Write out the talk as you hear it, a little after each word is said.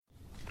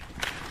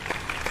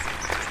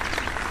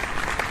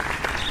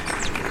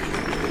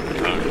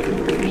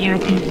I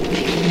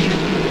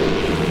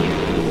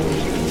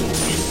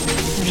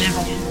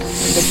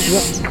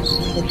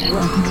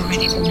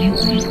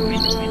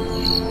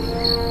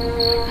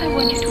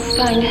want you to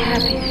find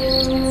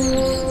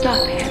happiness.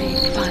 Stop having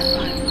fun.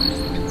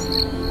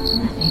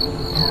 Nothing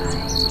will die.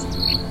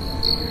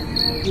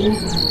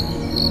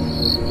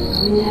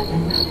 Never,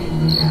 nothing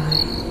will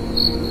die.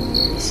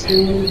 The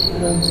streams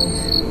flows,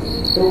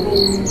 the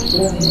wind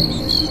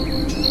blows,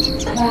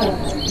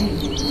 clouds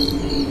paint,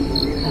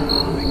 the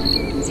heart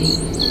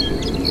beats.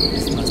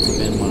 This must have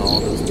been what all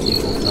those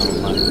people felt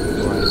like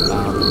before I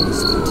found these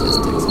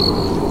statistics and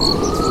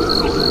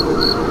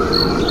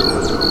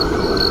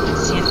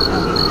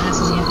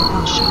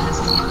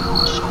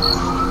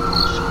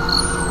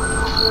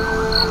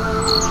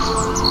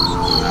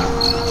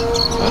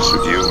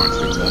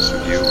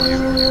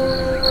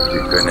Tu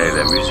connais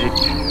la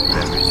musique,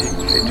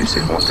 et tu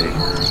sais compter.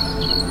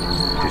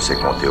 Tu sais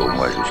compter au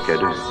moins jusqu'à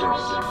 2.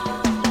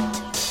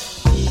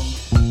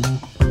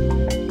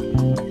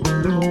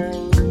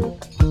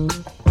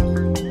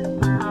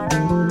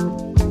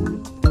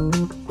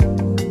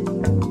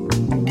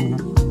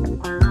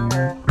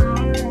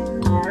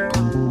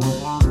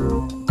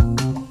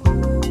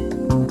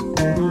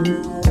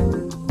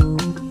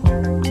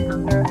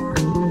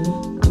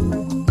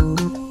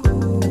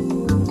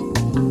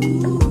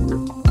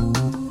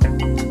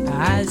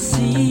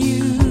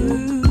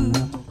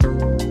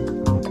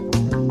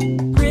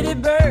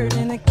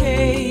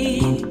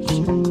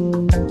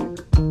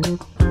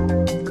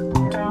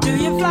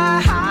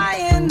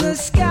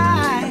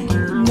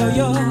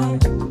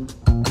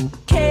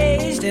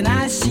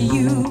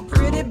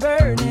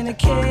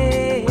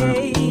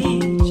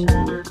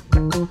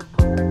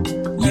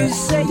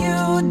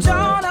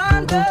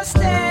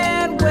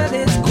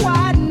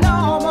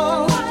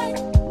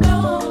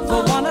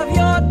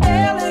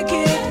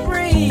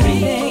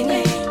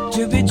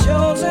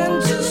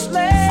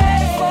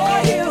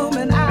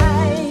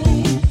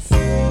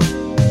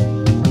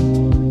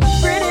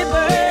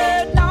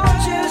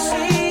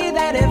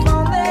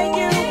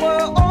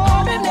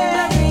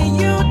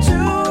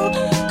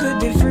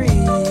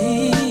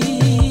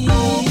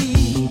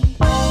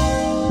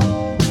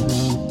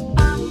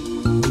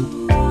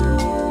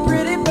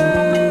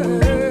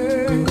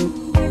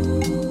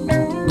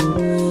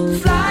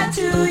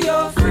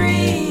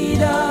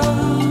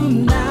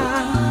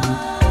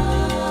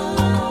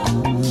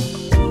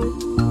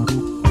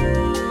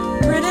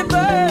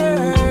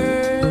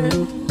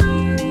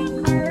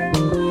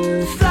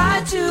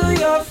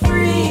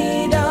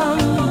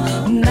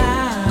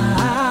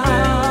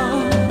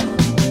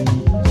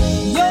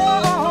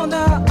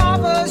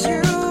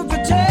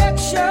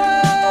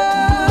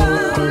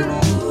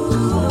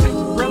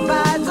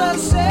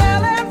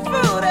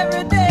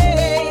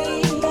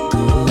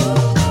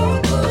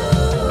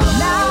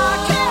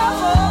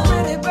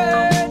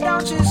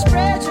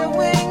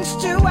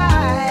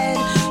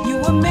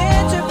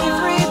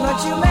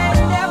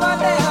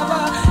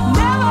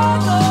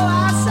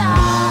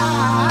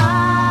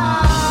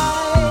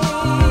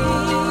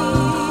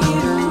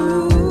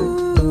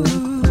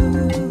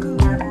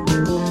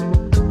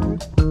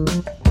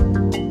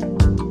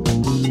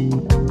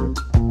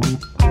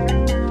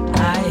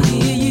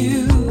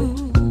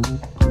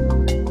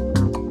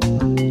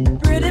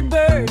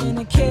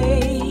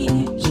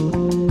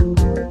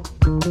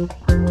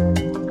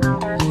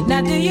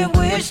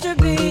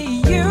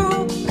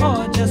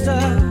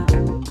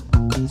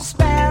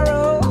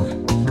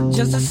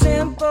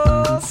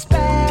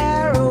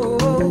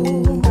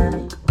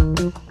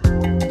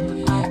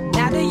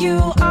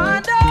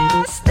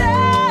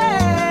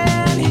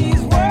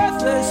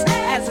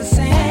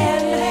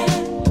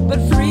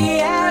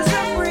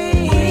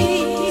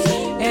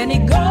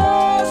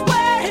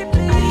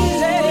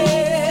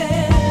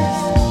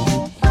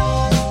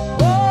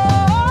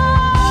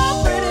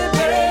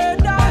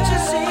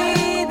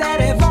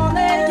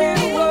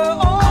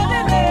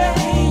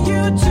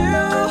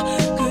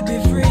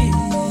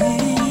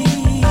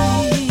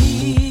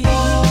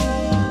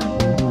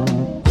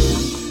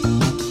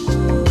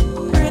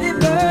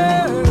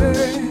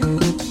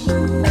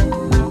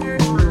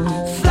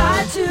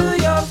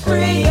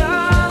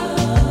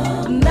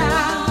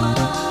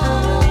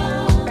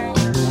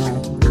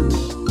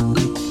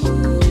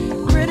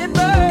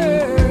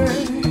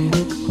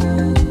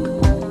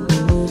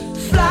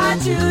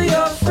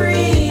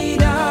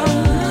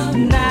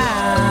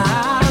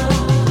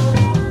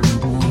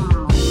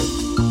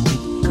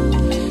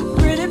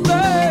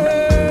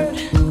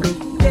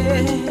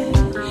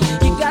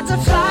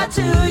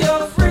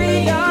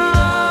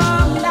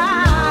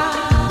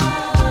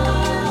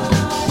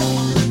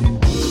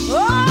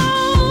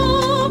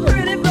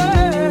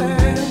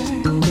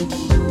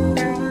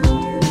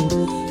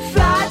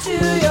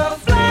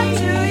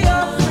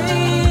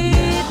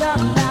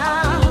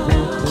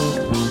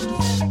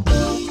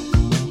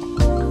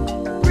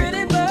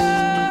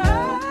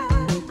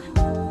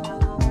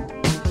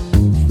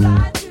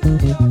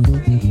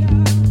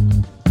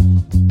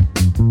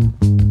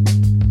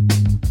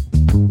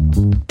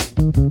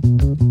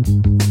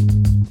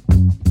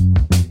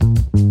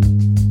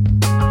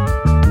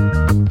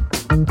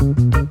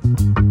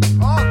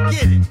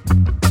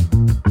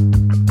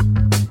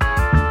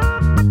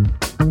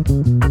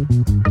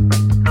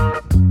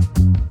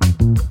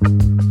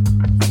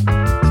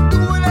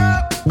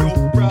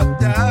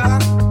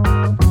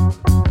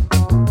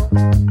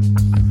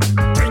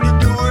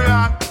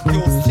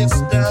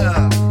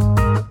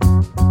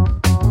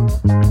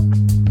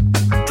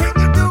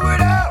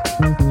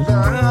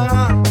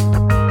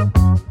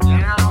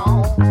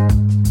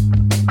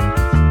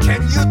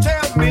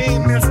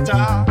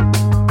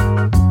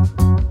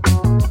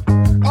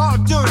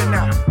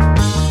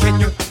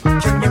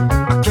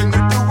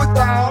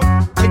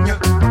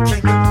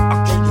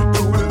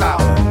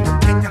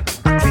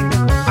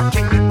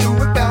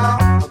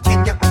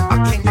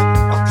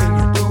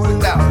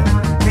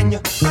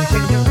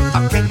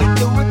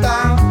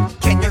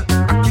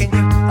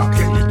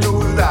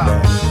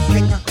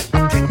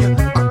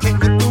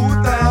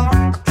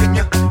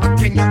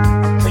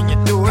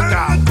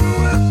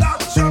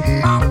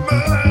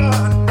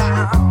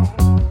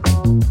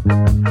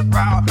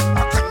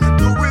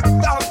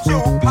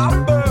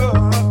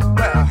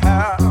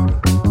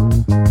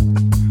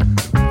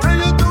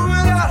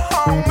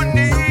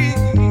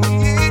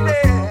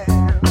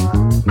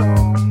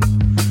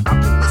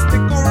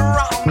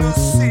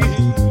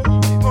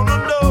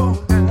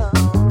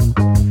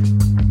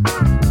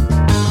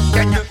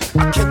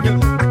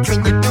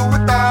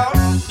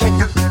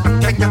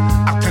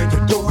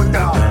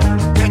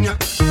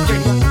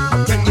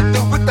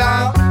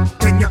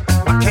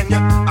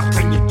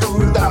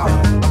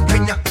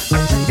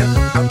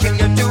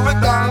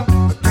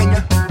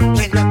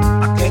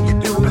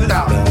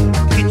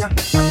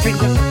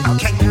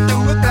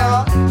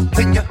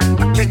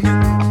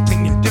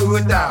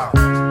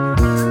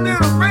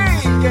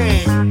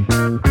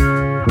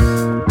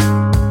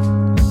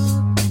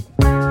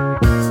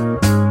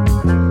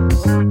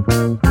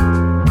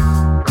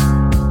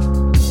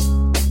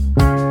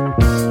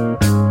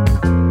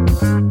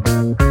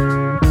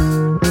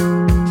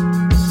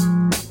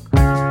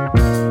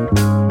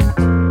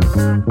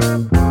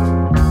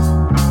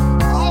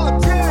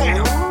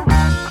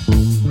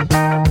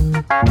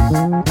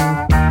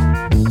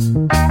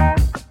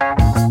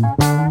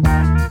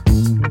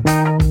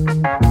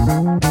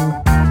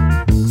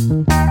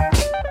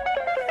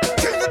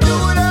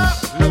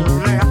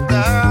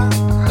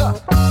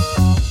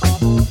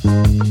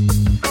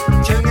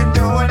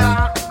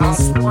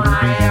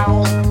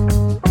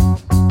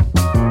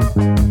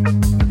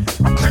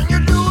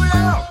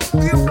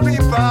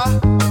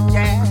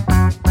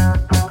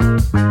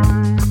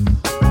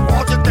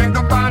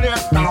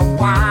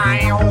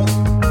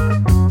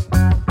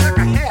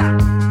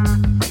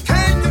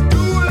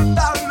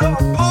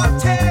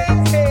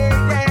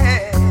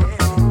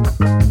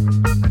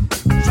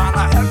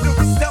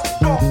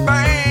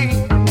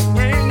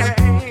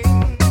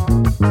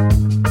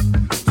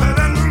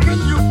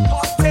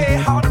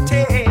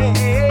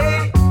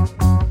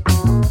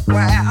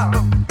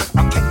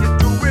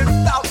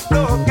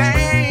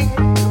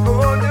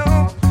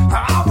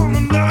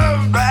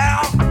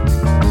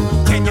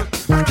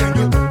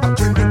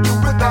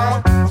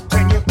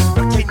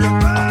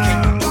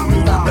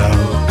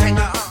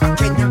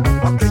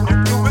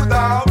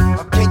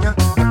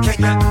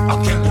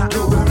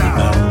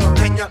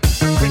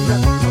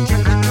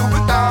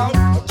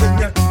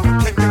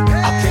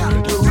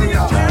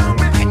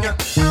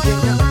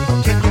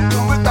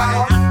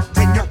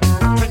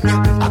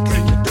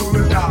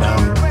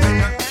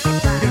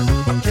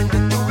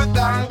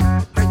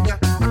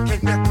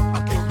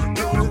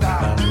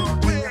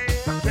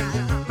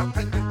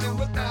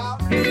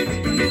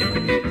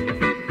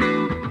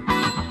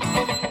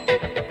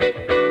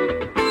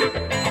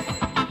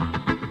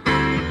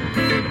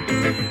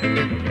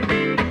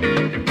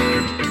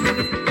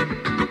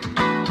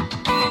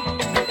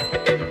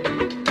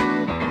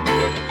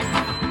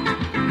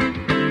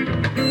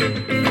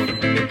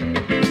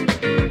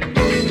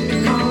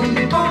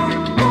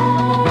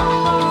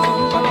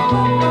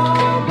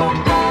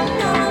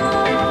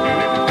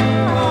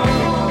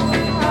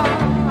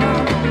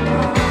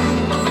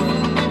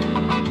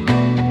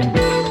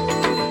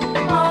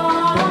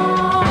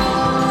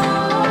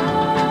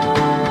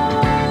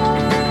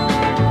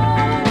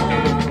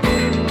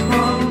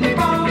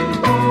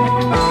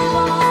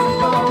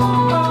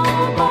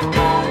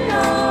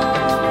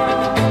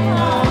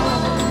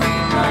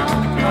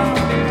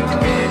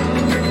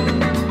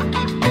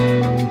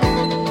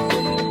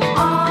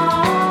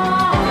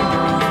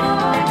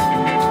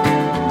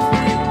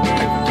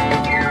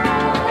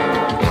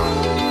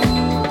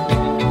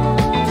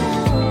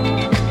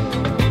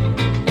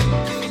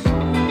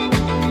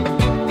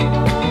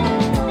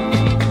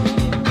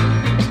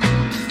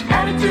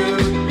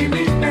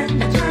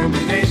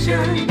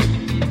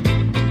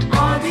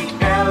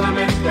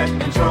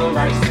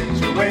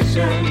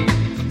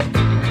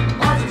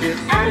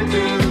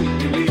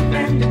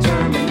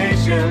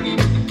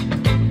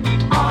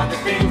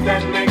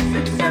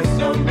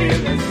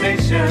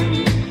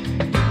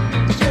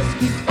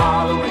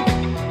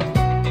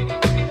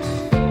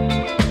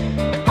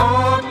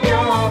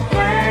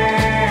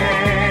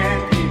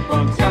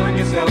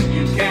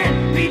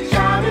 Reach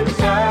out and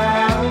touch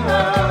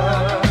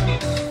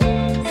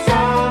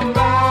somebody.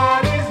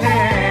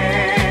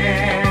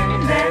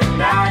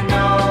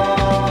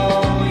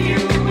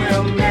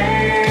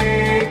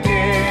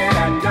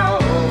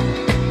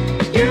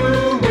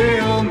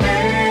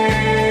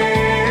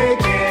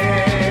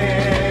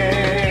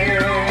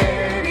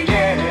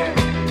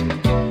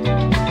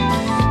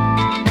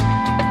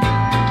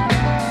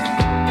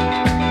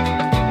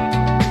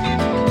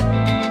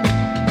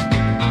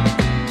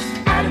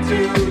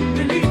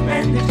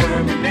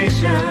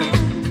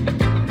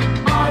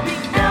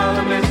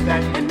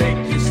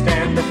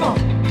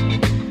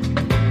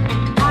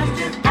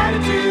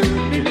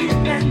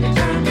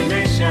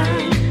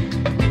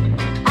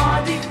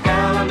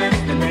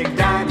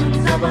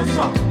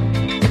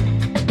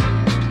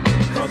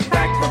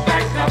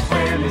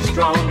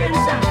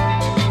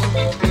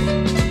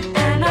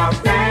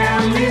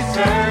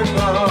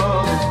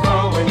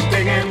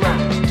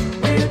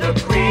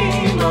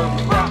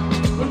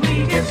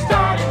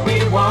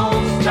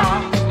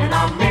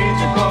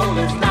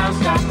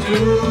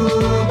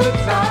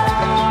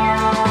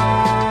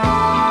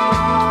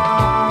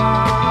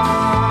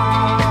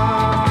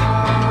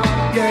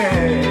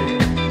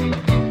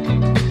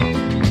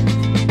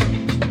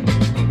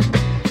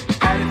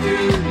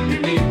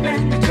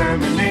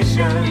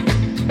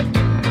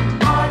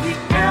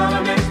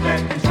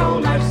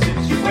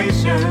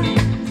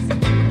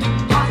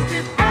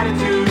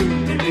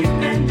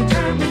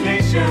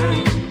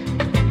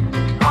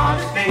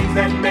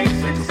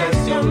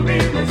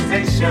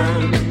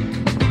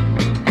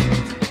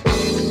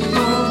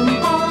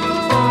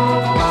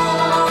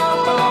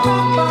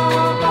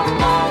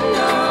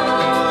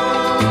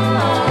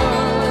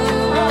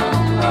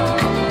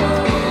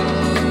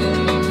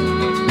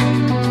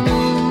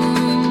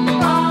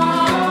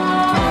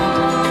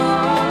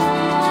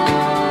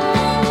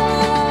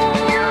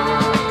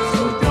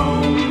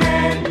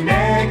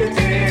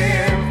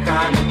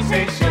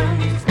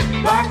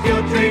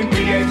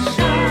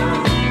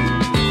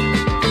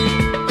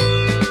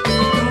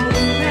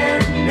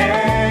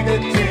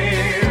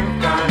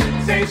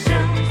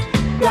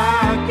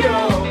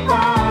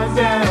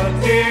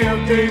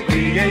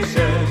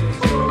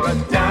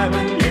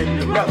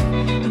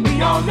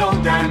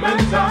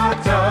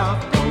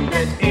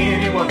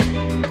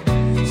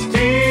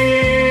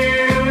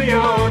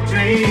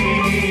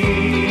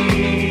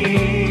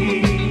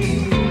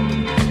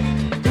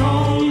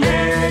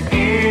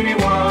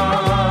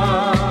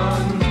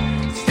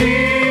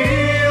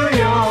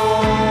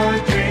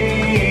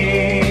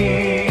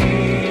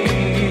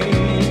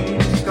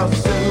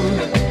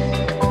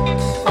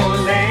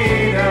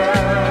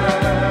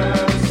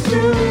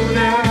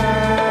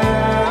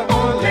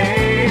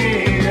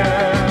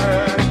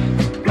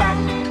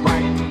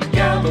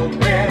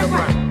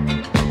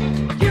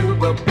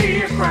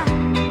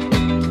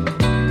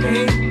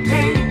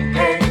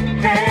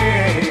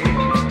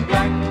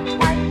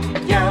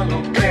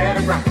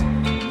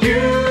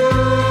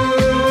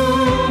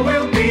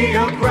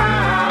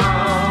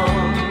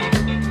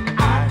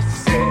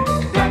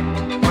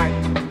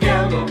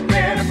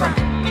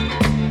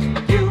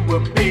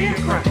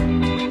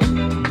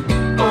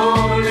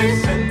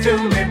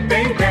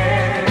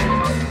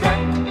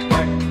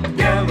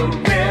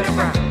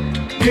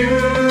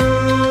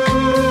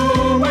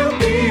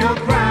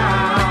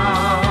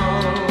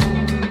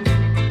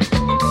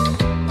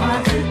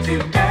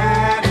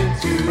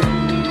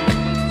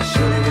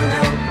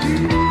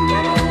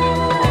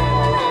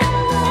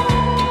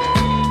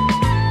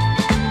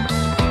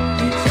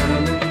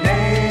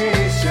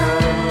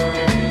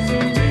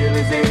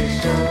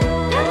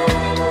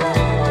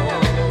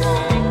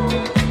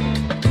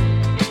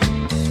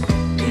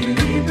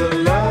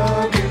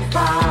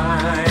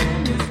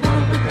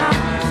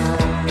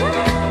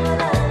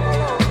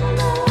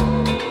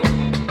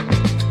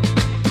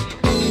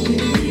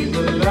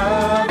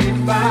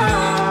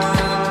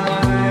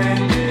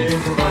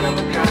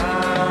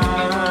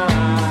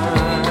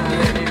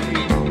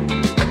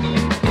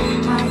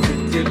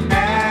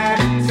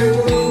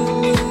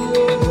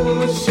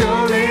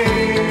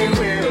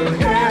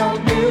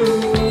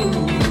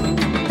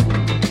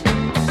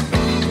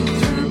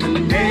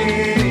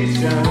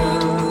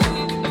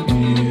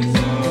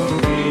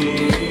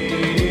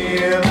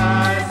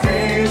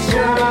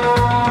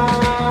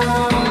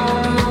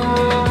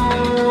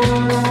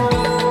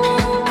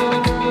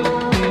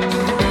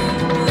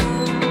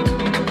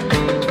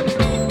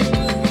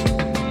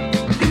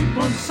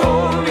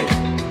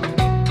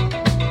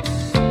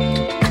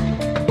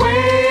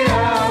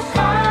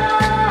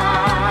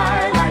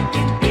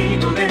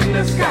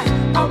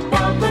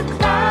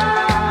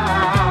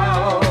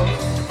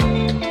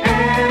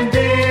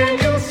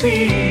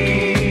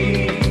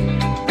 see.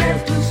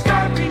 There's blue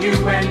sky for you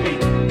and me,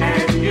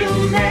 and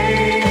you'll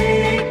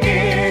make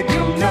it.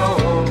 You'll know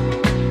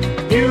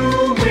you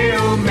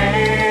will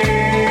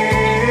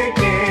make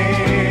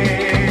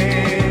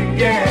it.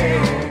 Yeah.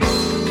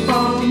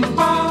 Bum,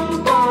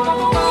 bum,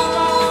 bum,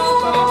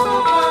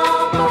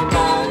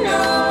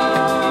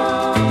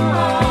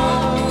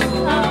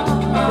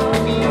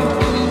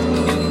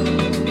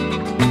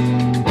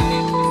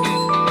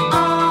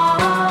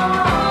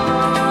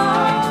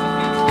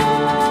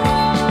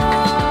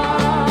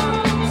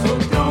 So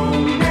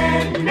don't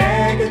let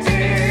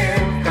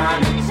negative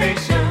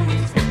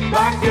connotations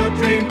block your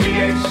dream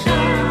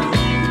creation.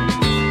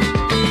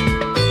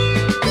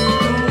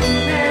 Don't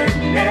let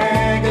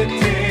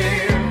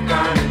negative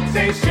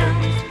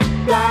connotations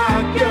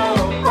block your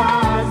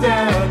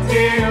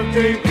positive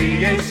dream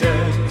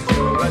creations.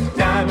 You're a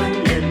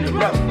diamond in the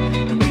rough,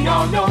 and we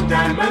all know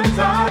diamonds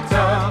are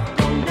tough.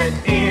 Don't let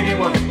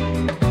anyone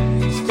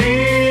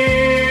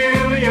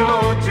steal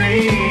your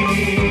dream.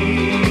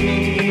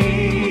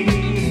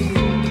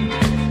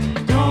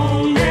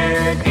 Don't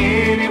let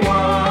anyone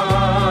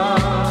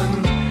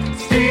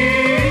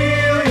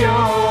steal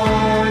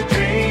your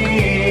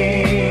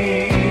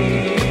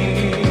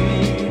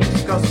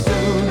dreams. 'Cause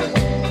sooner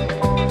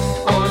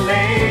or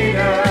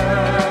later,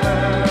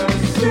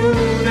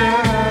 sooner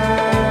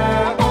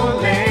or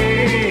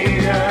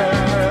later,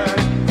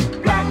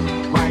 black,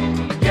 white,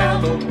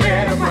 yellow,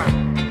 red, or brown,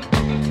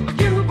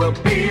 you will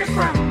be a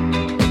crown.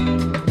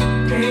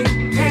 Hey,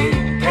 hey,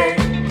 hey,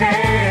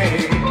 hey,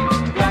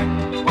 black,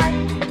 white,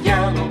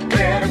 yellow,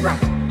 red, or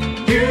brown,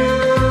 you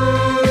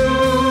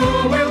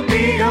will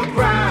be a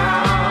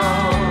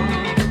crown.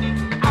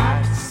 I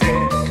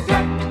said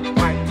black,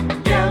 white,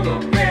 yellow,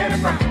 red, or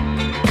brown,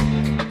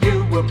 you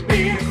will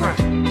be a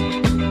crown.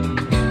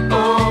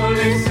 Oh,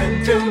 listen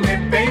to me,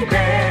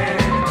 baby.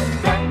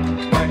 Black,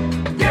 white,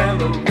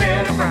 yellow,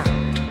 red, or brown,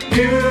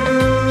 you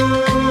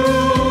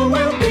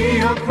will be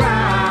a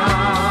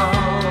crown.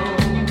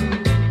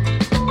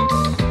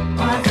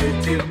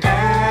 Positive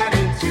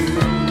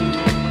attitude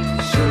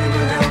surely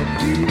will help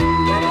you.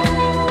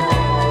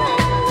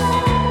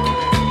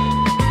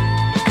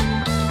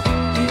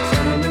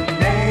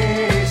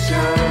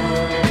 Determination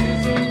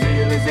is a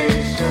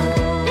realization.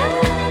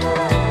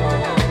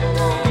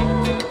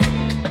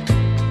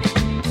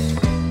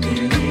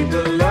 Believe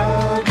the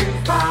love you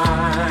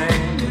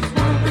find is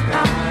one of a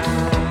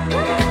kind.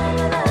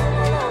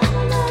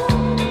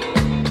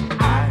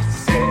 I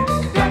said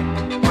black,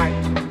 white,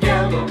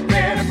 yellow,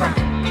 red, and brown,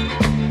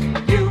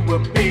 you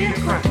will be a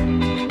crown.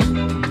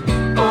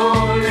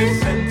 Oh,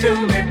 listen to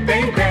me,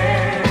 baby.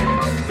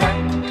 Black,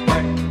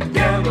 white,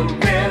 yellow,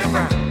 red, and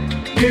brown,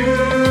 you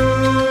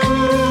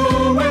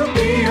will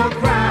be a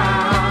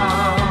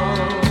crown.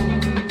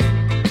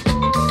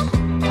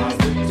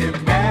 Positive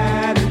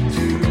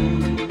attitude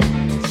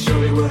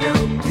surely will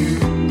help you.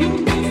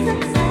 You'll be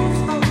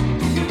successful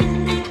if you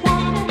really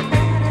want it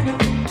bad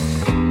enough.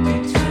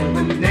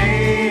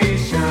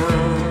 Determination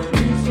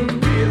is a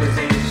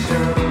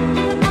realization.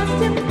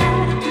 Positive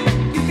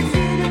attitude, you can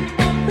see it in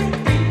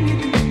everything you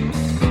do.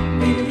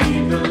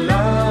 Believe the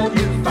love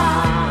you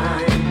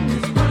find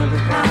is one of a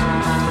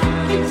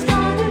kind. Keep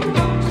starting,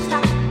 don't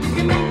stop. You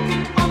can make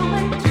it all the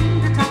way to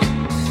the top.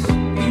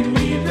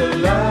 Believe the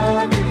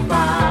love you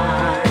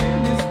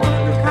find is one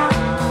of a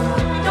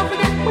kind. Don't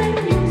forget when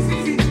you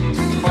succeed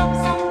to help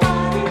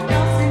somebody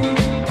else in need.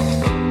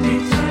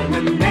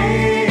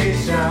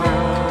 Determination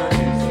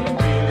is a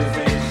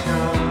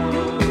realization.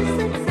 You'll be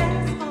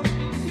successful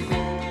if you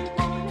really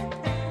want it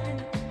bad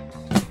enough.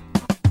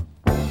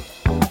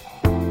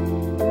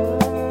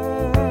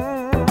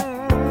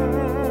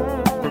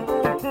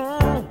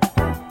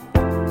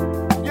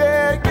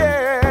 Yeah,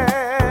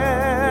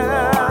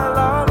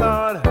 Lord,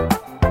 Lord.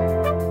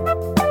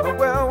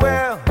 Well,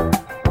 well,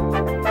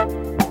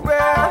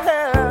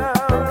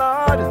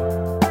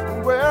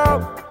 Lord. Well.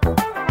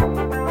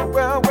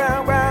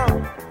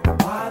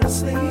 While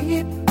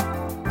asleep,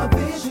 a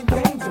vision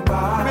came to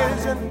mind.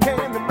 Vision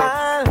came to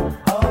mind,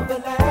 Of the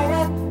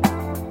land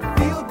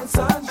filled with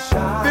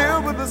sunshine.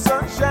 filled with the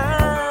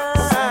sunshine.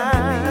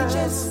 Sandy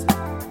beaches,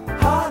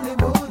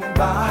 Hollywood and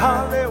Vine.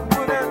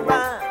 Hollywood and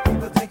Vine.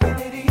 People taking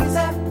it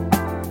easy,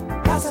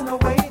 passing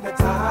away the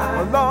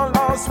time. Lord,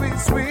 Lord, sweet,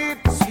 sweet,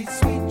 Sweet,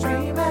 sweet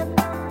dreaming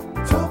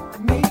took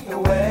me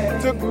away.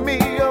 took me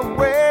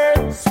away.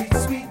 Sweet,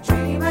 sweet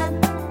dreaming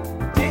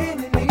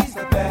didn't ease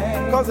the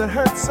pain. 'Cause it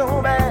hurt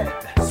so bad.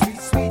 Sweet,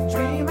 sweet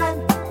dreaming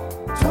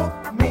took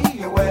me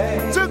away.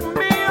 Took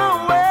me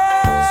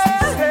away,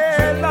 Sweet, sweet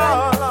dreaming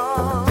Lord,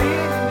 Lord.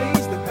 didn't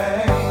ease the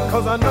pain.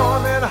 'Cause I know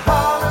I'm in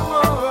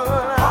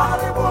Hollywood,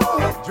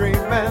 Hollywood,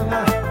 dreaming.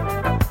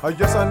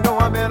 Yes, I know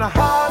I'm in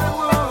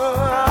Hollywood,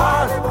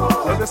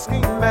 Hollywood. the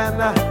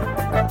scheming.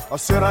 I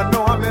said I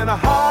know I'm in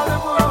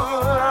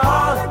Hollywood,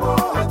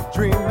 Hollywood.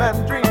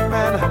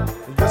 dreaming.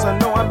 Yes, I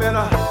know I'm in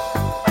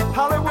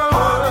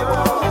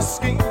Hollywood,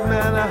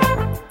 scheming.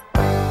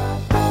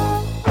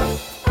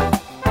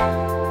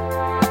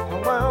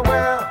 Well,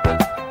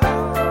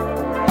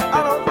 I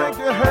don't think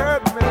you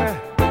heard me.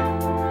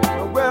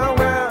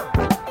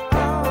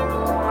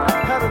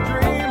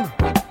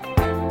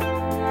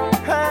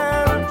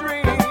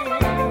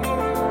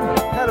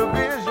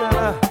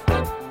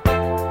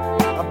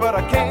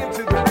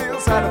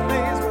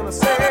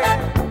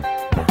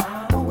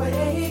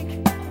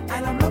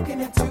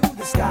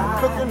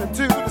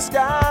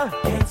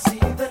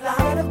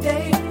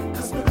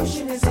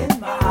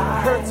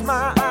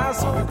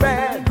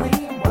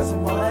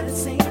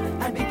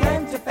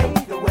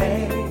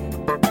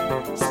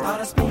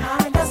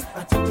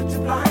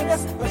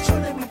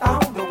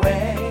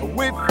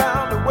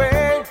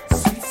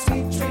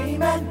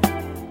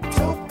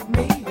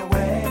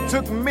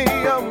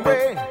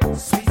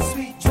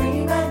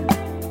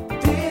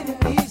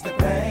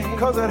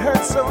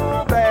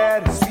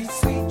 bad. Sweet,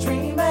 sweet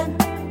dreaming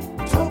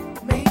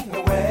took me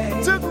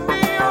away. Took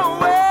me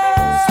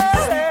away.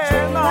 Sweet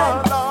dreaming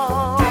Lord,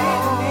 Lord.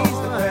 didn't ease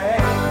the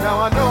pain. Now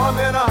I know I'm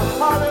in a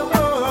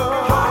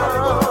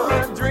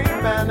Hollywood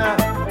dreaming. I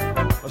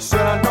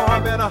said I know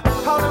I'm in a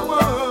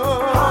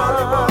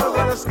Hollywood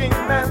with a scheme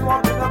man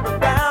walking up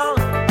and down.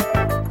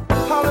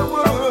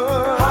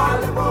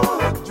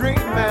 Hollywood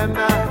dreaming.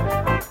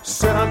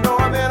 Said I know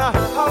I'm in a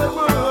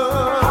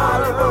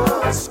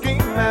Hollywood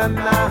scheming.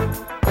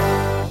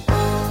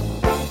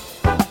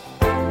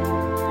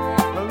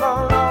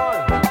 Lord,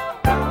 Lord,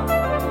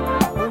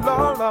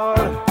 Lord,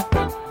 Lord.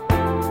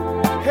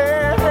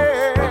 Hey,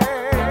 hey,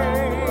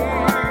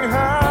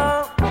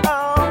 oh,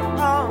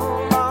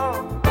 oh, oh,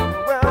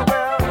 well,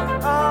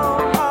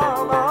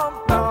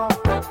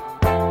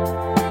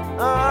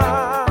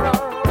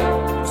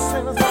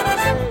 sing a song,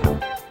 say.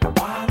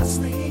 While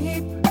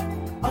asleep,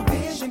 a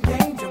vision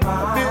came to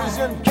mind.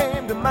 Vision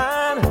came to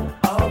mind,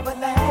 Of a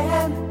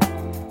land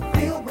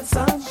filled with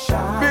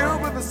sunshine.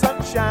 filled with the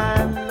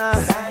sunshine.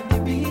 Sandy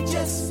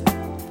beaches,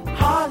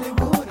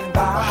 Hollywood and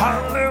vine.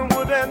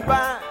 Hollywood and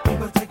vine,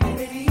 People taking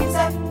it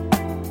easy,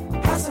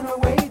 passing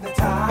away the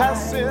time.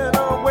 passing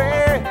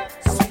away,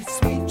 Sweet,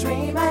 sweet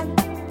dreaming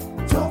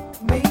took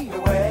me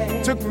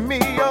away. took me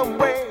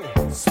away.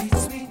 Sweet,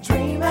 sweet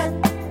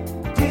dreaming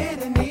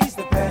didn't ease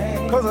the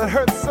pain. 'Cause it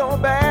hurt so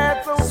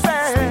bad, so Sweet,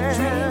 sweet bad.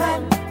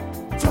 dreaming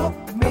took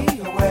me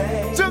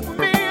away. Took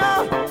me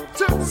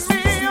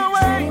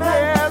away,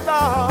 yeah,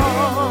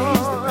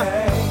 Lord.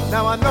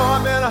 Now I know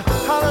I'm in a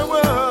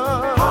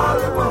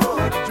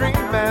Hollywood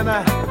dreaming.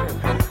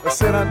 I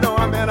said I know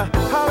I'm in a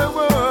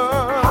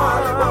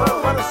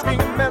Hollywood when a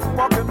scheming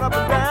walking up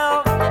and down.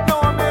 Know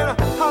I'm in a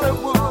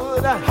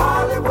Hollywood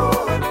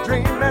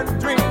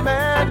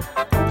dreaming.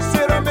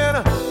 Said I'm in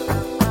a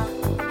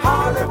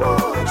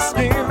Hollywood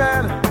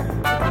scheming.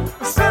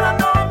 Said I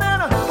know I'm in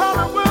a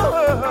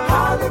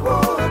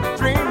Hollywood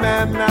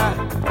dreaming. I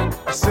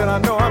said I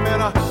know I'm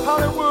in a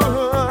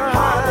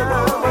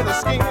Hollywood with a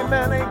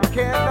scheming. Ain't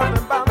care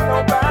nothing about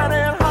nobody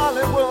in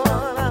Hollywood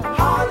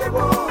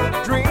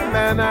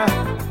dreaming. I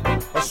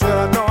said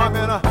I know I'm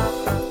in a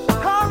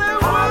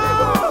Hollywood.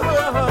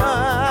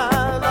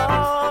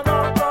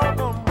 Lord,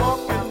 I'm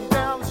walking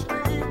down the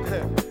street.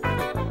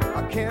 I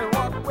can't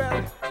walk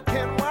well,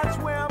 can't watch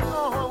where I'm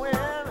going.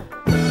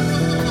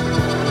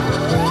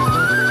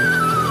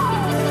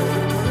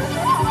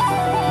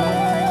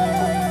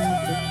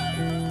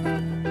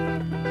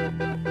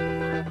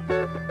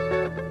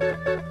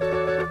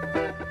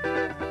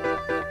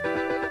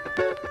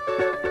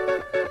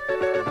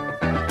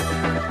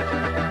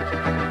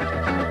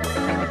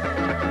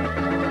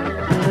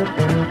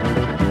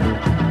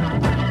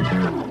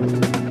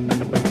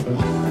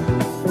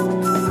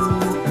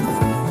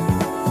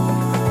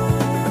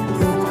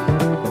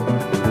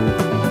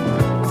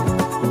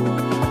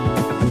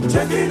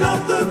 Checking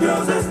out the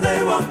girls as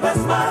they walk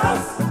past my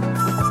house.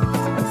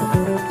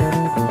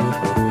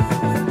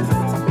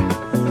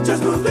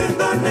 Just moved in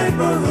the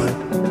neighborhood.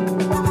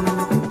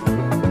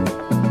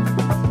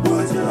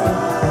 Would you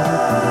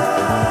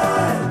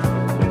like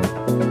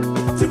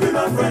to be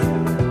my friend?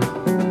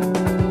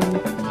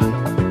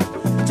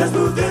 Just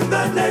moved in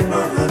the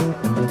neighborhood.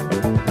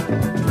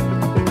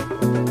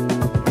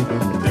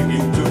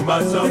 Thinking to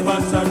myself,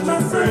 I'm such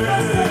a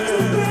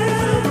friend.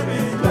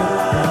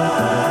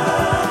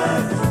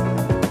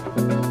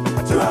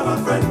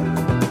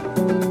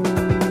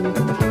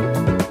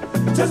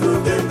 Just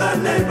moved in the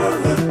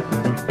neighborhood.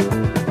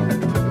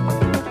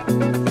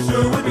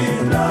 Sure would be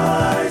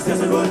nice,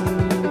 yes it would,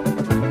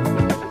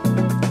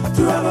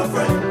 to have a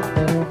friend.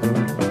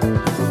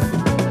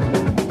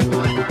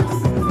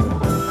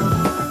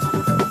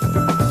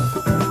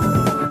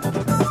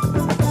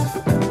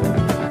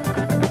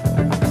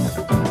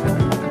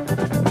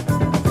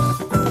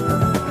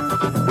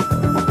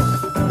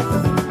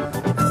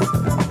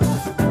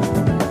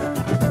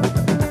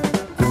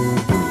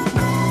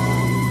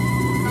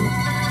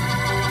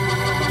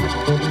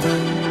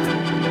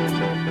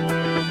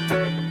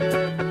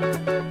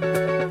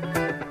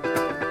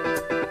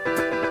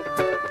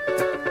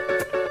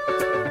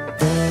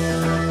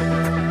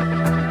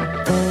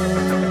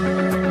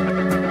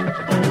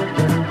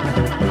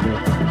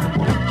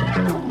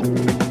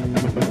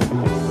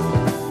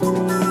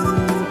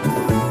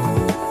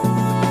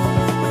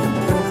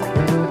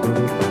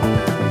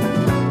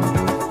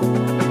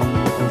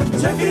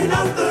 Checking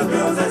out the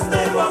girls as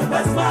they walk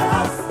past my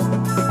house.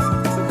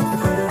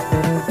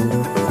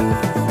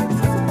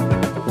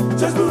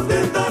 Just moved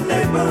in the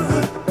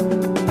neighborhood.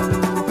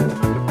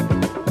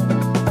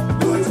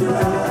 Would you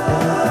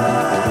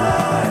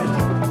like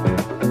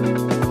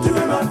to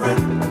be my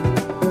friend?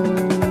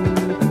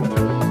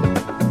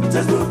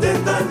 Just moved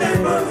in the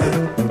neighborhood.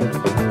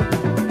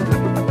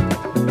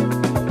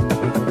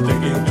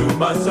 Thinking to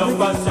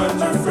myself, I'm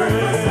such a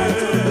friend.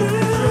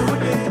 Sure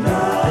would be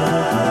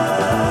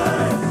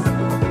nice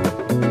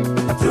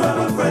to have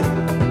a friend.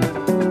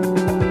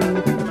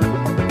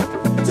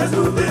 Just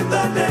moved in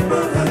the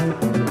neighborhood.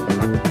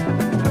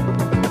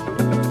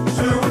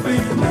 Sure would be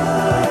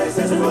nice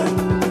as it would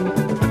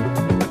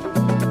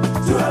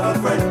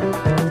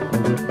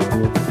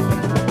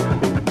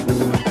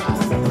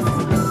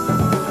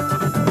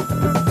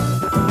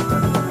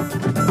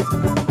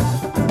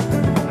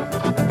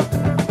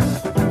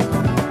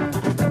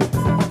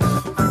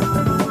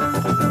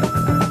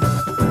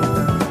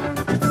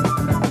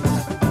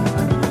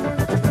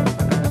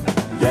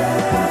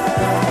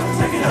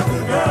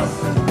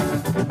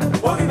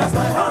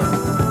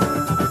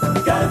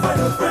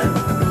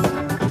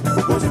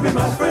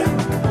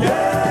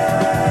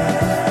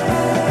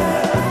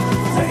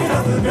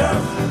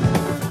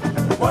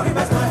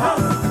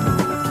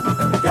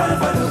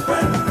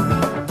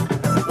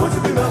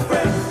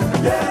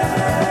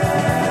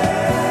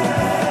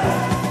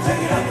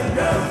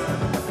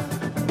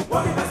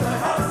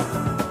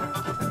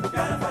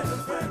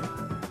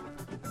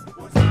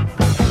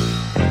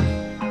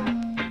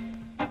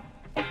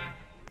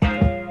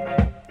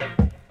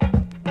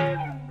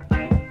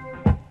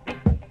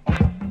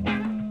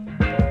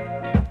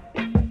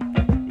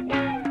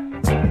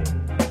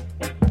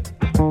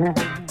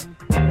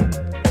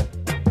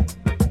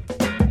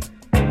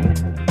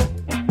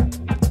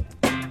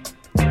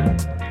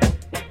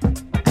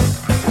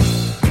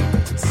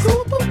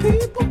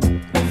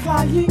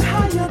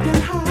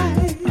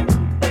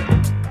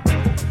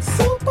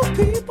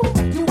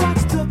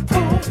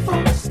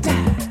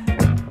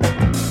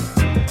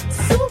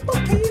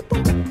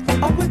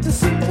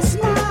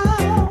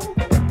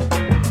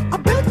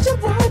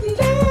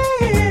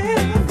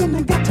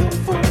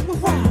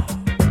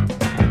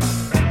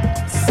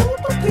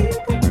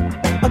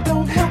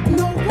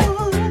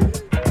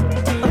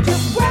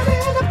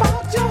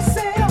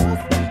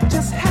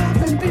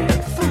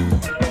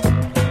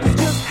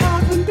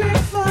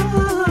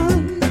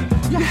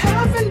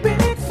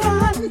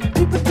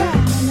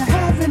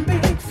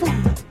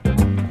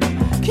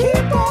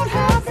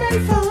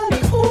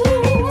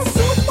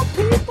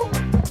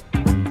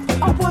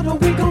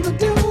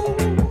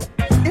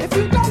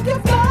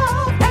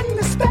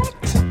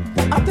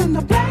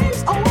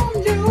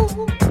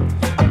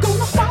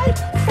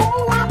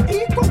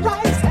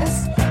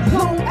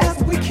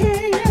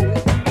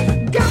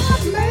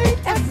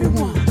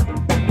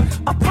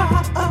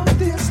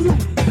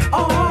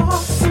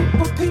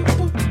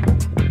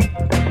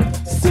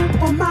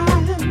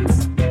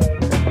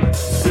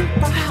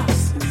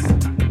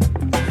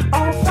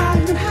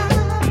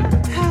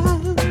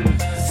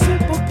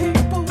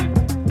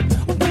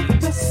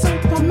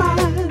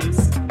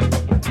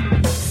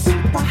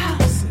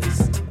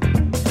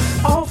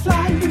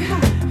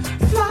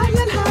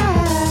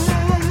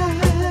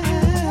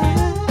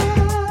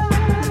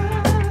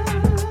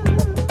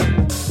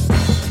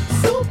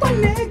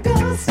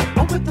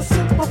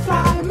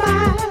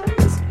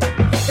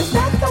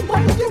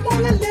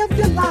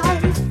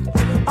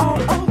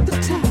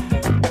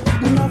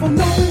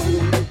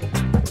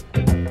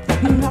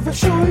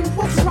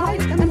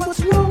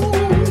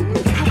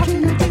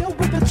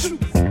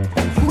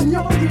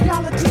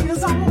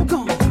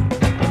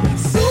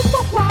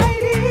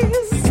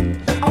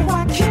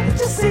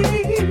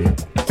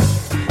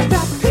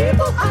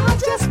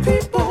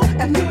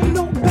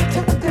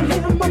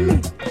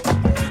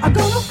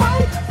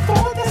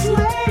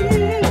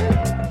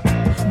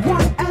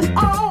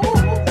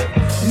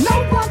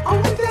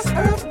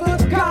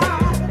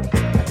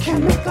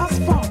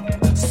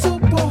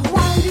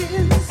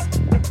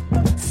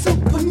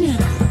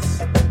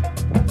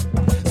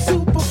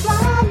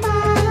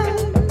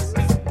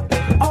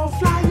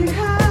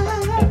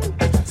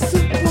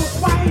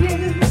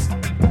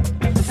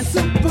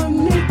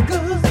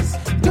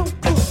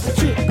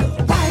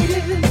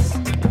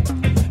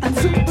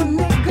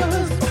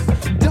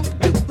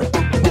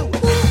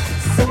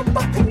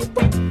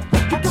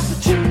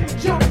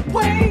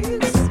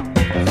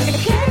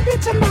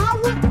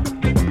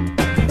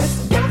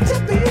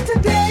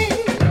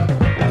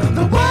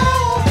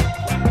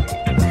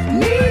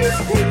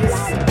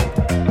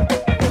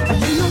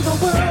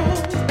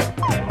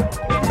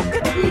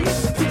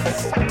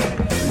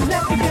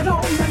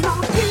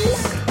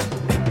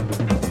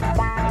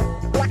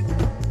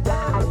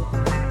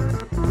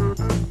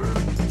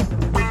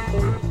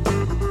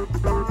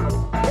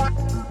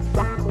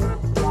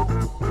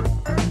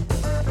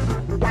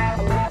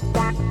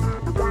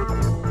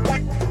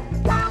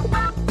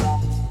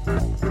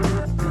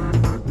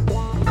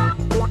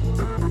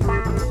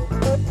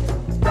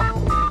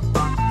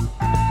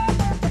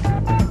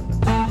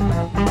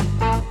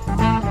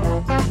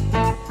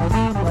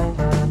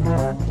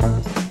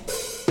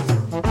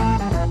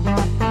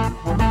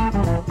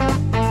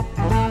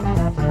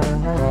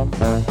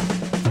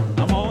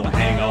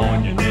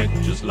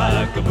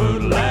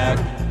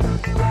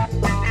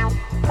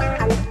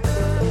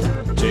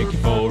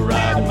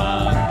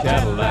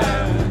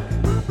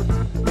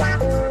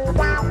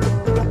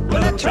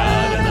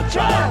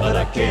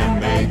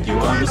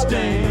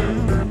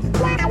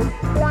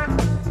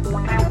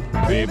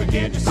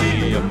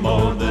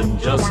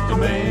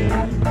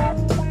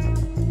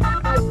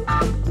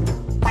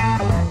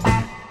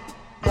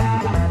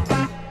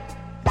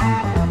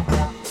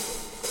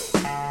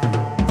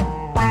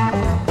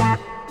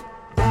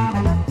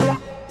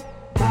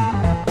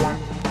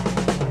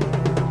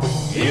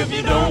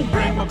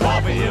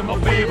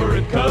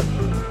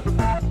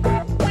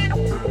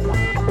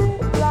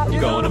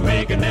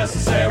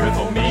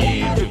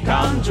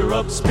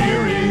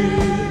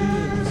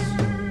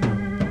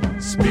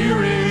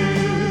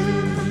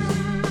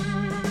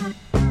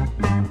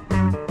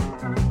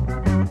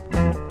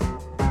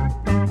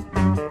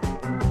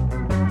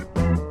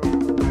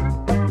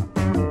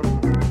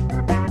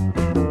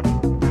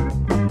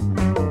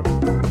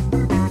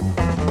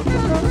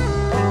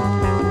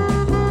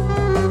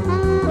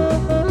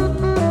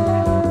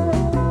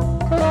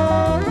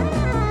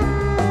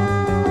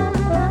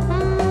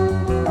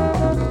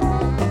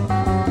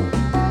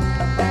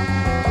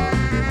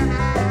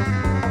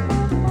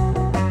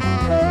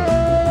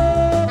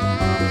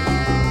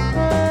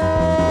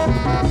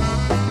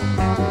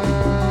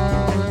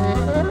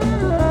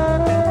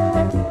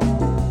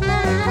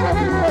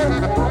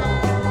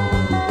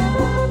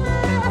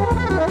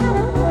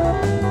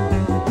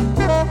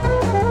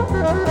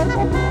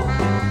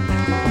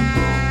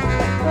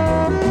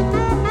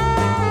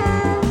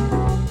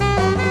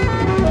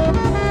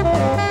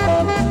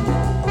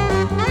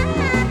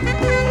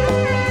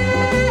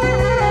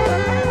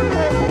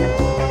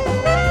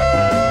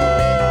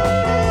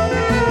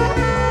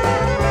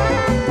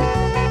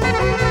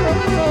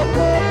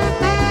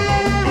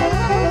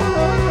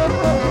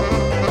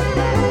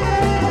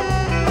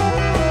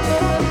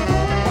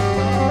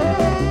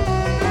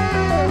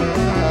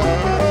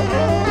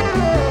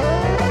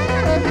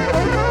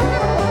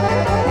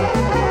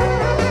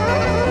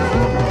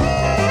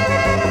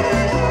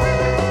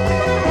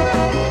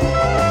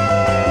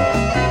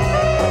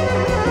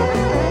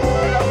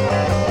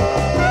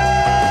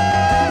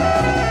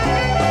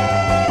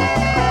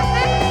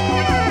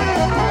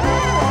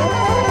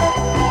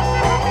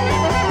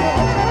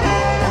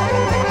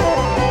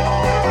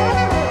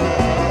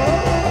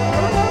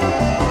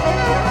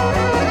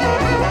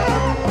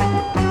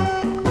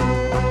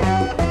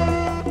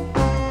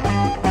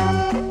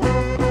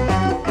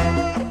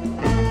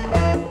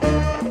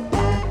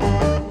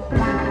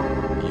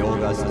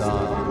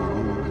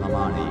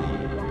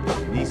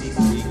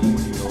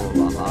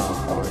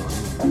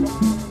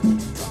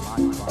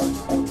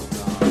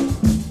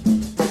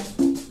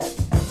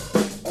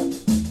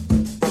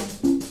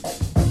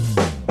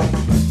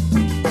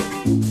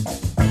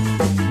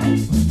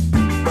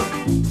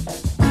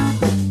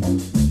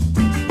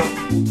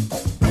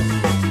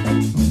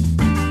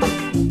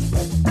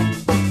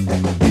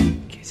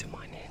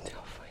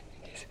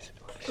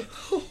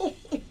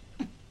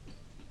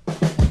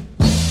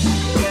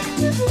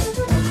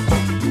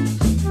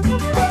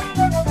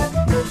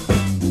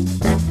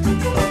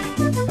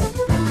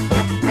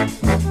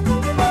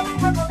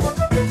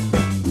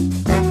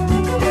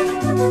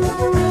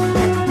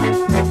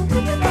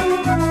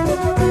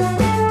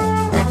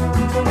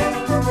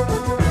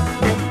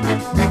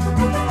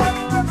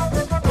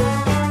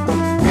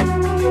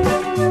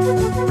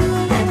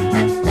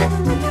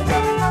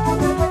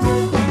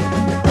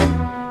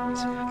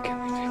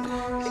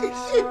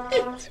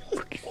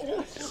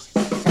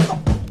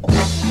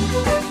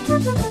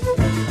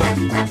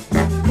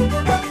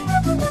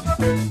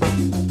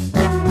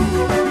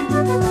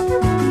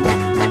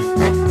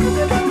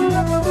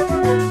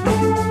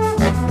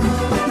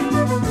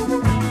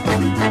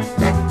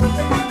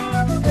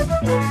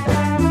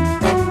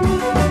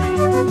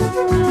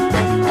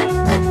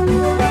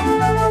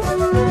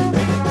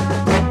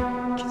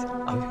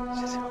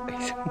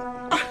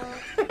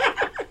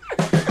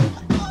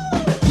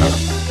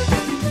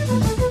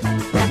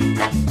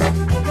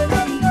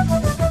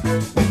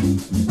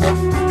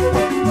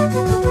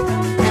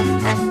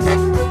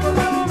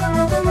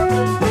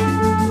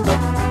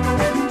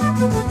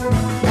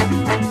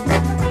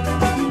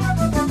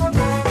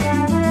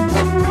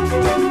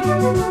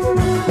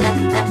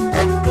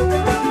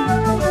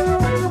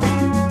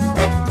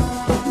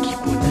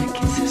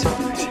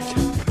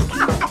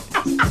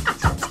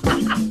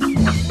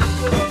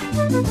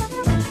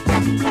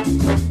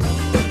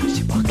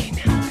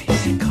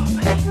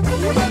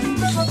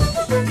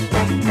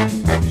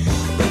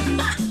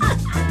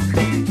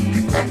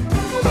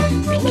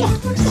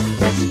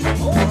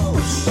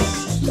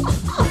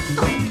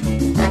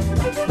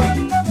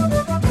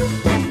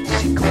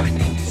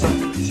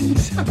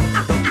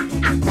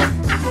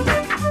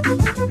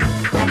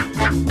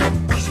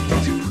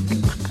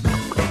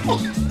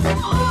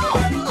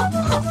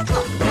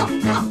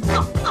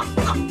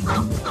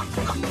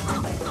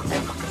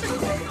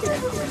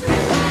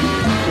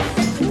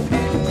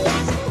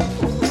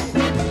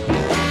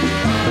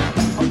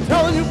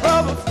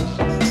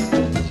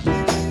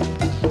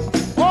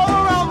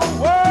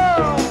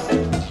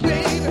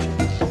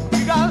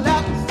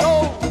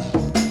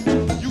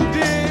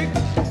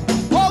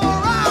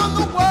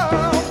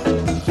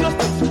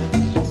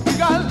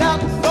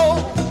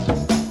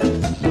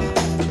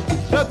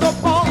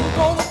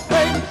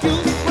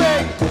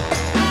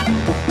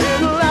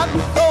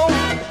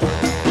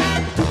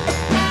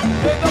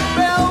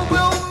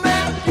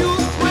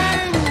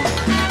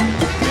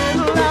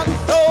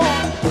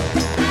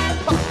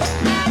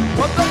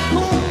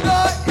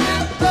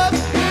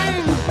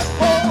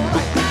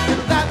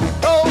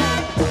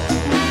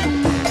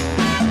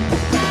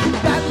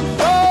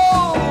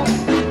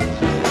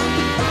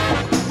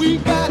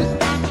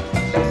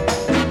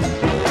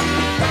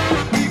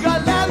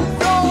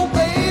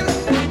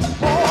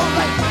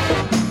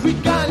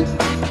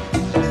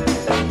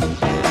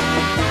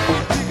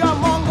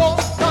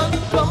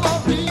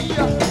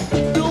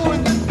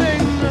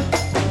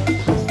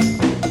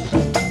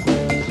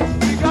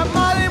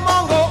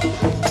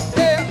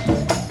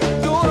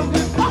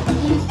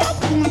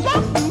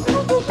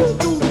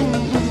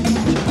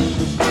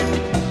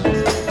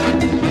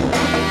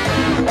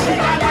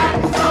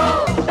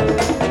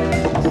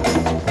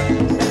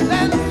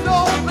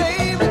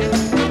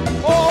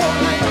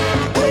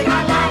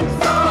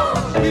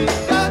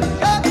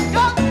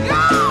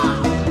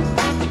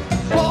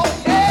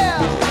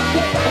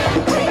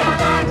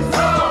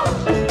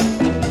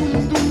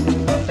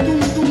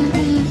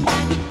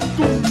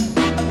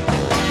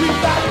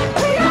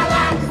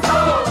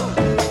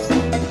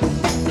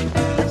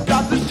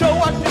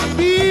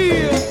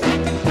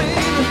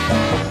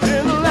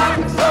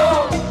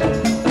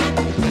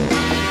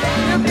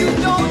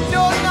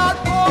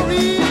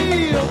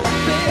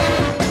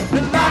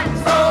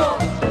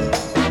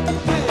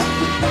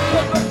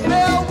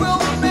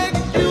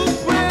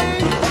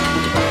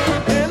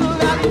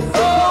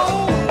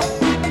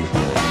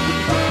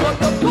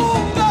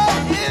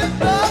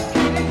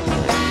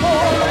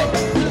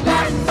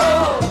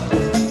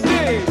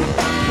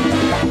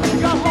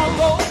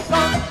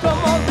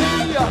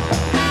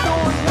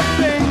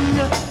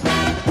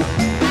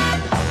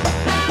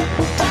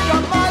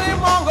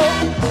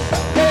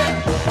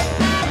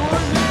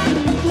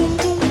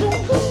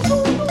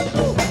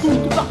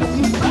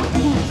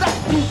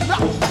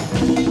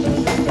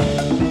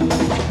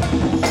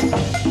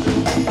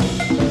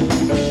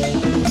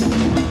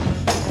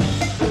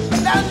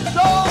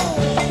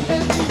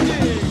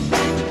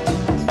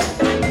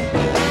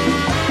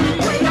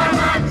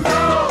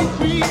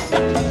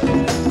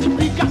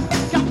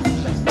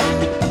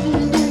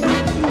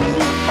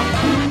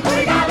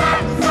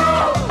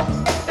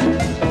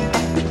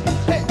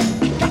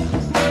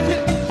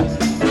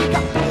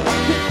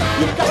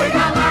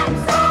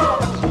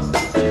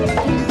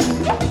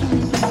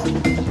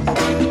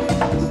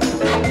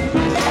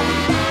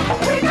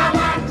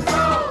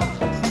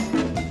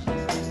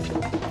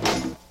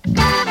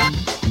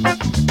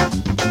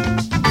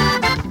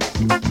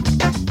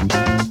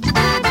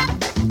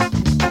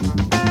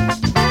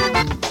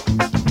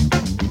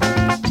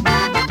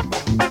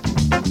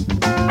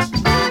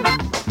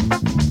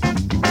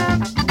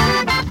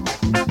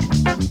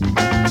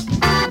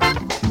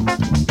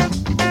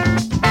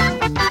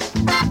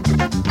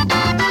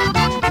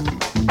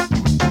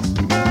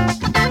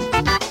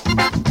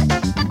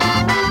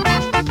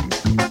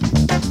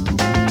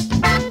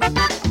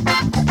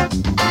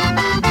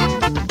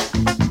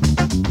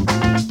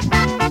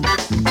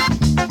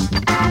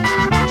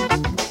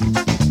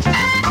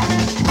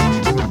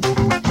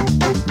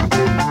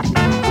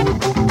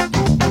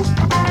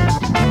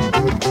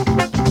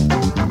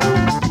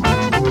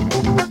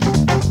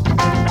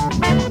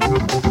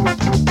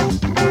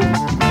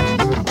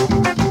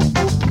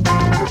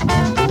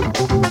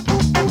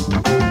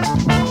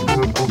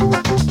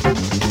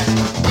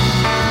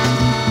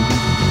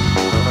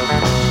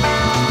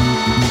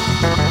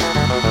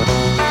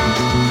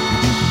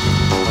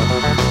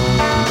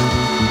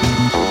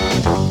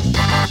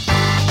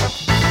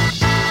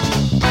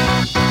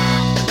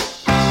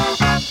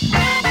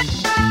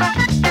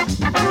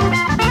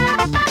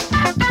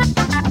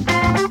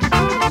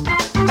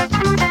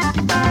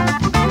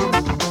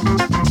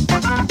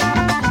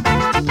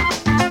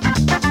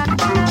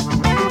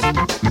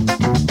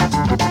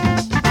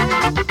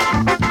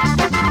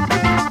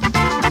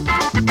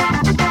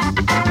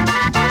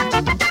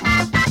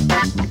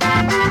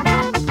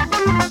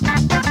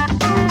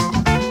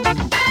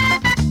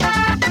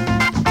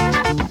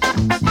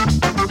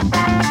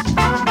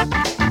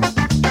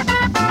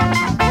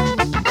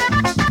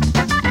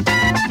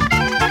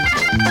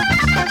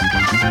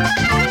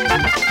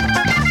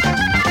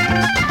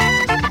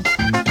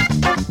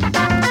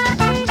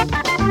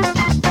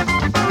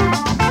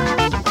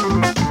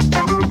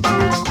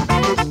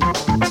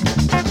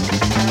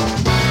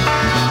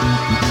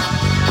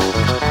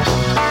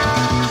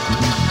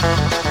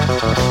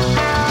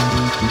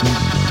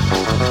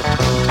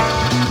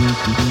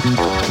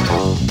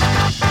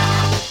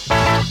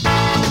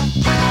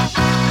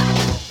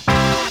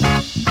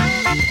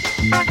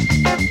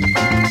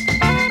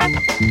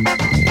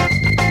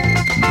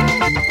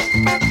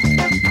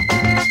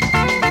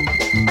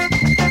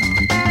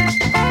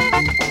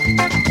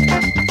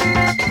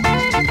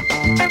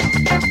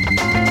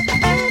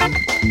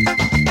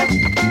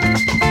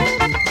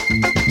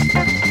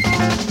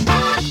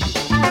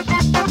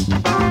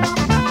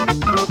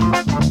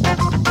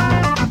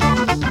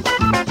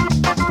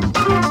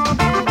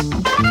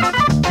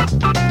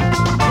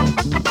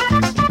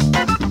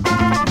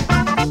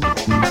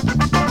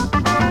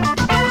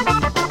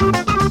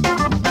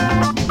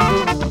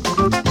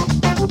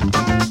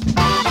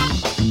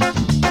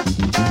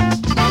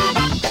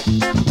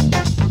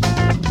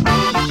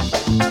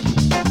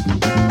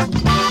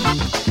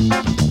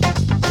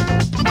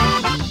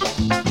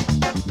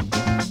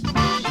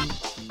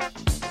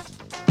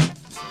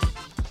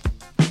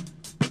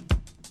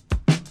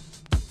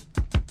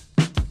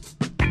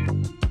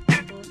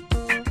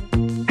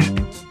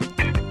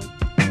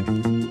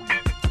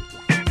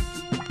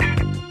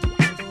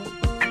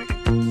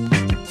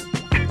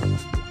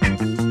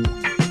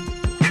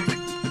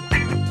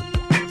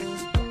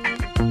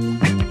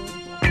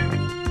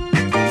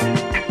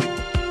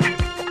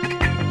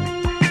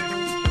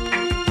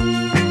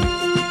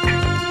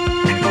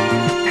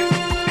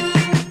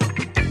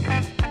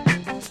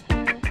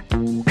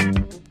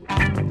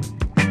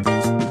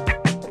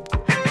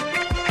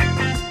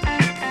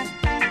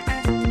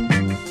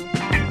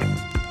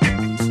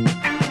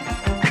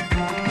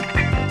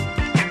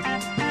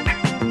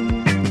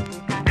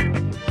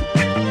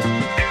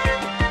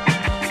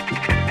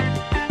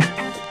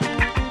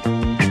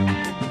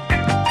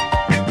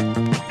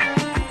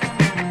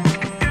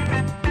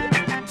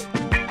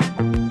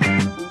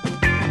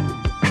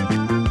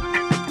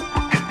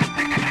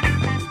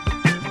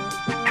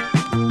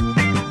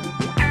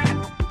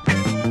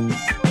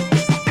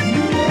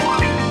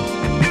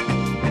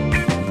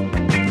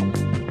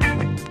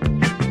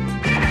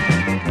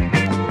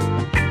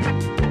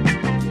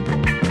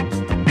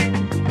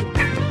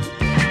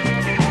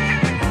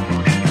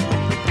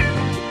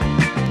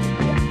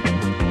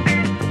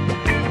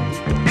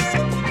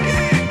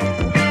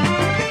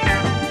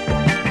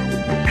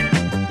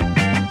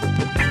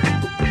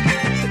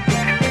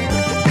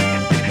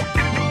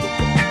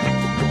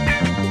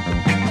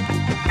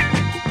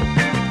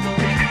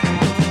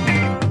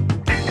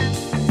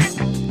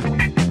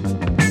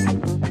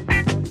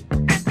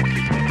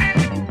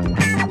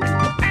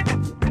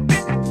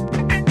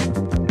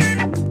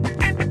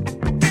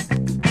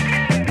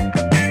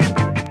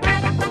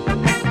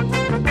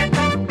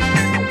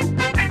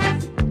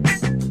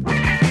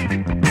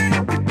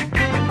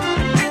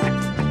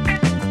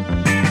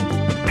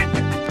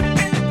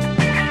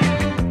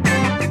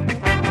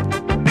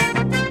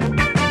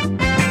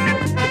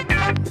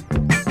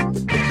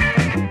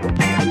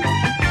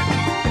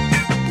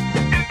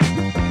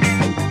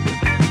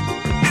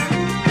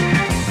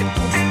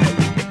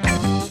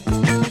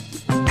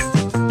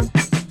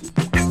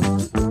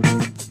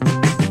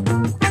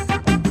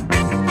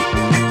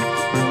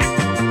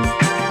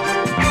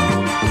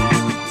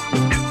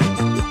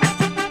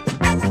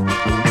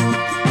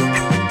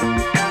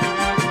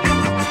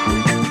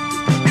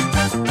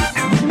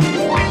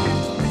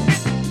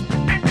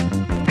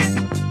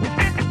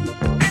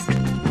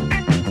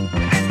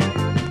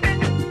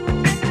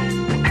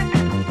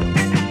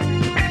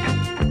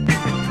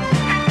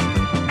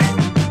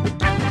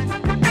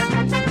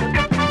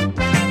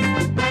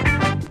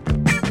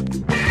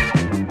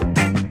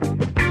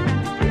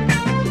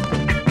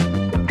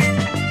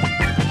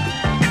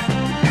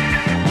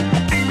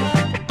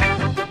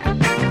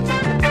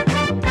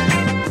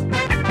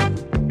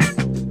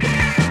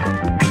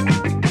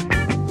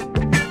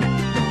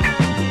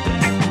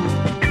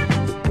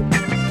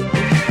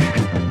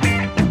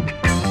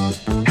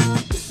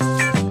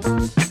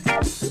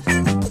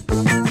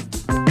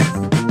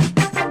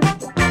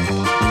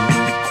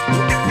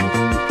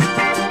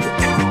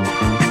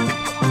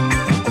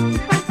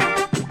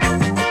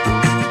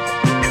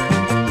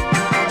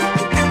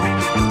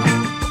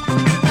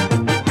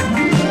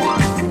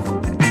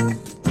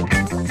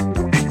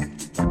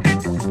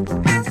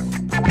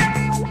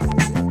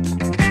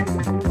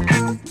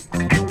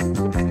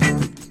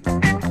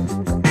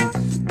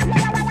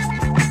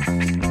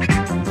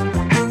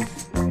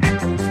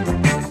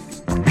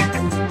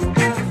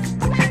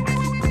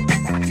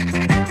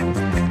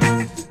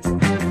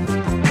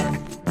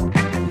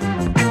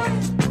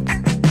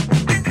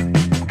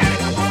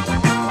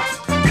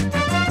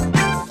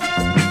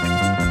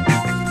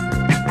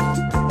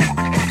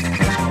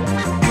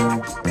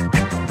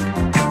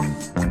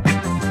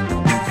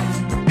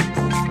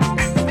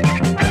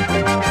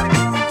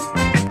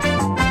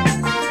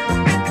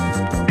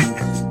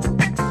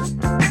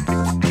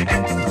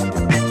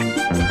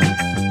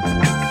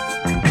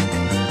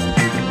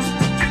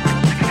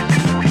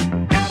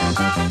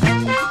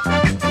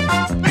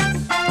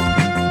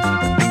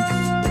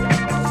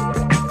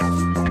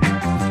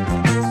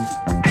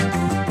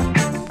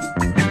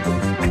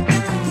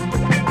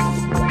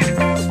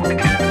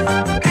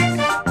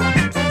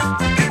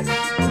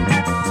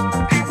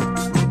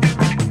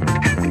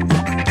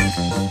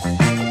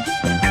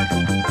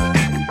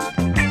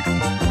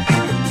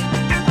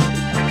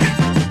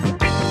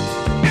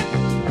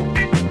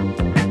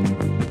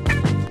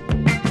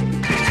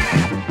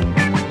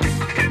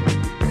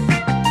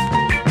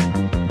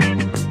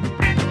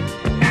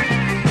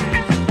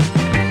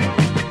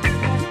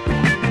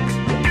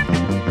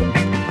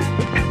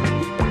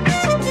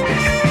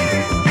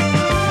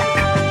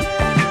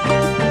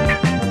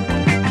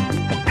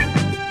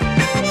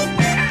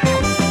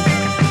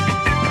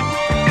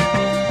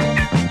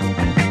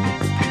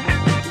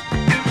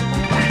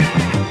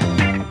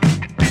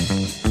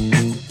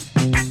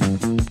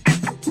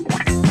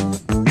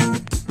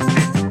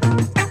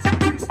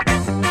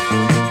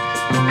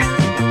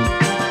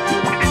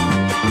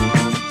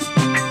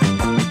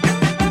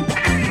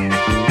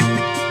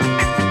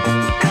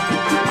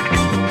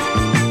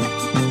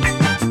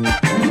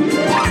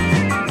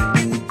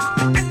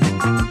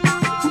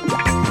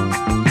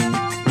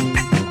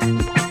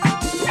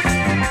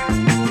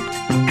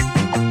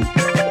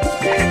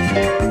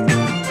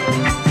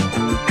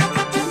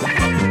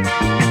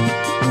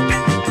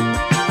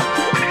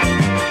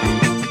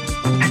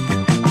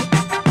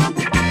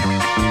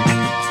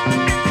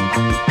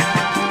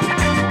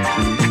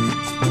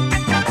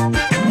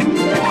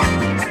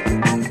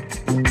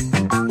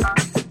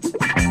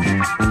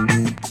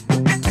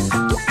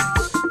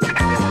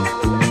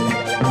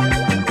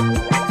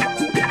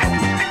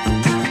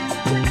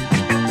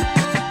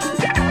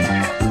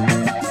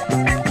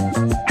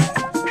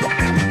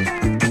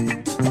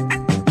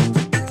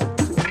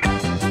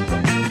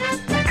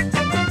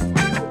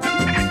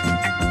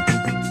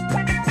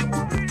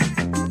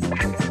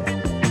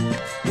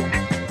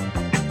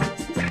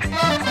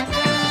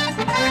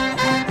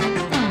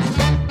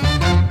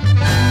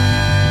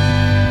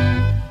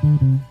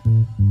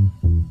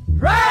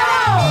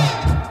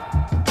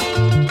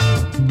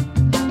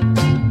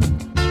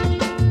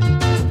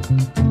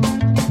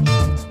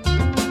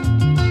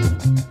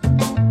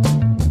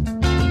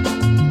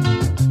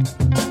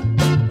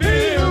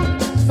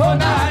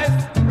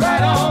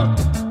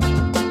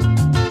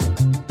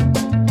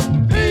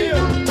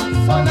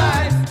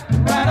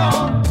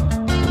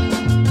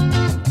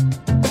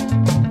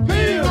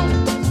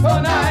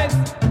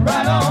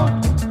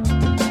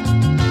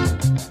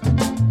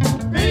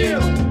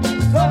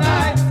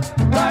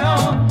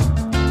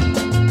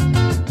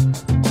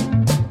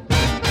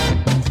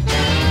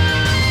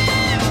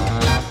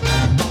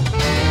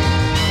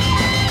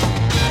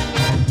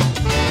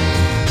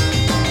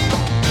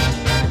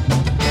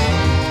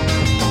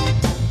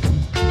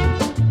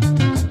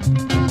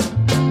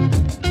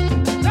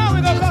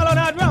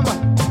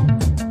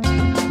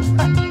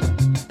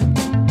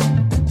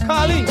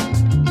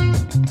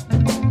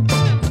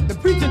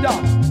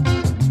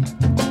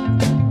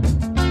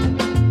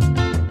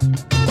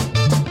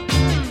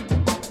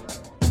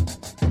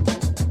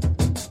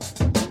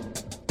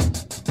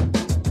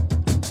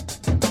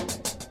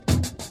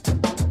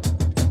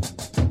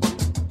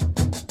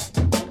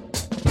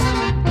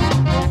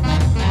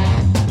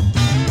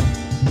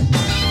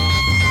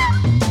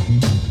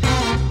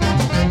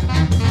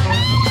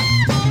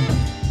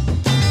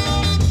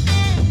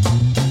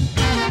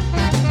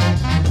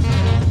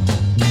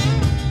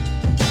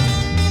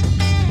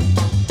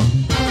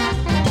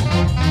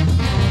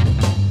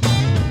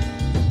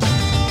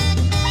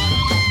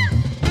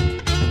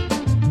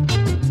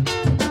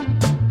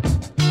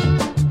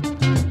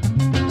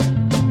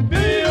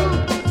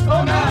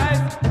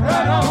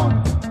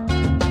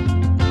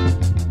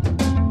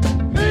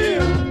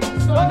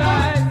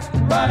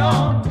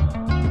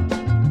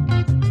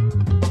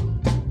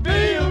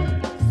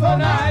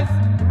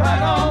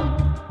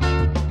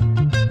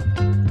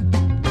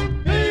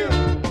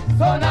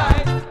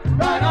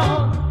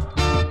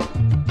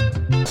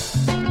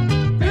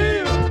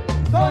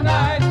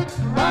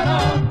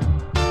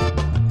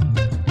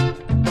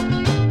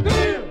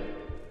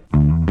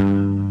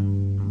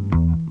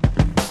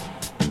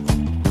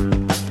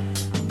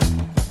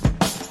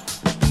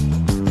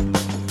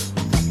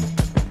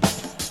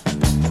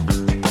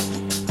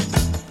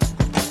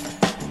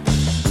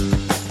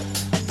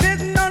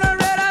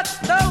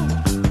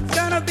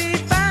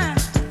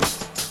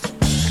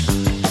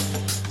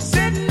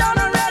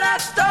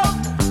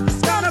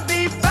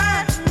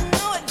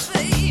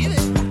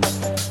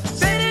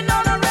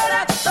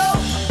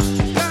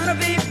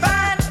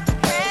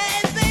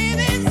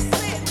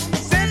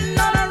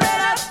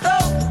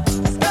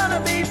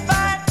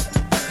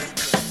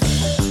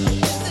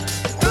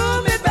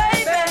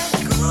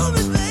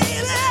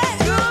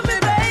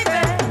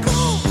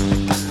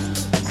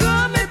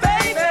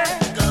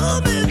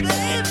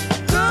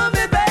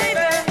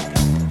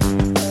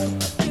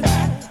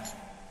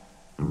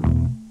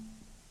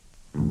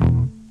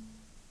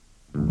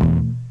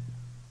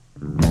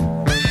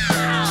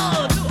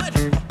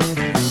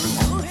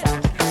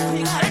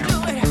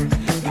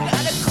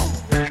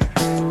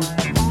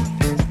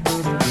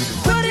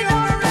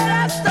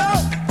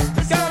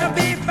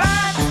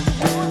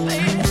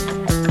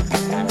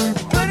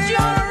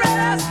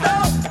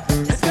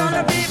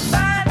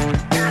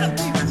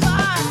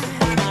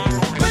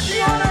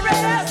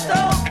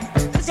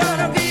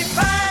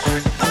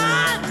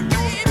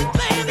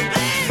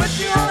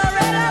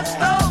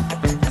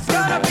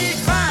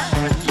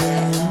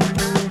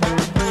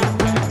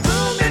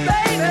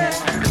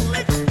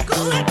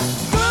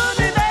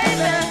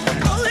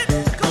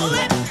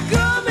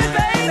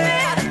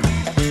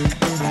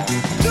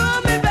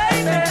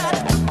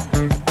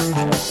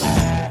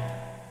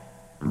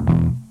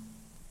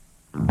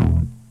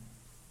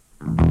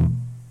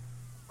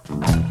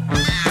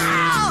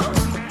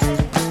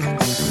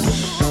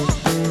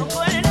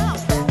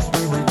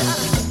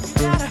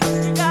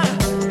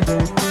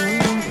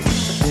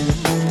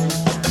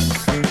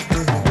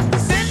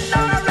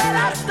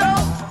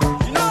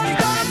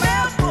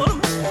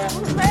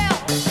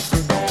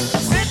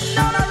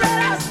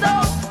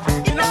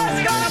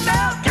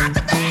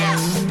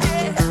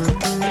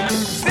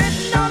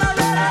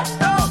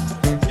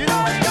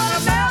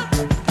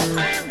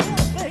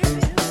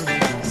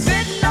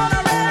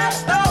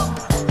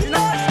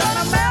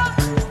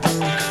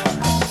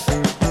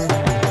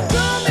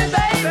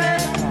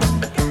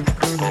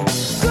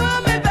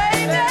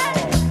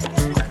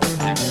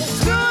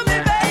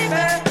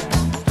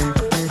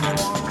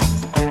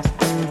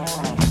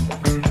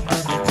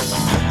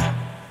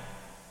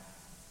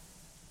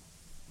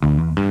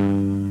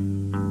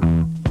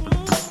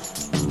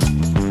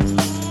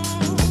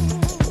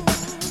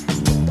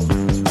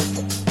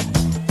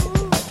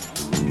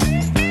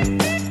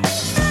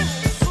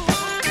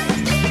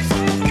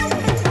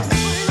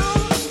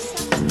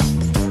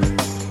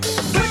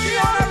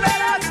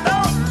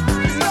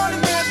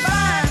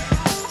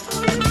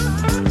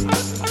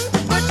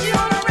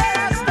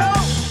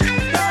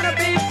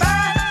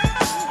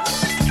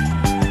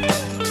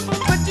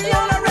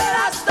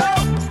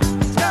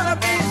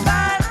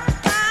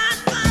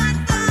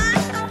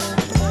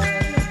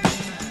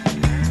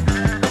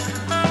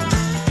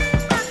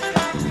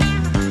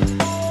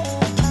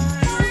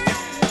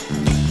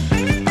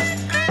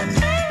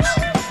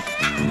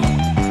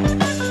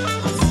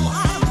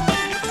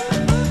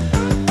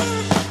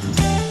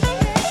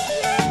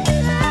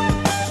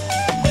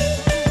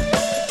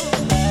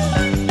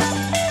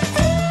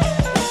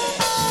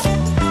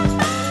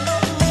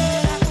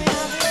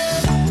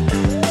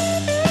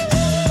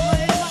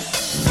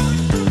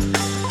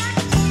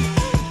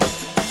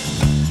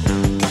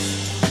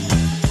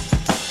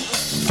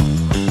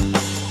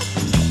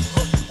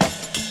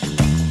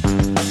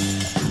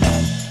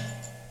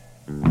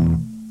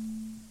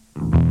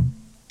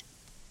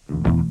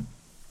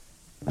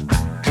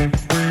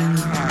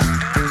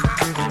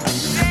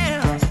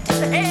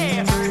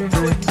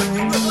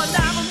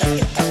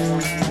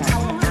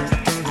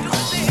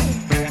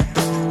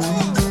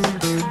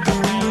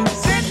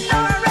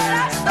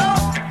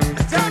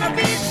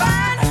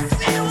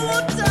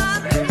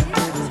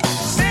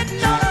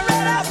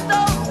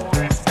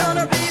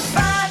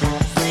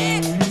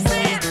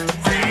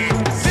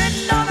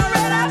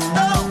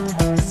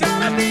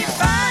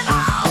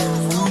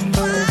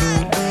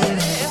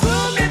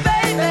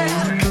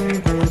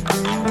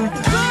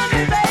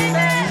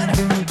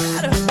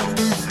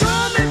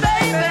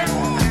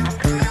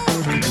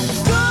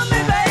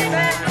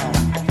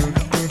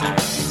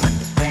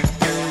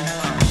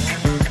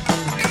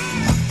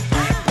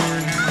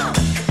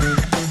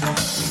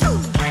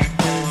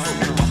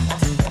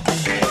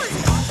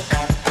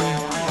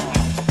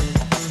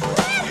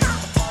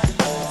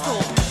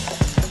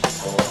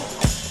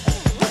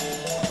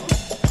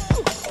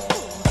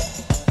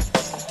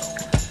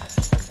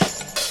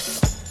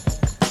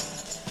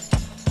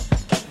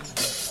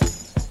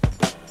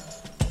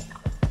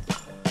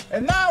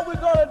And now we're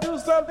gonna do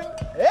something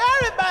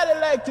everybody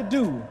like to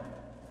do.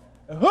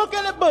 A hook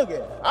and a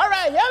boogie. All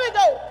right, here we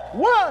go.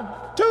 1,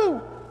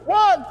 2,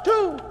 1,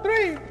 2,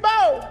 3,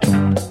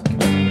 4.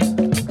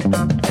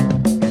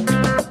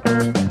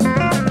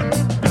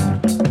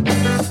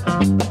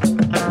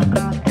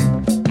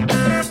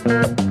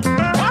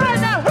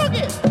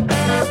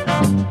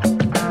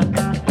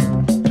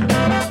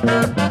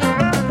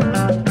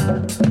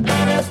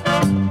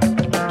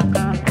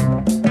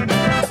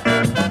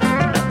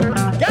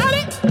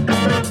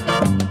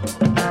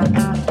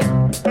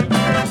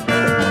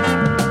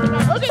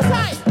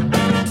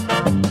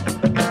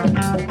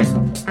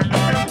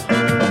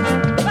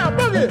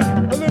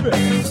 A little bit.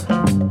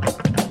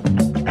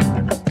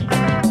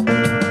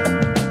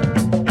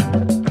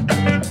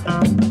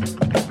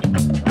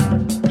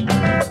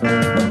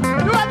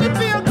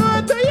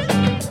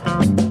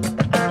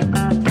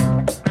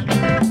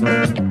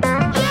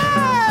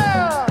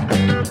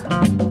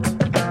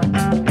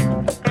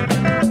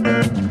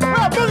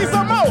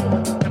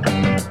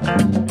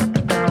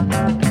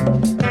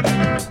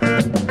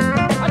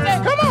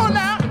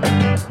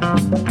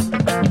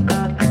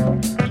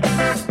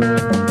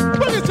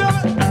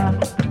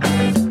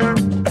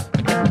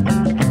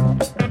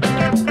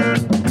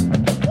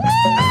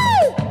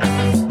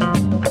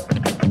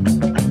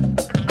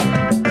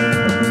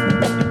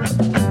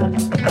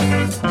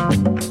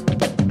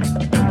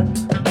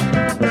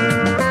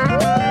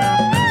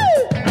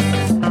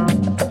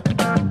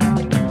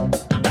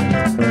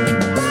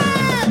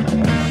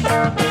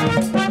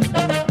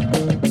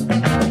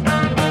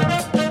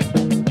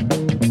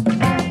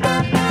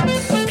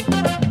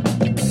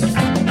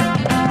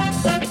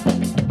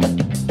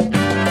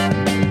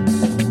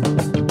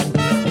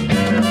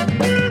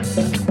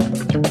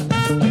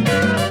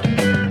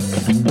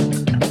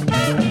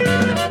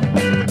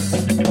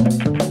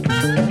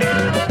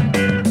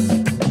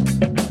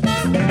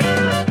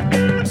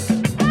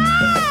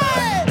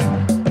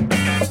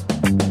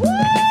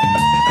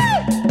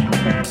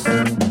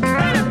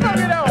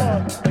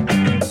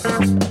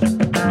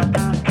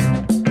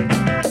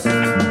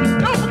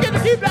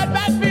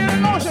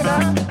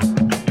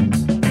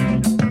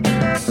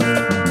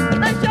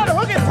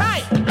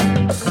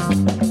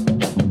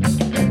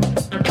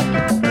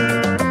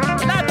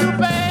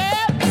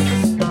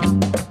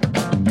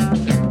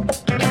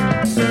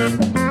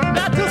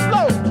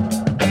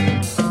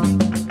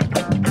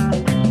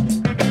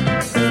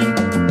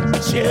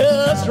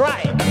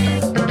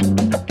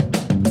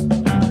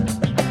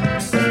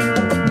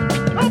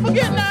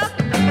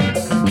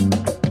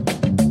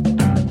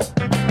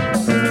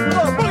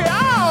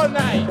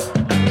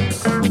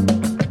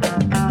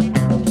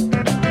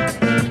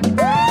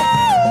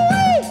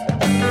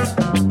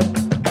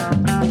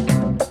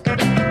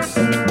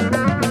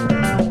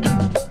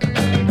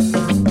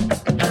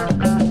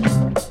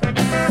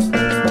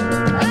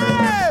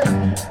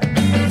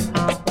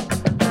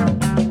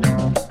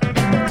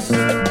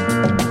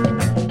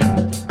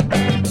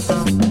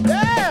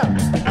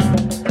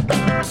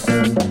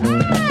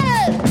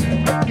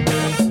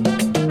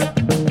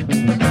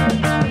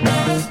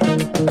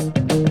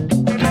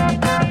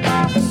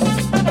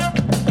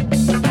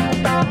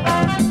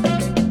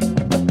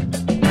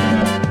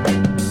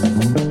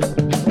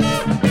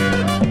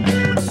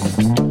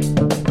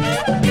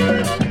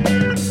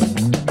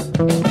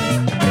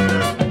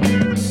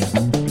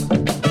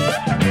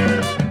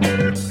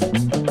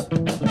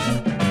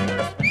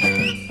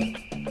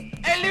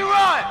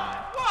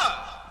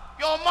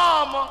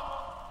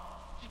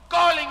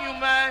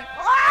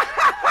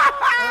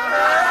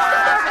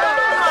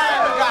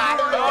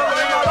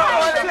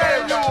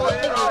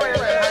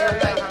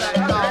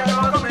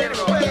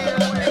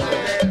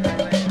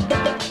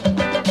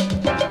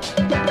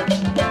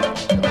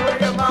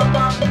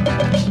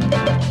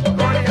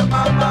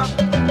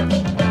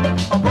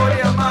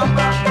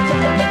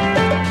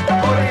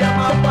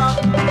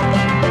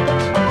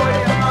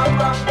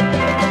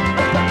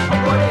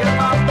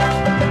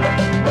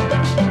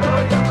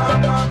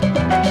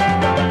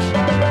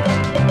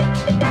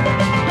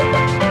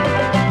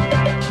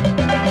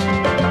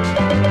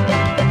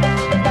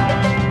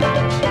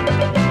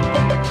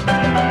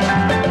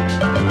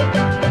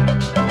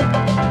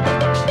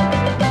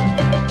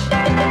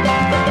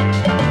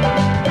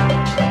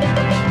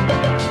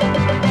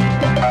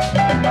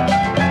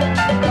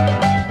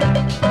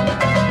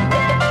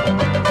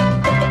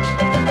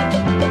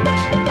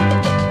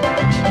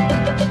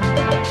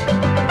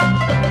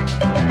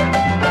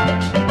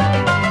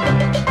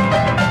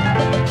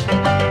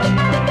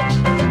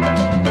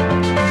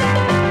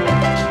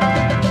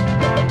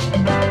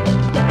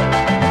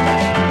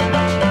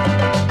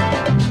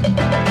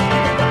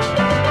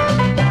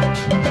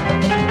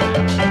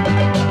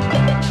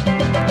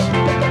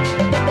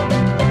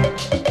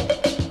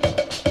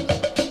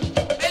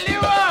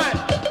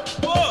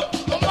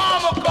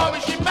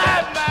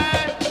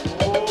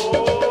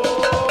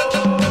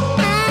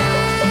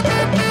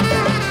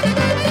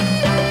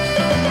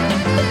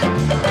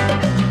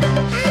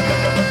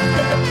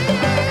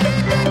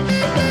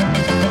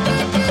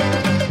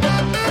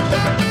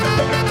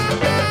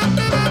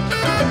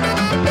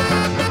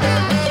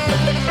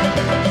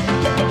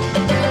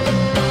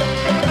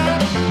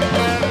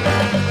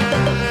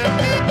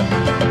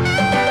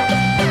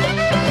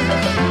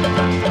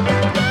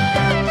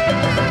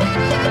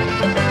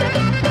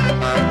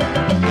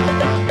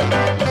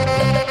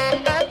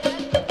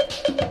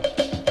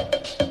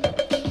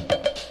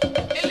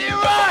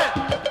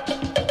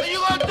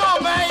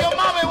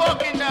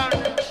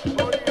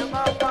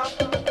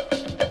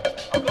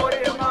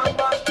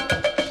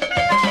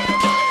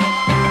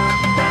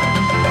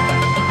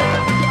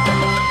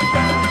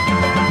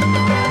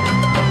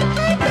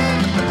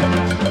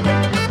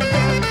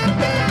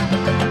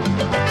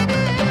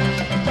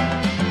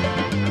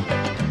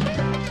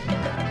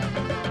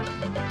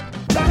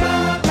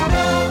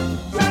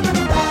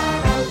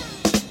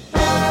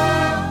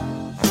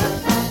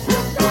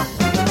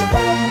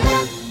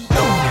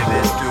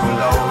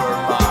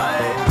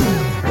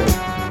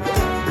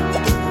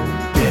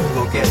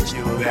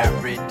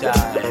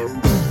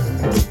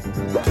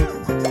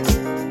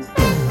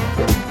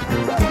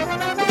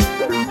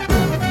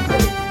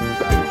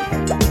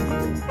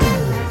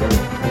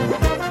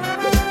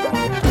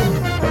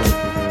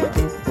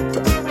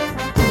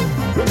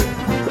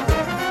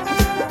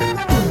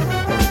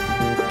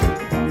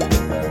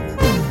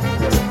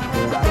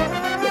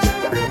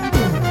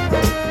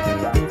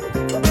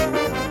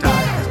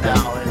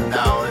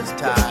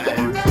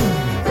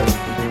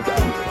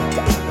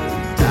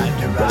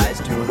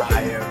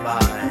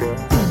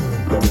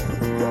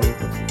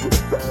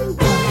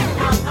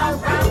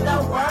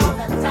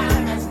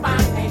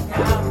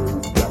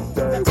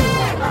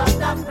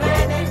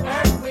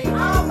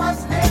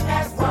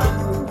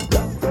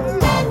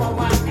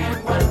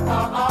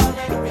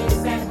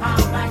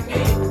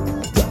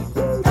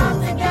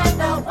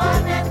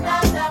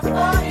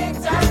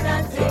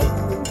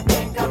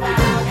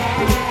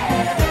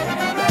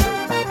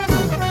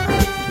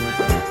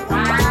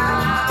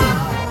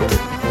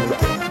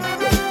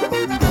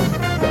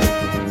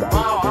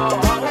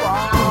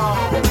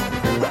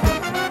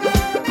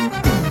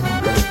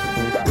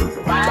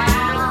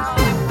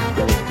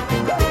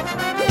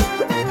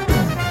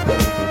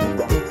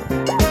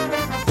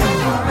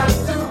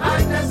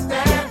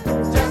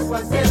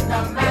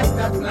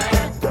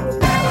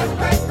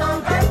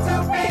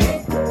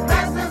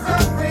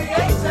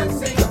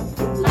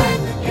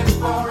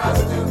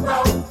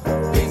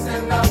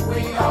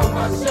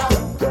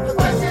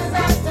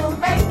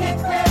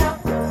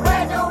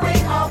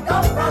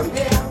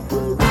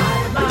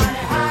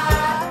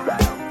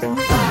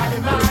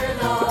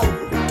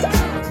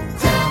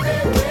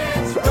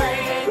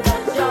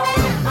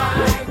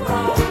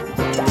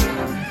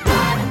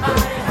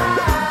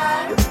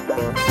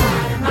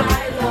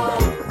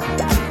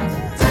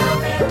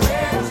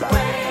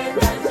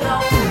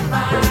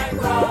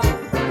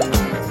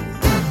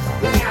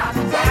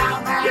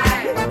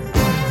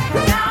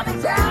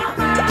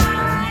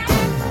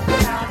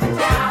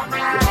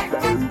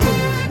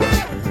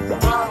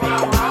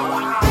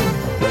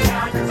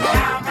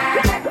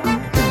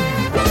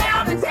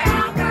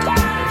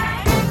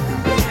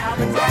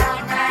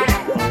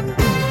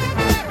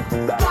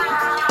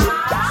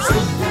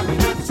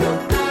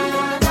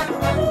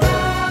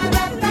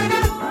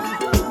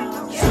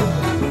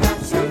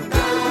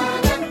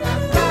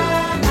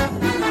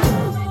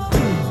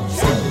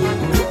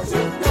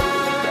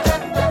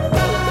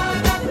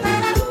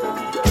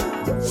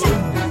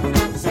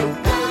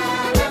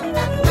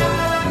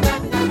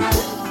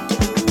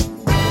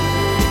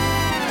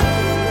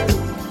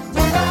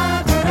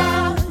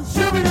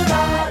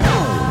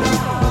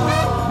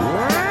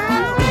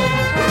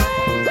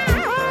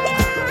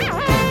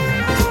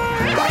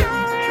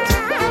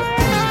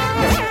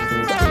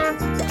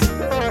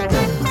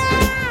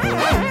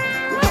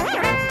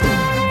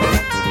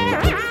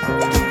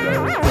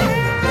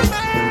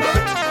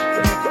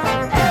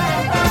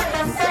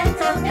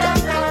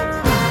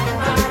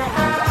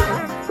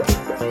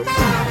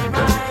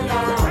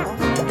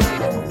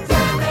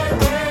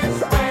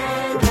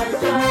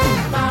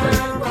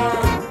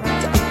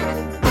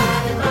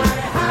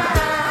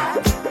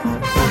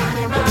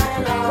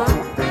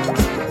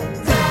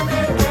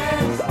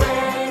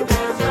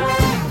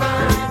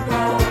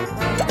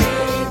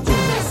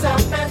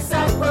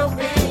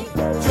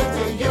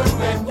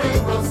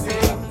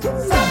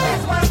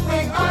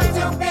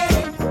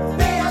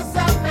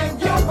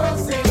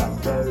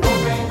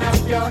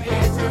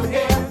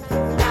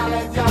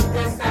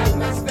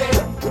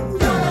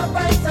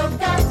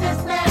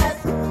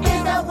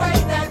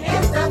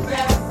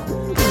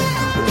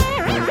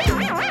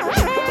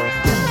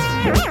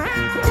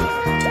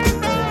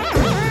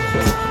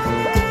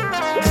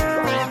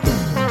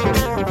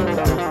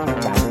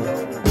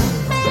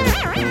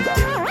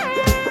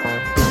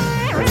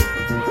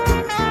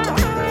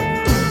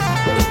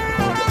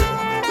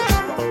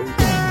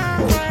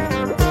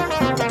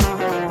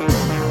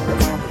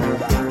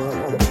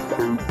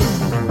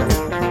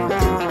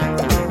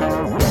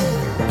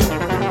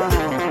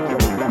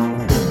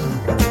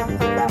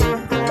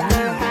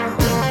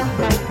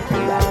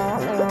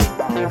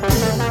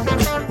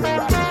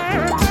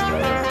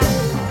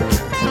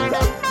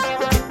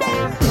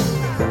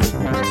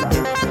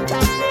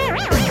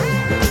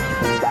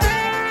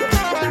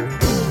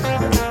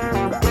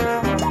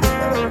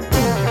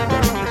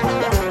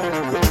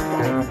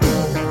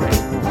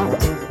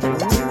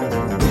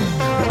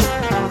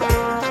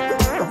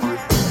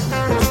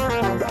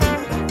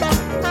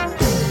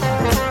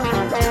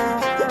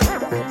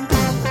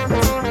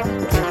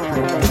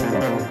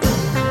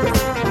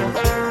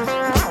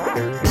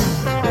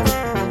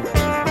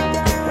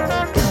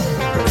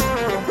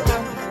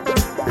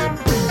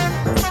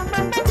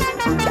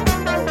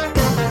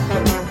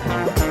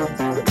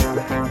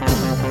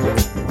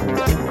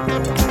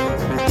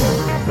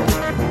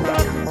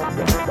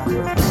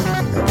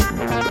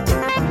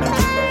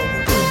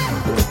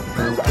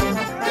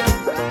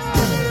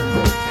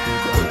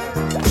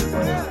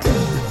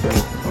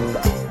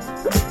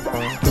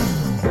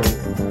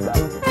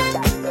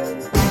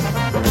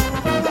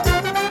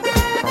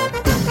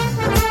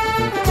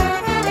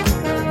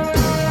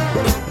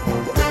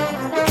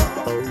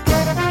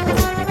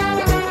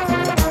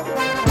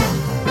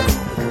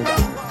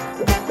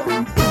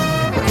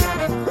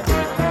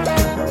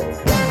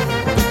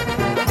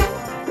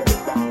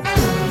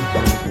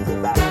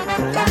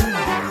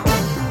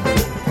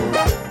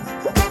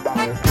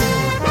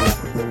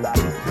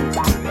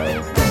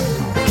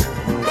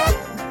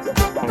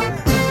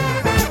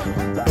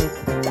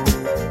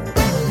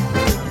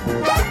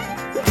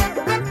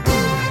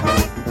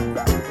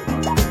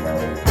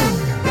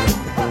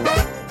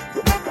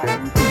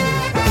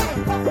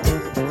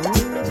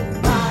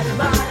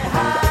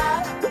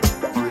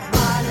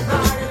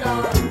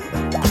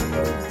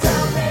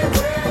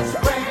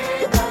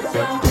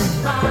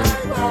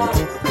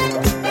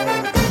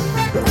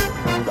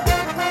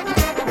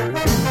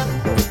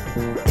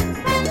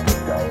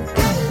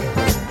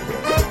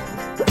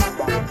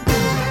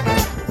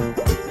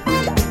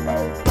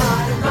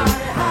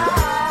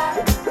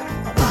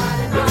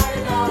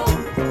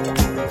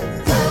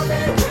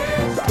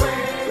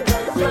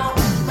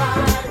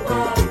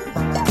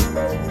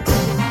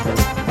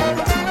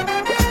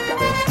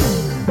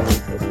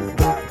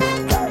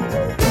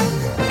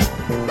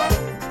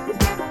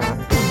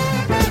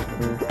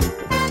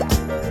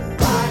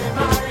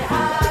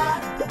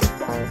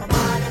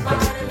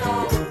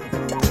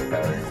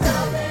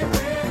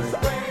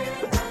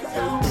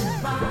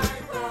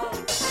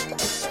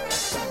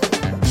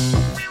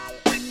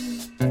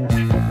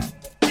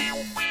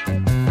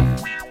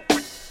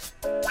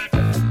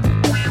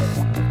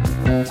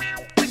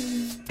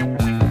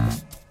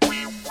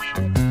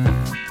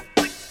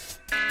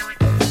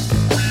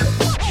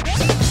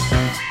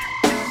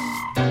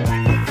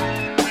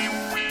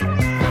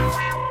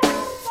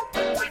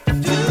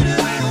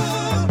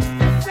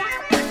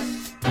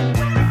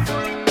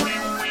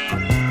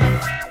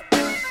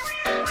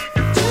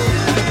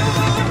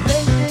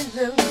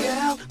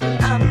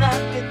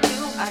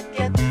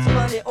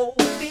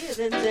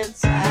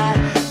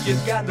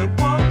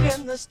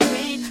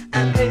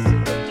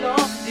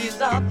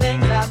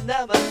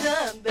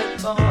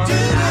 for.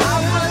 I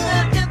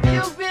wonder if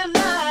you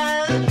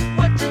realize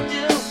what you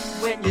do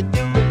when you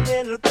do the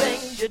little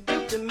things you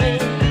do to me.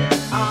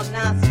 Oh,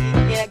 now see,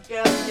 yeah,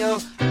 girl,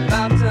 you're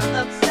about to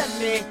upset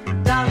me.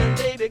 Darling,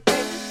 baby,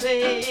 can't you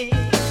see?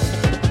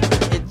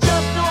 It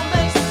just don't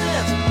make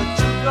sense, but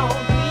you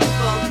grown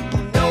people who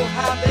know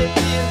how they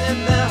feel in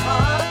their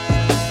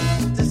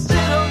hearts to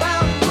sit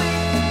around and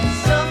wait for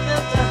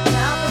something to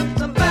happen.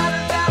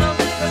 Somebody's gotta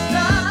make a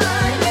start.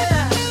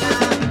 Yeah,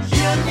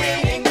 you're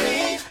needing me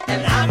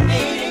and I'm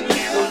needing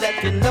you. Let's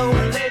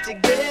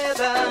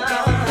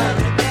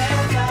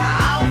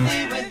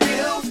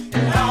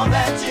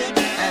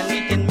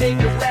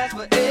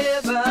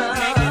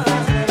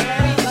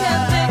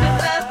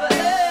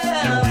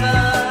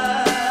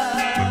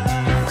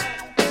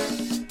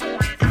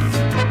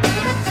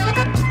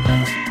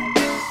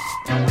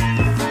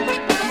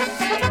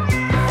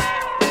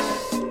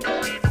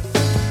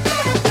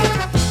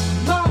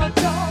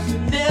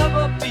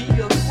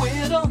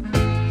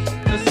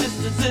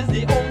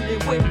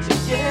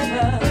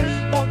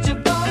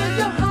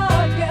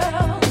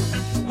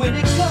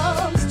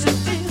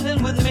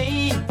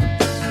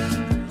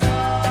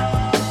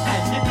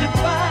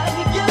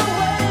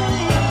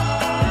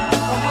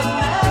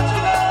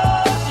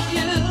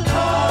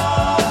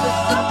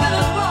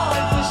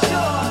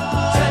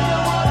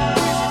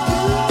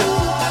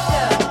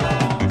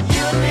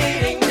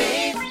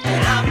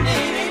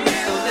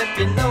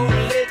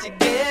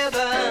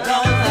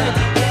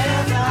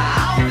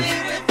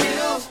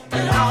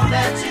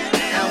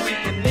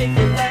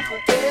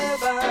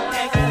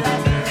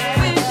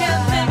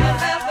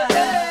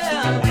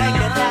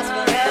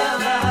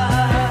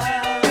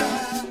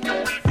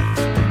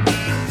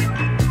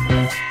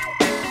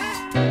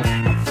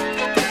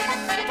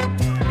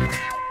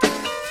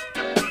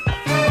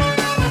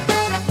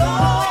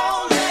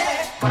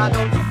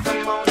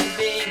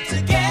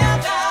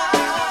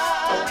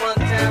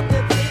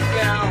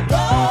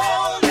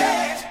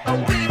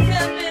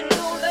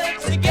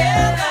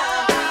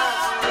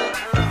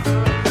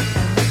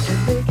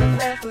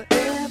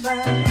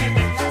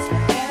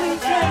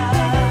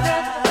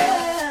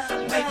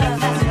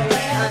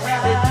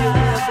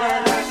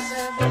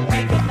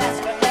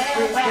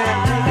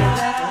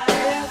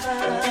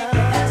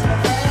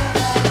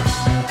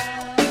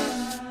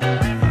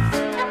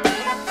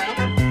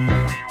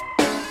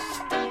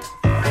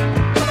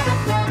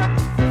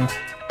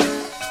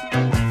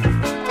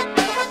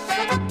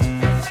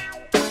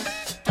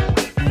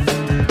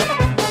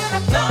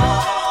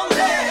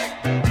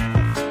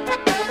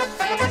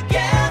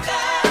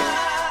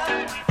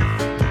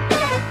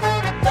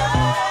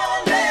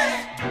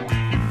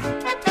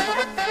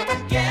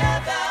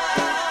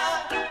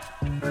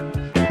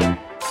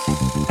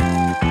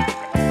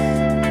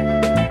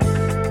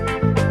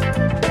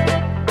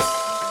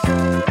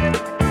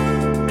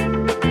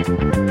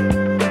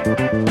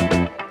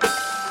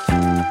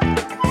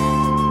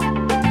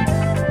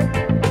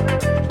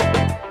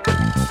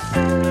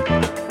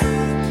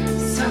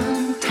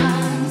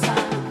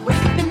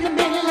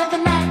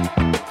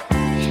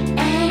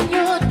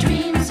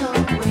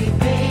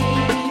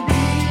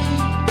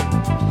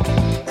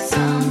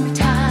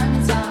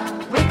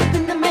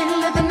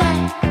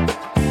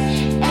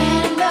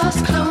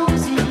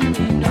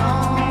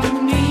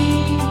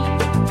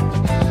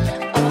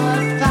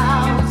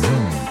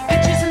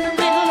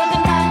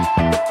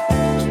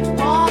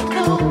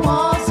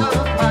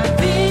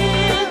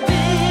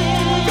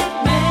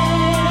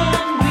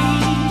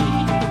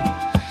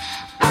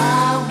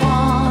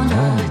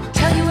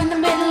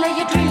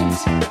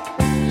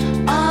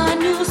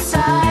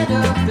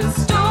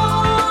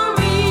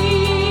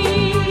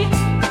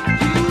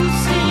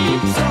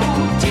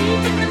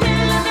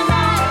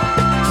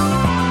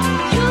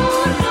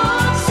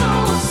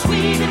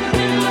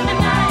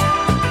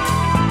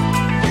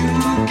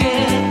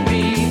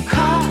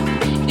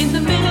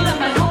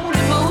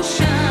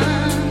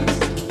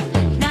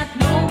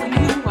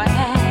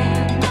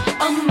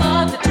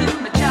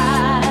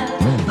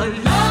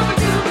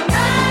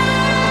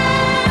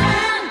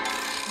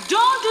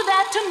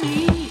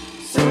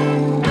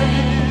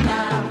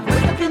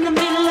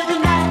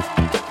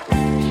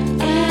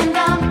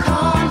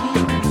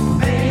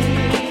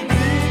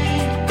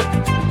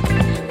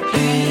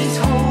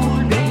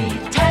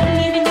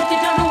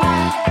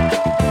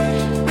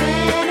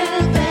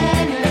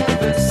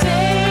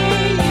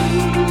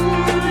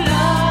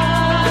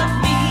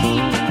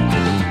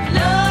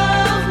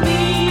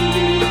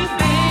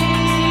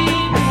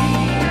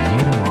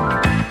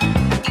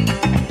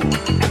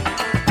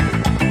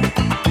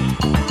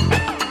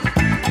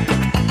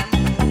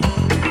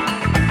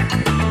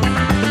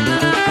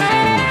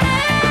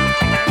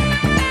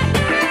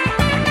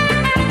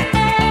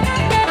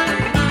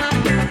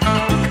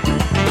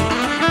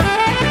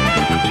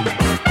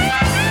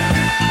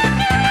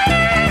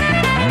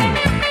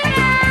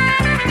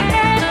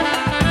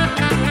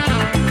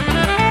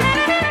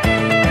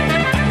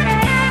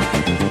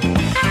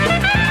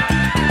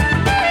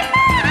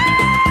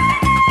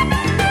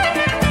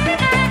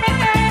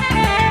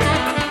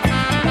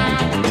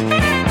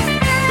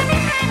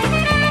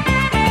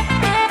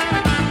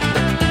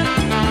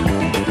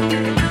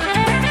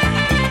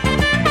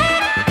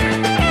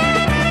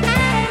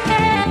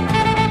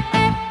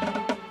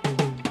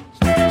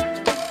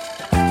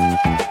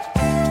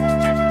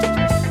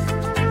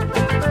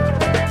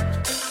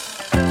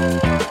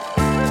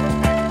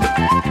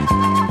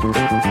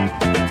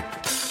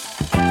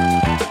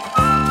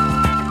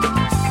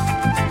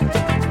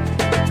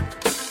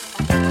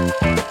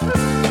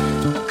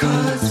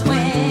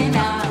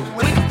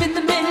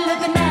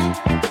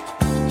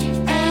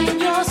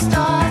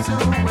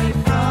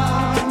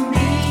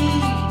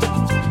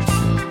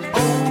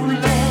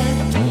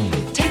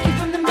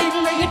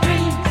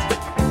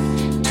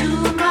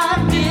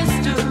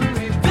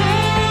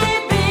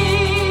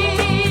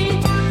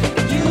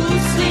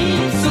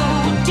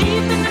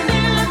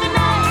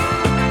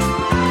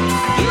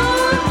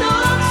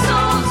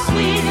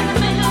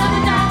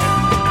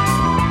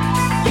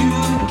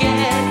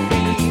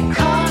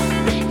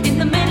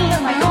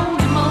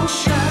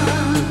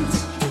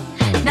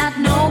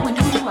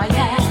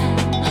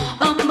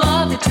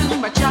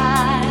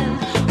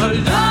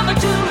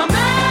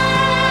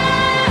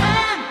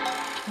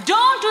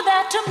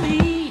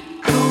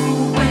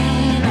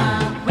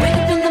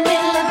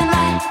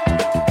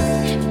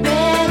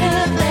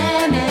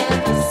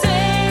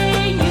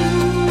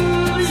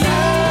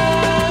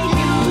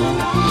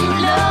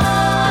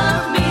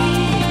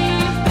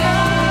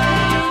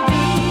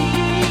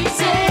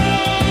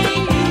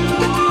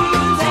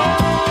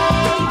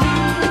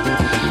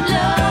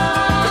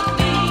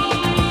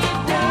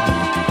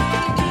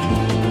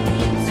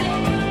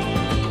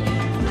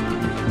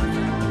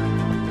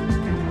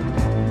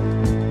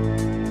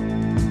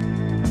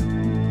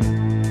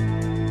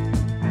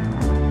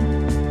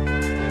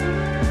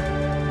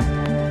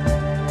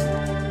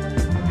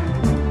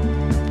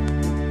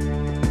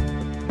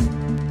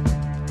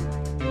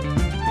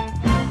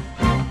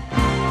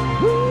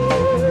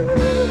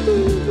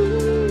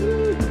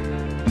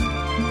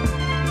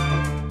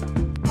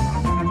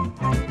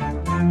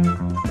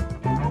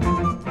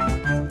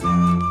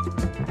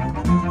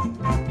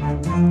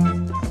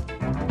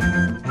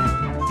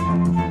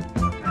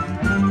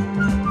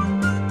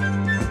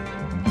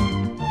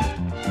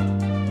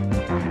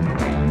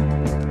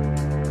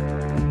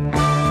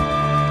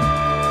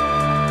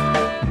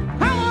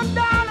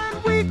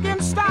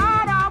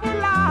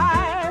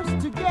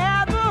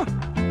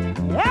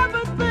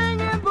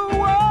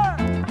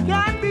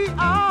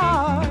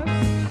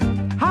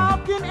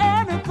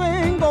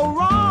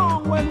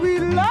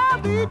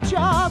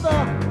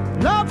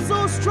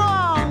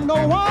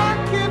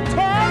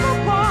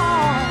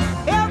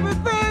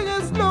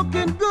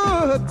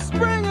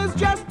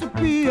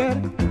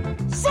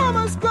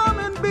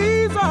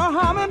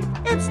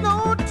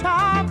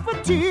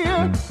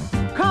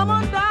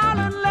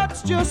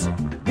let's just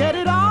get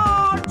it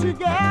all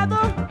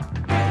together.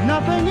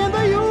 Nothing in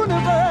the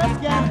universe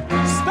can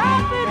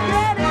stop it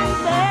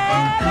getting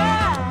better.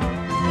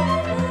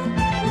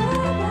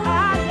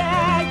 Ah,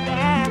 yeah,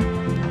 yeah.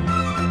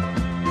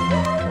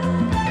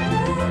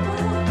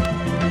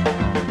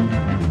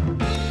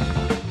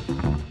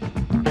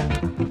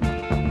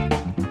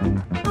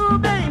 Ooh,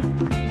 babe.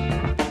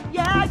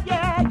 Yeah,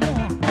 yeah,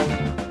 yeah.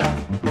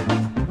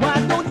 Why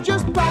don't you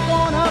just pop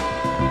on up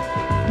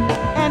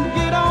and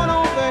get on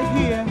over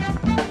here?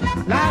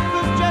 Life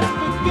is just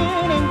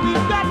beginning.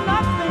 We've got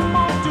nothing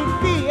more to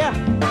fear.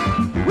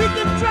 We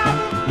can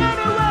travel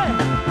anywhere,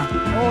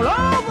 all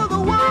over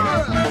the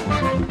world.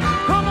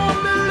 Come on,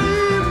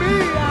 believe me,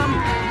 I'm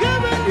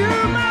giving you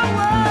my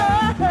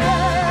word.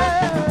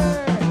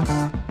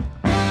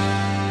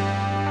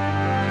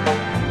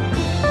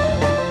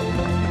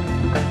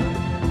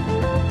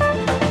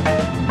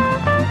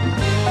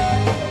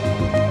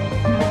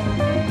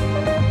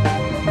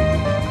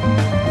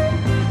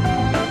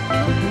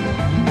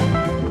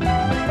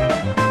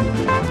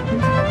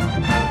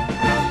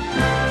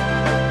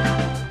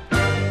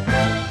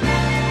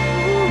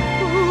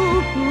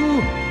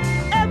 Ooh,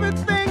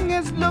 everything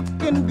is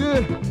looking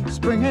good.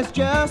 Spring has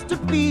just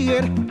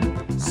appeared.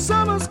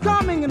 Summer's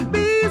coming and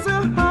bees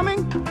are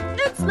humming.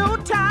 It's no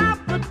time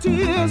for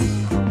tears.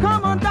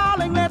 Come on,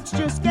 darling, let's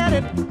just get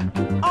it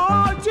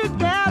all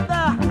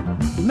together.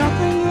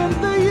 Nothing in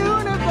the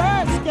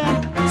universe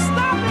can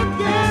stop it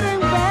getting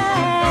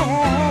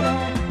better.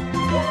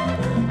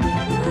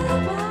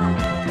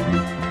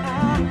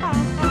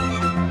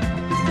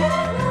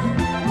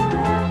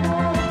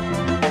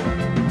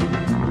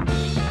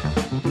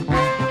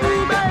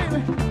 Ooh, baby,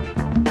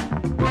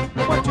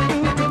 what you do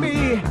to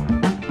me?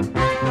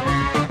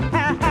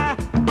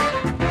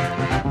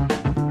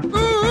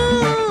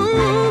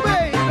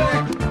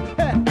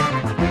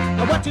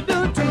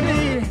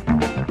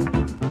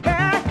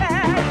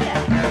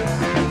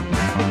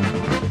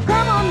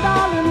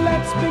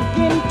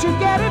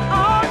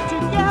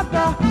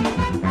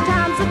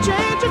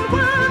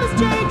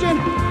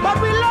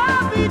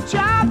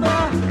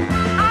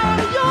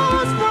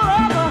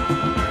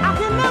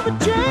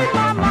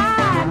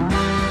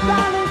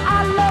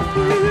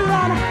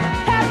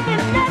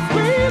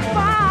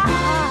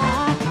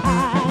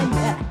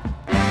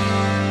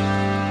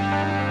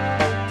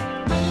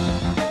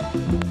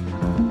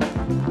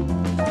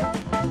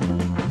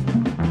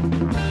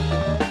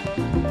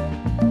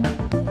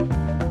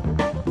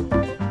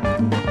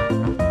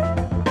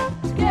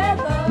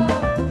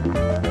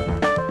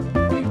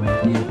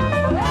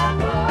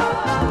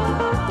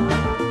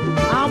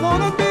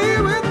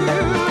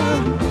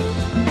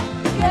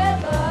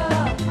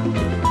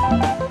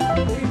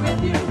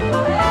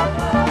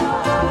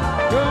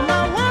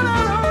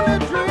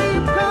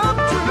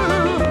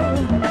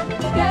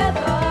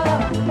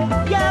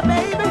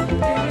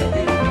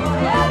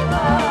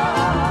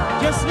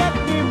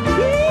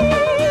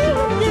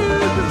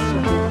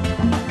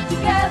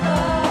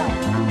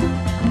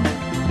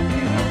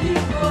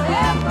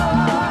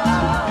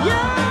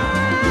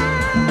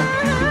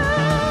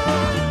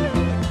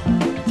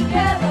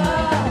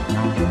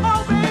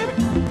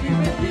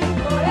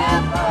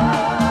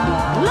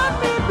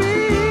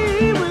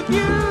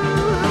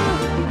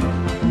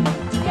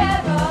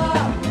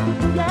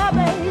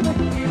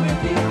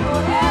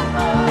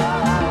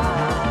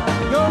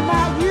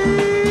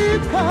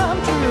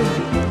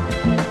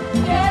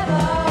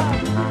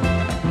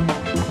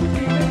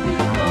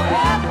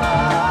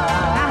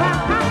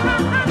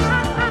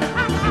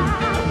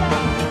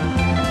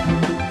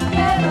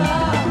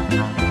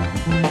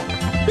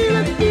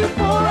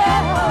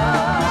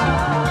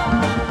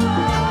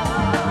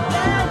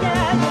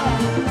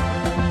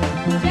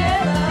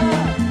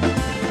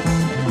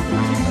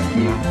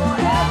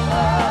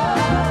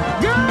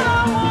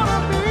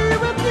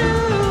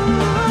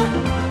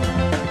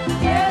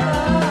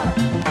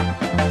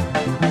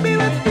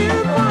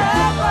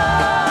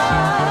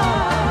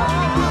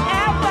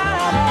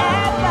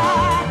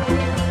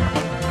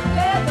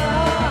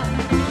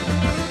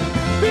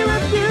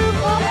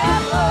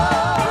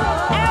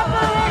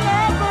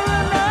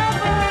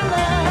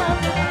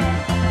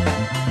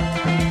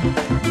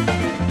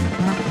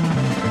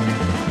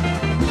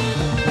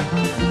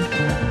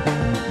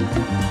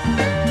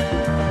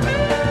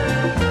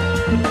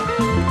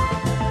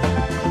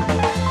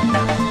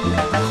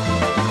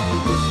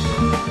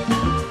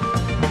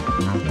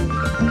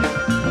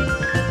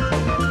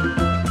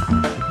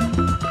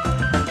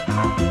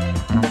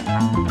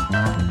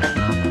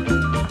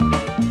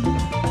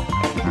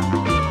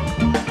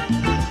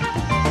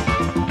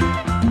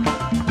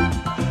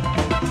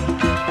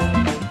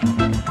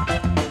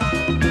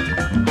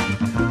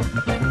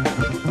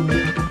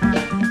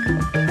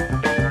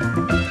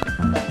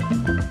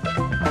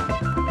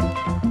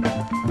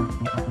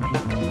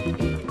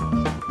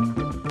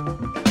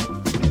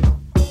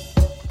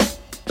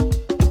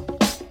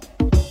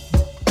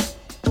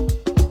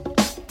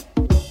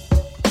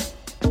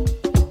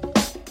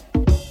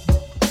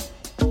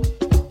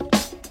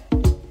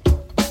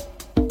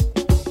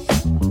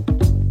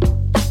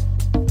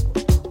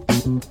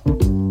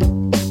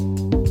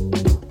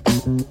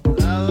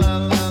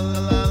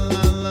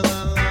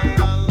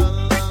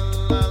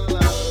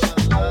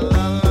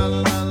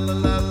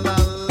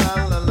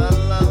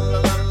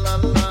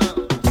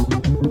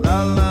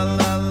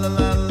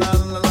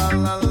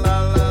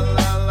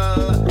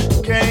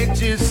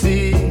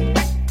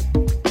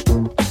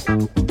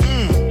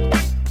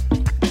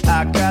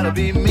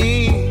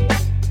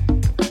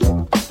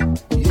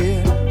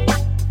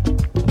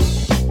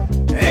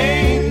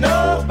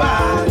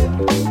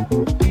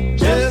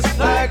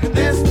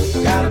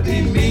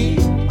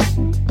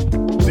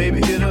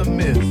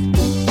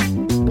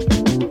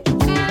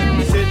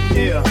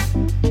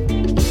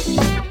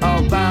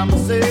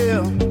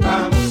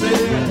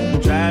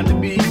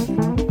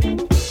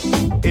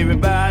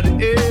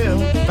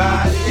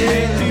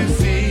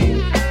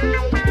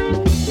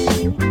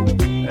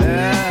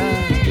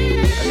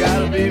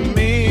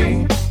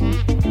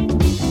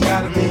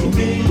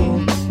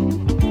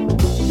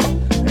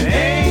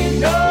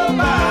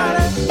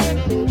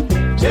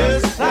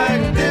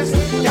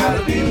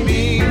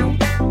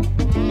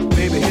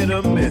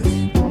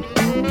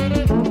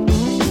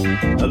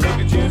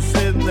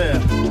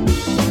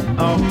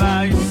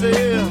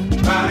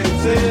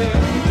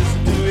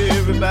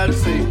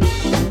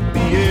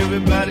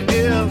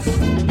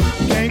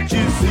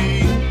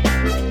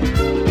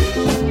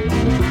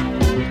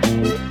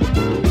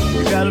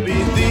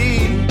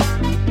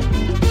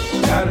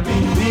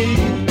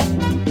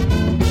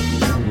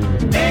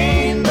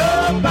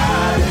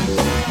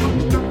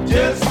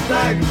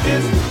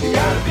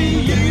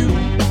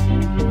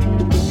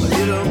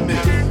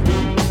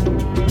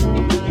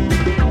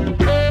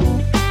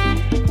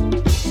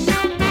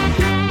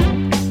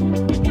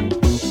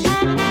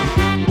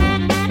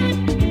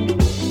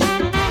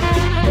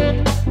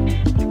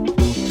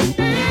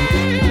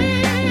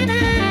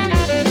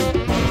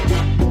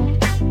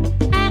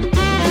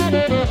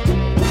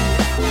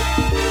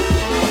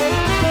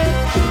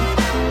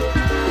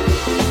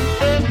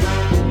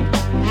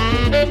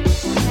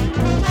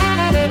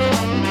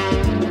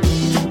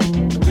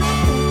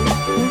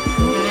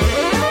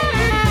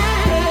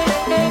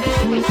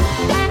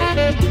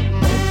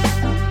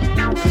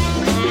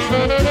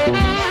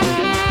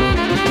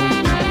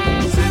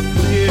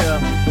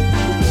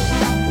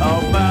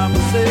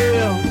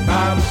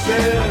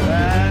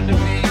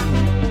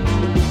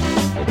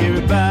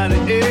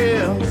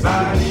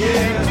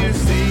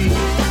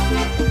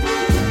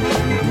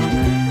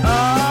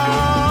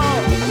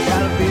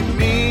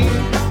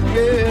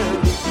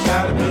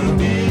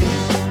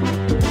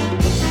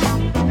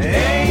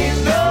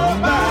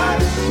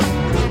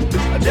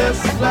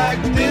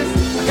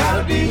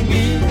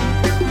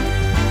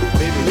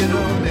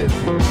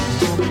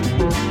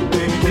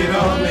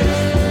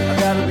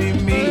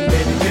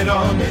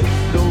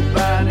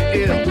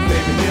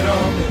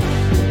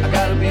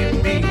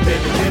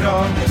 get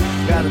on this.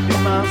 Gotta be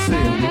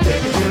myself,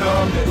 baby, get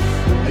on this.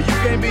 You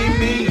can't be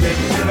me,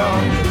 baby, get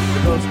on this.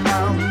 Because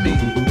I'm me,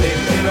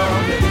 baby, get on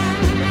this.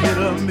 Hit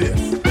or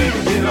miss, baby,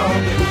 get on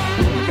this.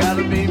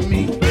 Gotta be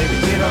me, baby,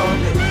 get on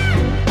this.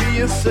 Be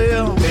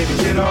yourself, baby,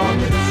 get on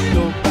this.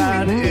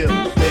 Nobody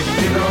else, baby,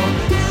 get on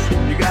this.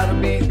 You gotta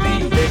be me,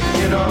 baby,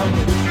 get on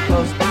this.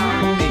 Because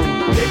I'm me,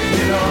 baby,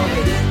 get on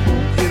this.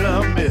 Hit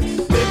or miss,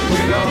 baby,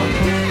 get on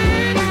this.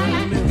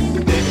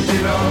 Baby,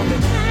 get on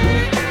this.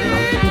 Baby,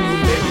 get on this.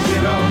 Baby,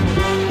 get on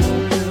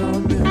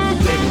this.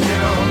 Baby,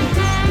 get on this.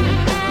 That's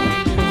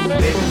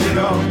the way it is. Baby, get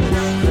on this.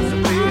 That's the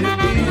way it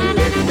is.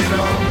 Baby, get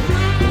on this.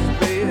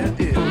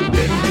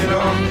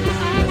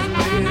 That's the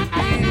way it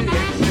is.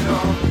 Baby, get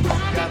on this.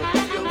 Gotta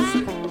be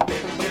yourself.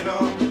 Baby, get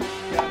on this.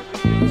 Gotta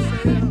be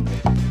yourself.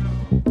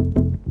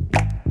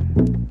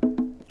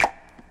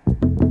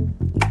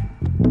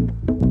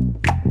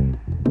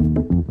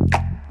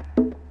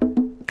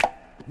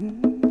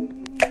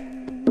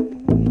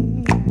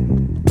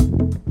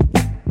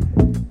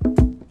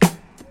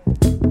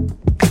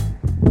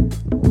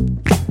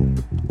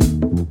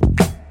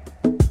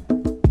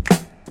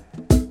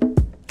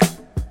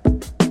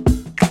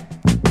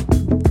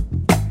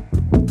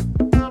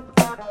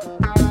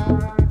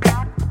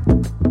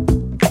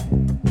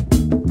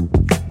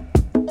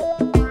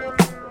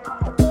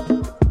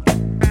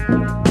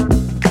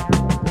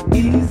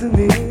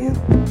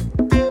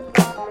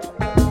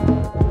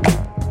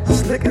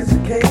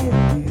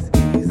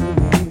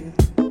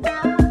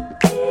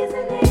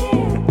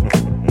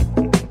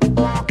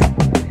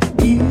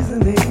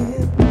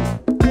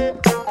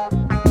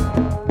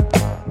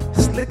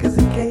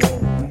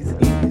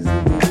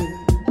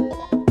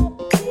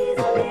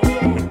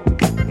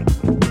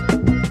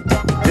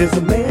 There's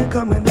a man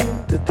coming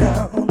into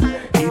town.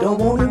 He don't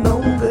wanna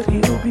know that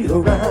he'll be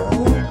around.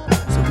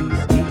 So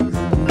he's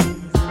easy.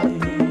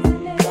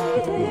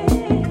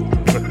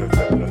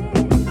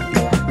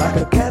 Like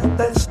a cat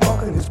that's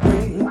stalking his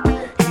prey.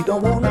 He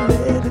don't wanna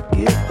let it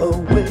get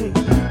away.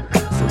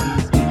 So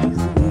he's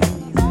easy.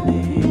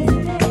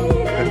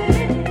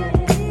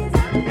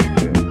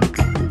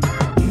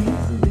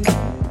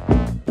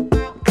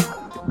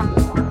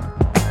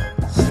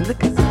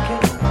 Slick as a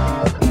cat.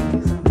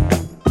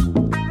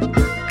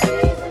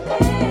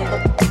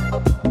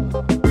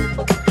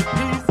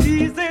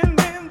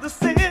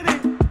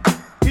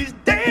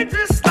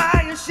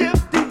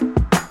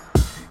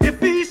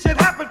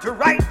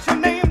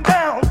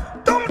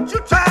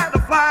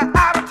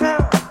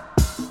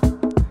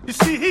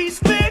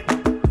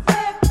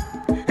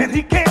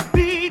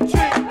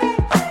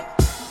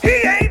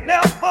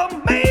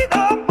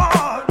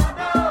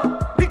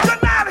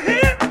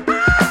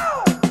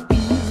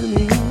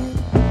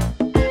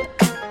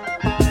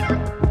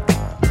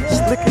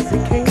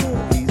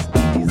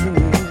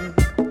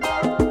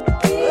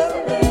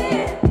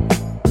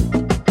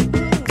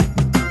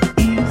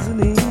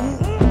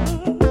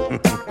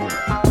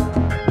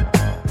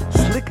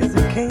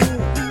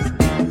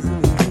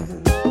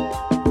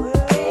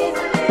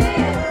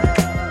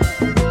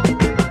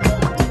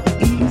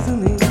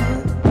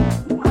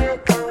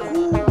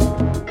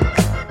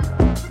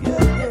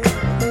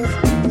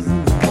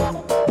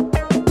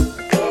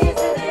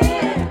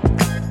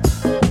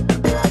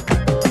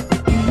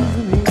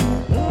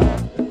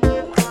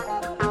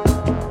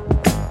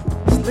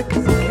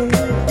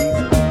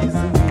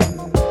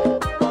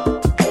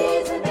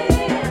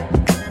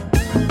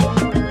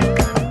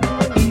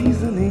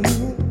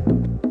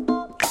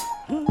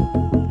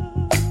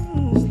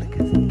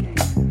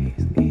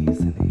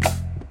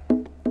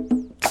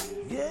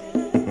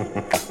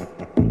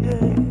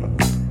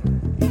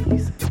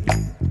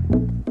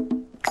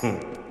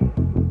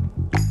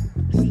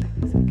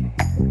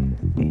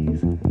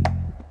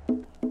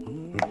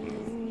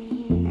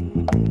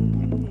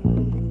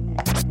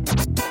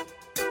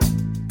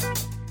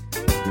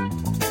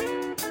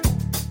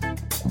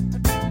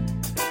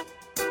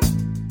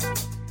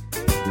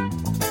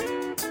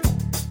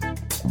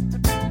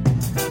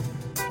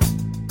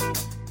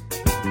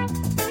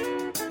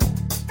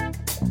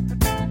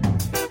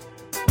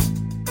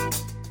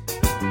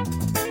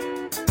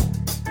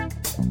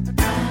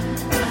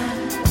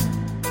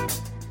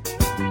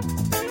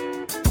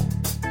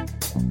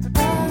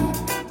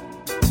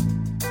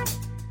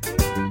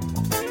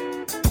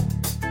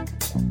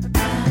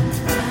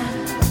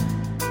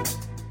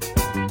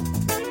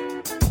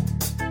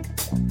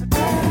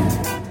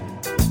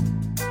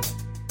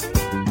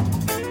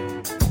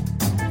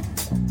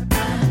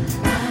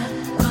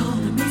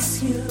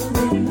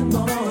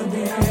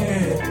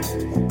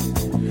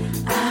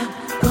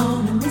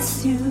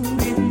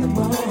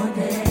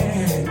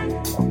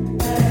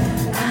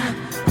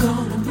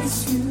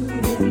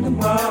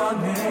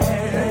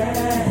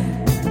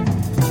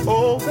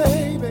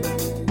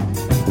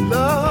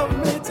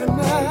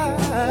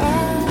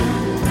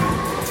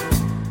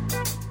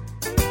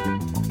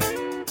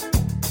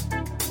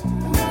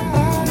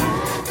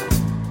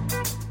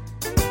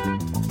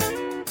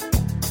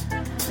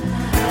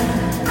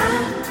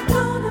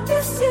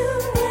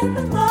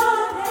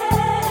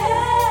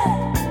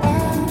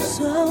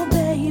 So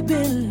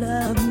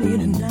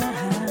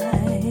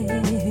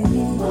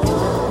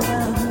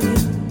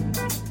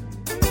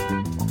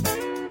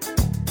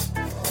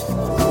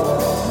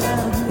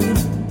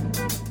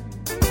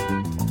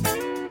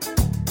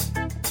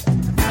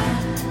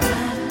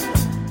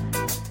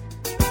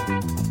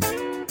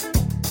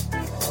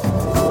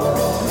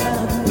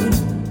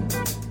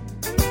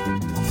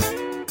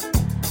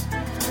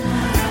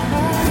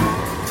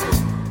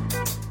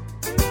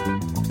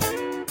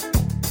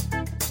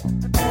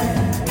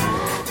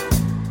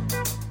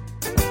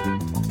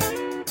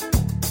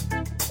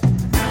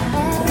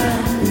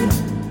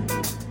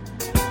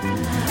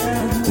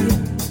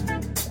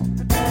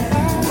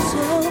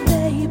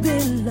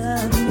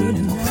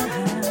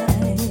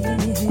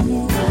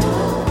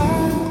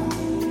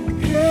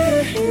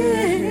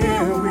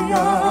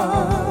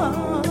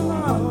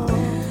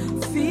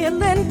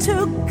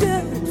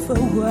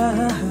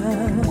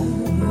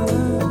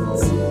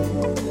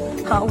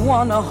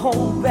wanna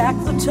hold back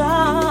the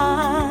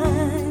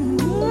time,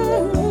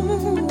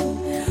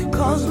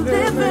 'cause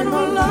living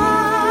a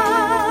life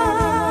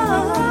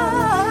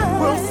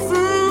will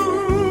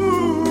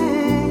soon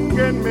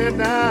get me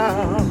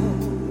down,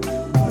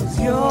 'cause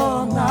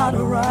you're not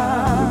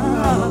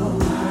around.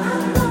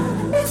 I'm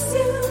gonna miss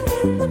you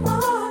in the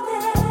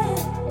morning.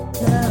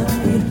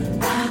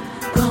 I'm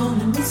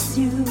gonna miss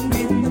you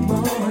in the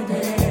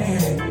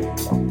morning.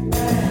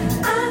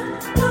 I'm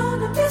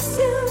gonna miss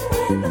you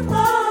in the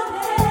morning.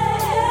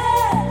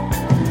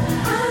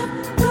 I'm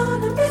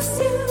gonna miss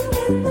you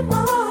in the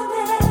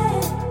morning.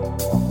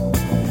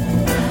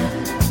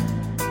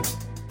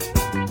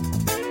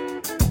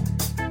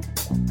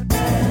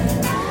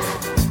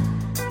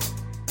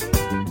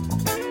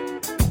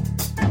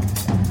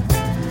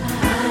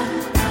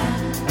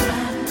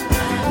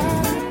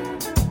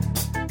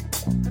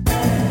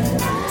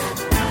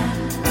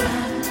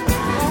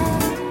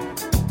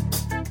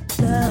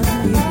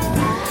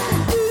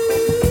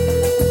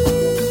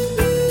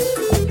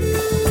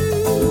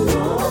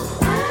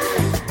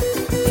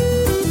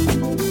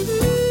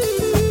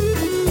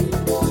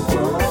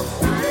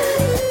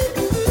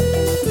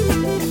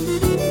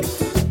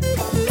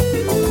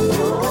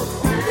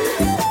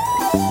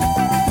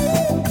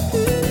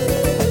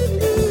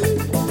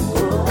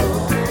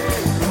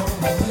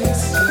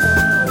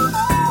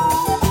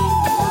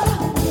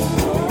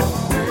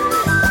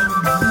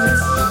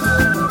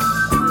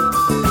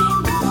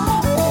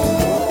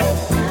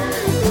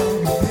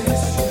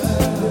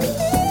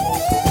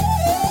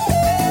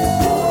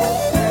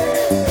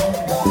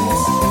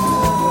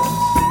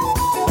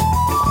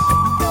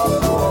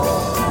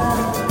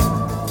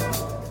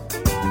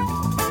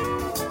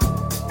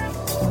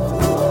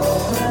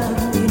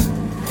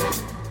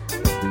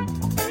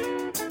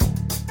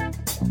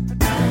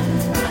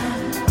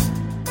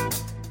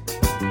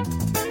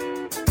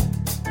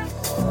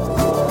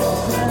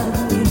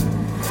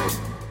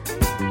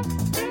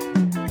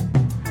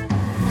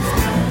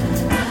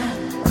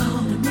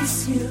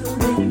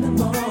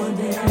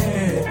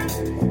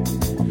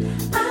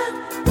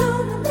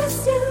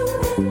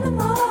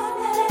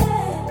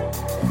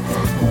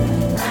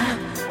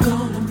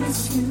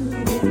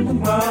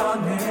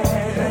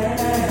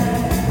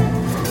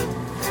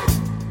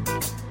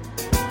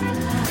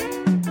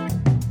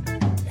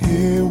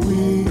 Here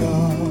we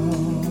are,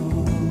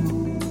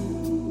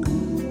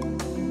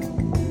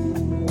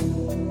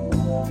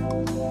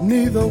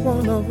 neither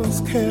one of us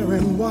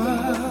caring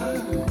why.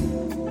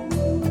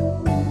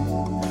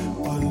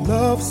 A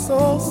love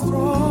so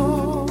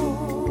strong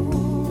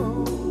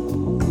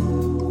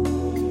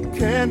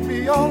can't be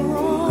all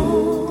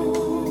wrong,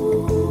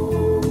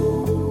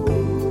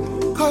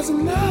 'cause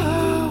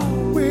now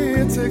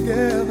we're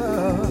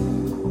together,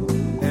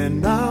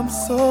 and I'm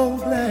so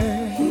glad.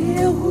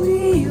 Here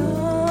we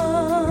are,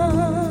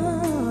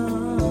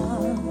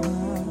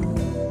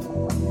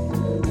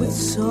 with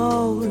so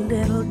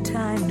little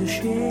time to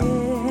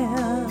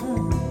share.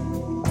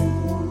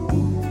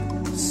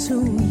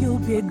 Soon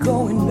you'll be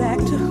going back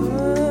to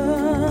her,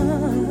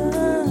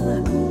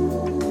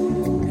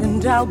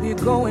 and I'll be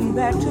going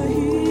back to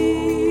him.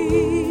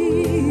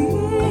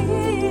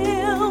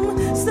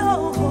 So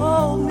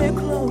hold me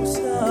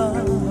closer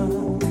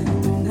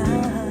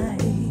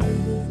tonight.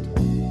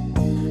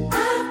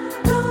 I'm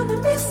gonna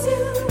miss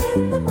you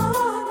in the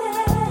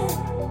morning.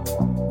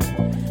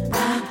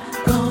 I'm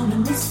gonna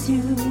miss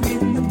you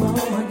in the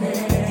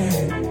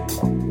morning.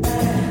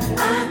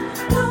 I'm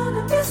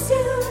gonna miss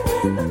you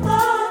in the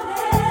morning.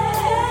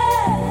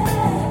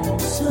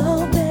 So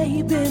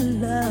baby,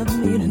 love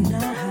me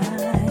tonight.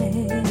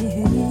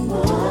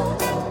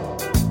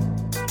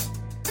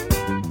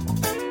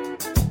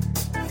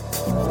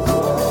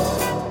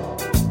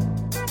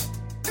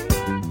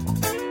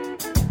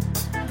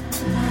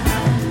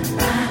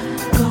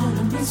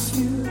 Gonna miss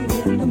you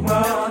in the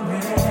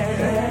morning.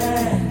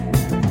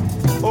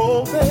 Oh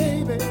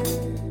baby,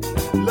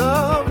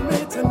 love me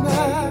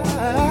tonight.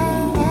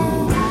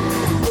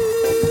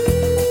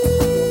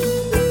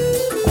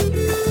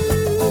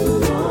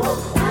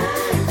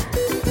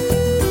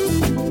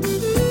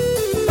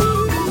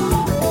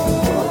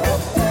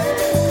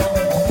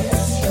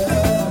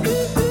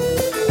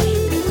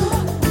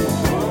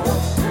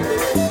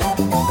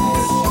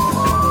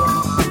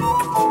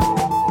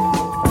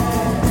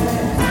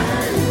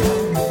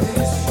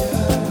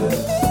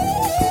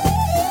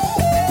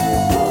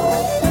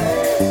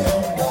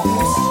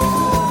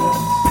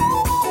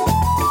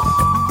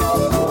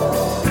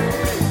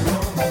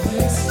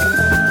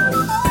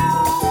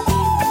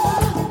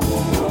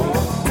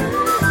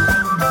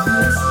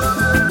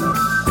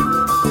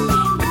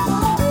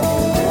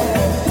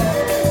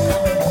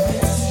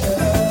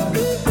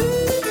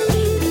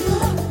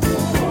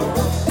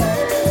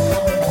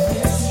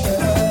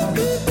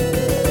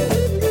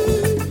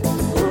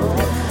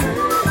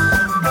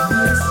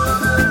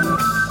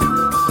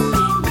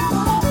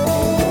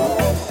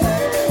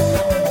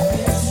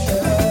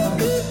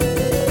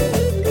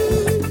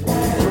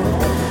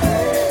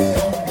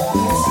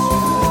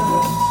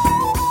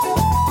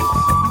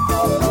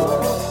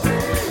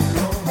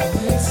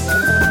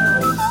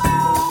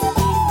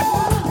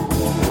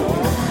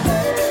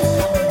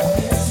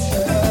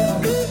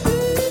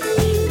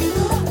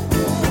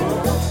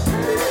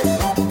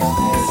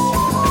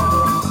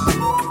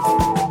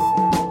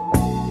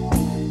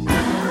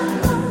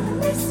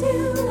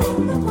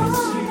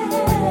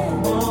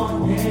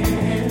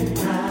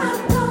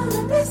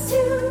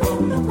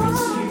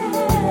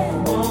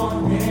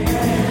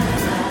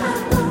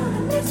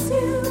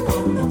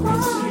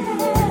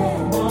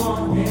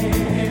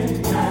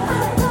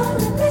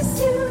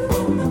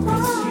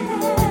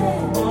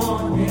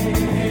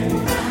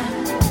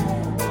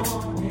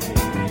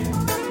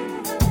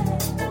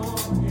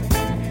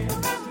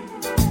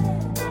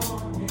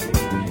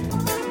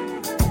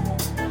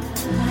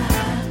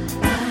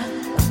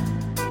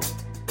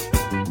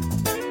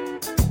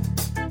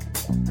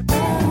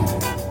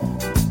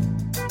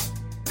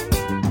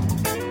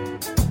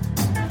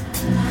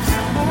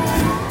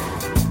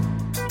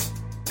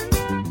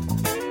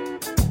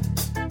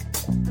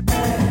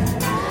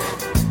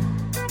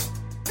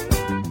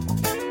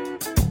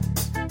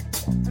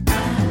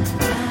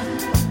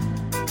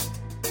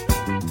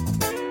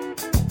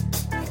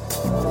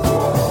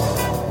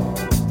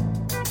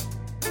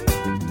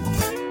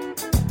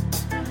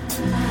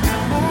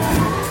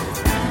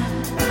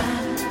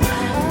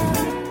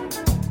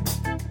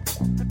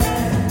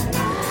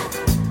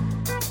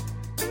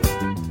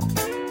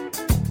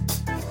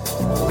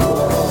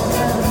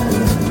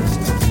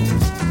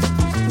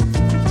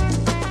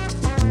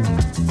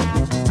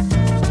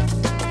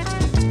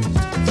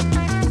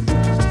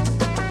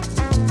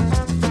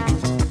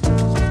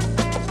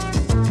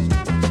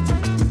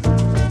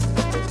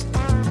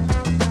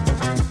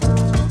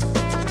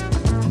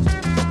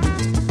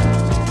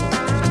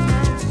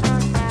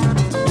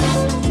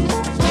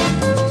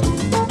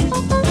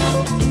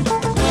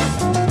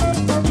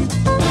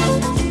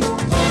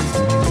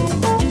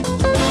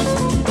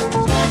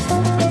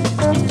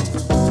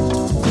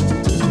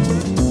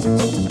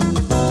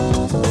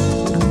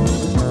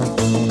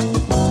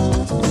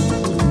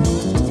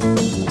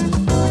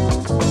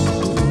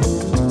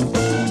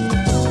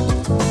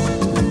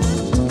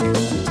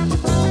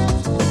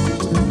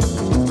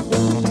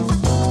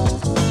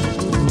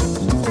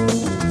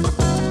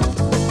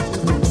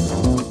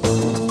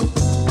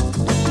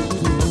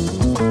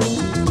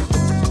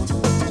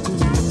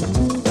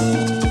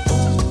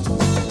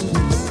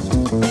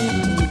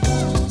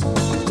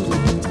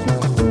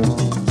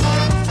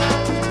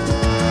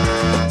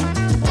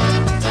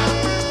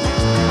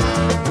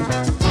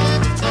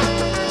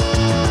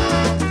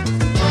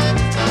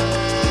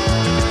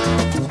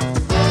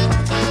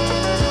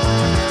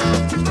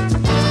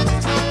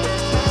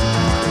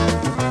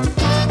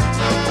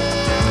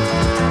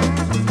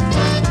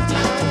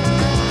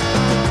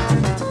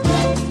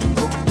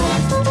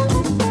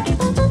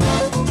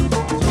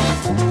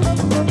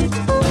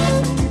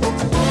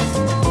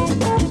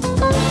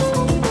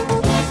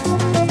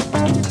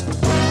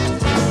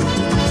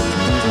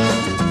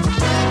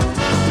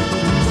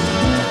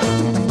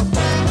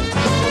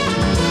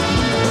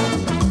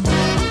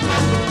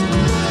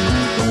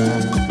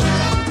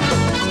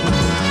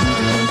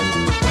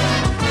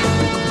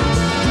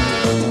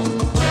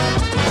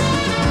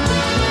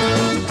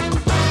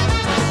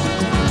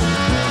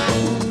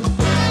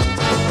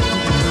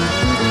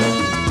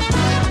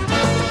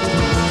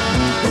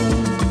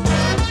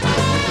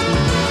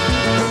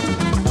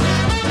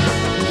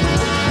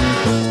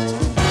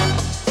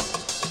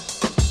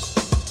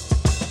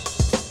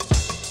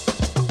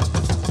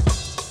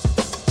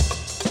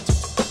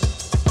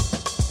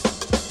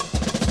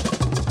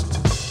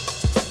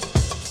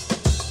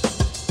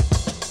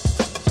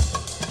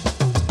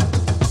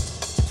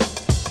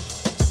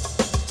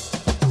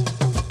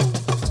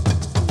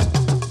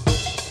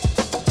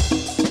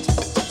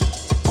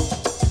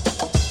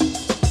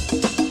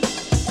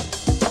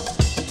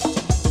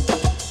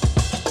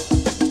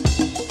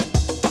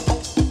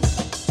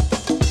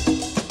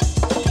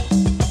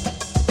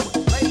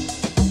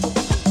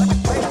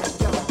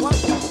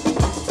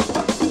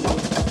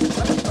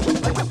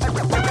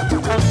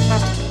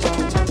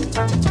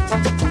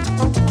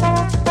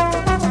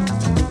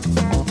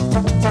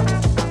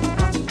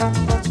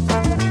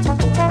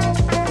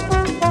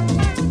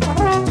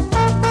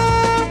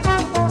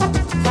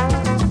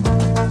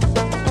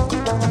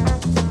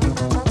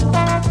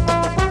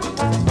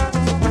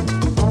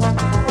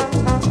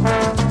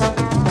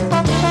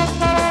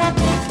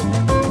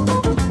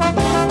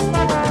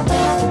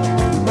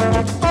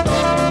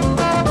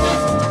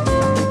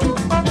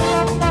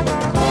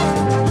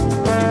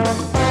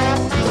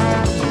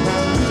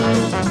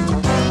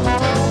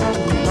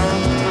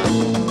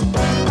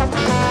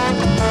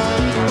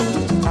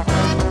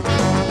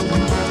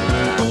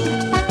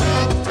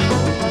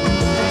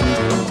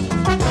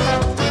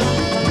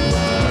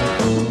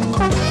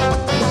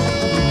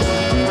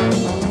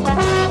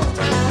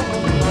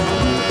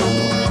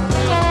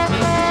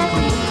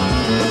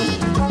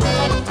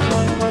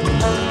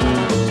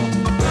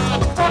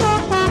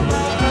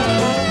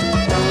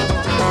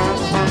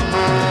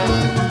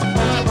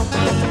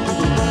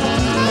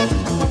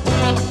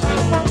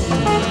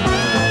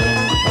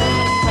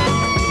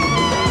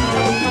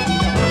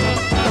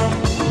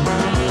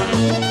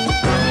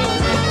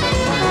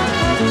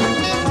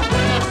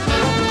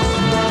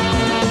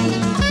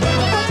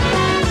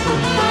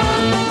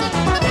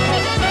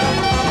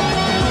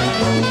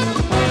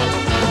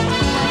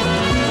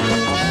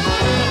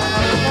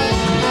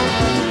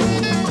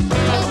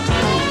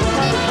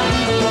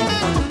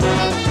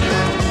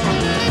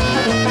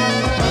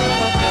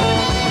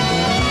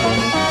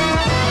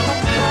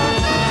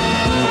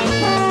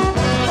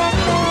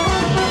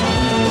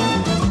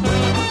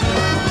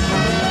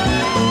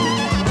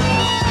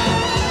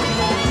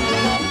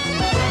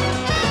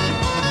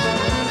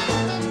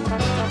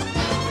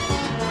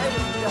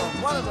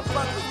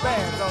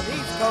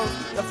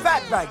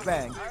 Bang,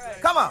 bang.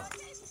 Come on.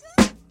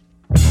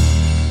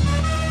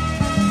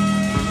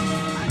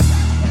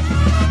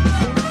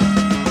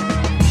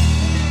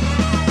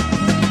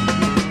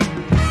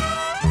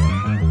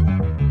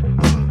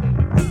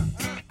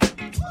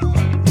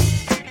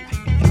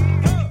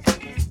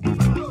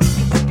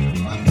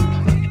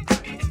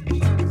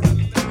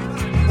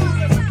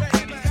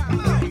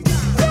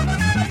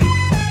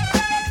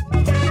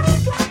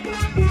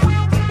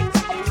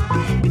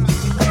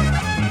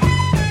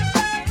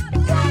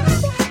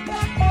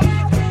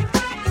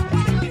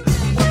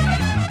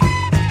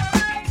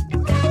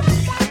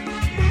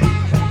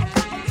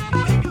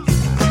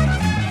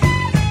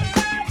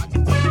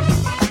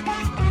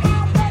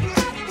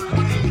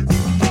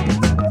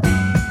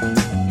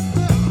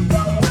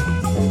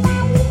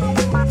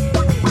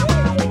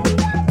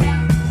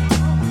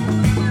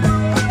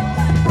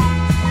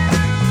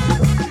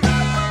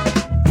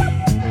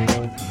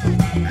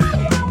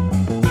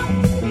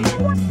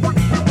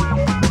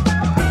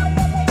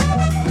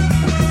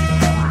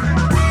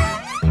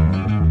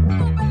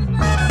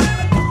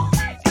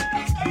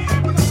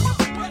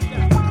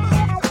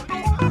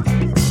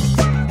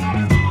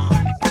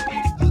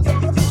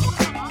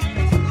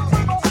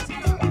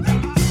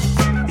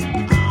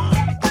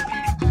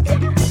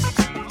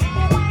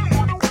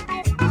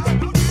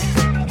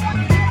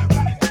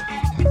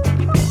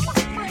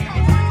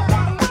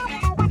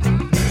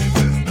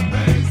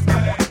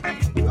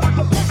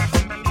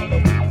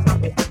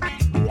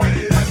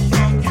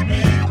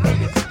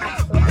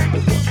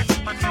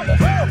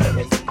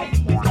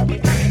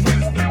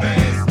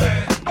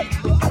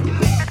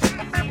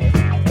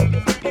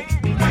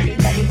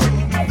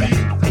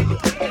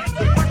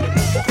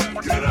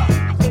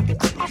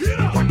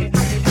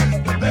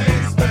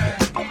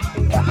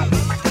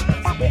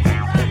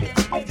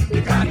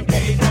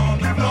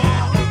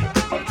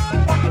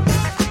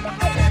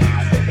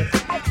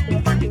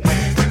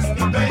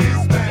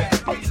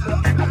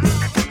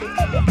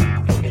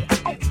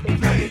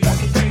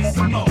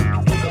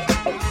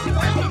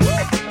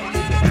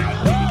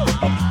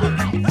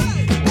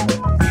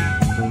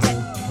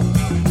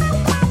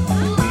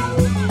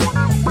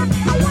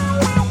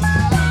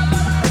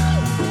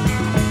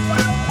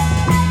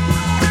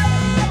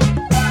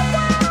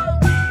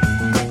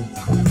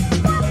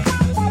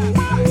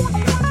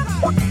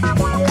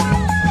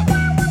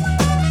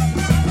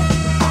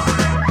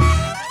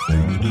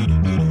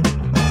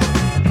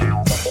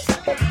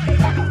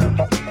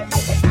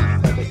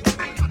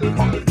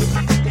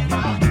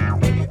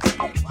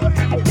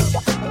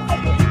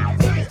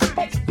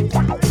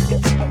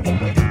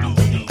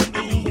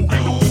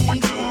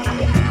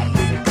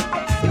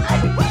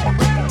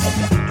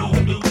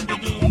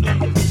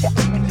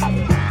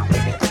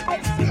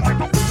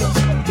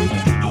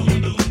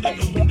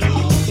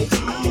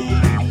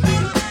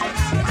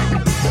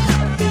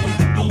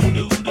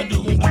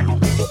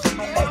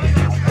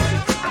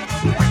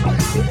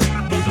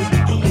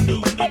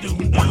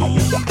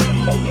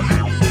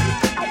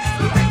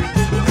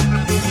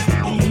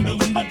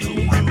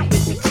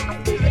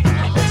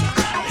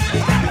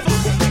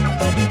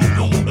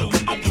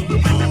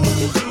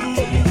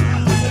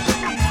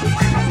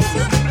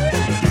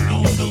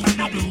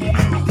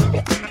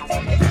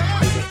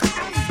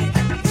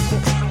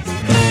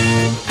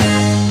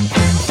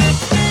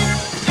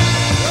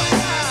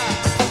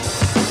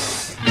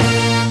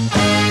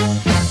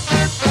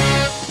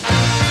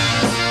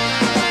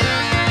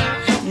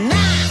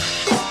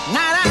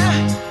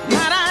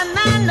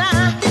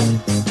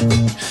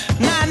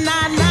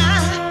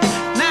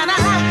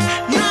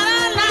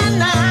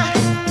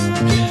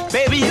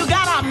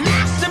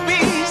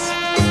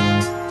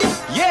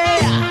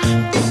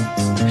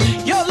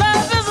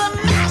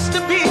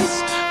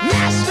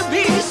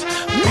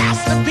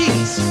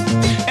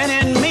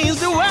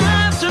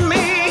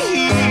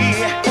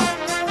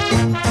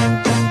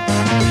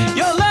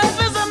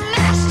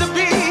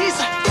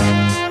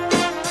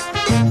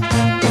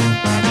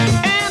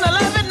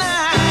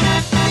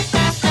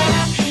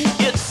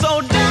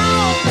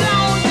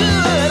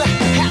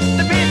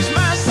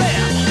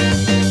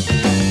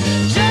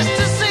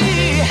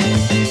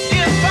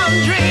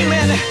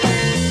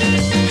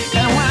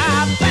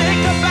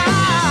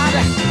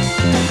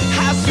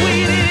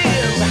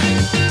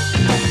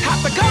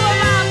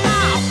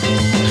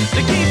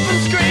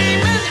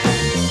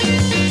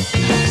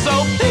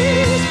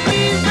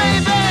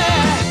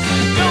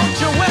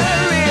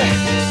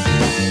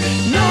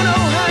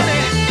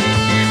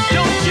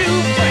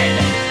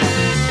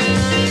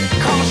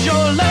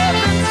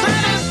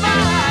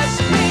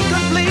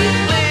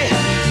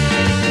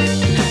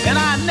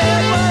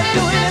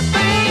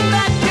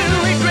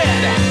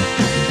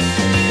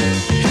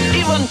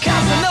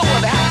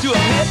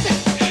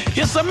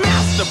 It's a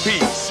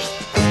masterpiece.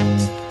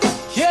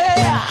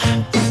 Yeah.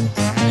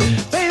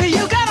 Baby,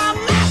 you got a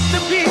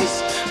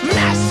masterpiece,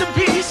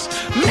 masterpiece,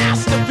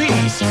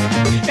 masterpiece.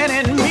 And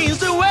it means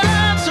the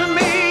world to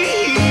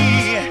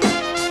me.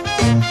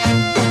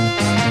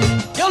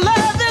 Your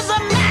love is a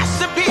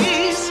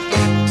masterpiece.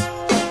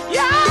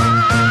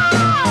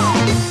 Yeah.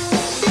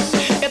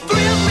 It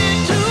thrills me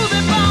to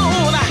the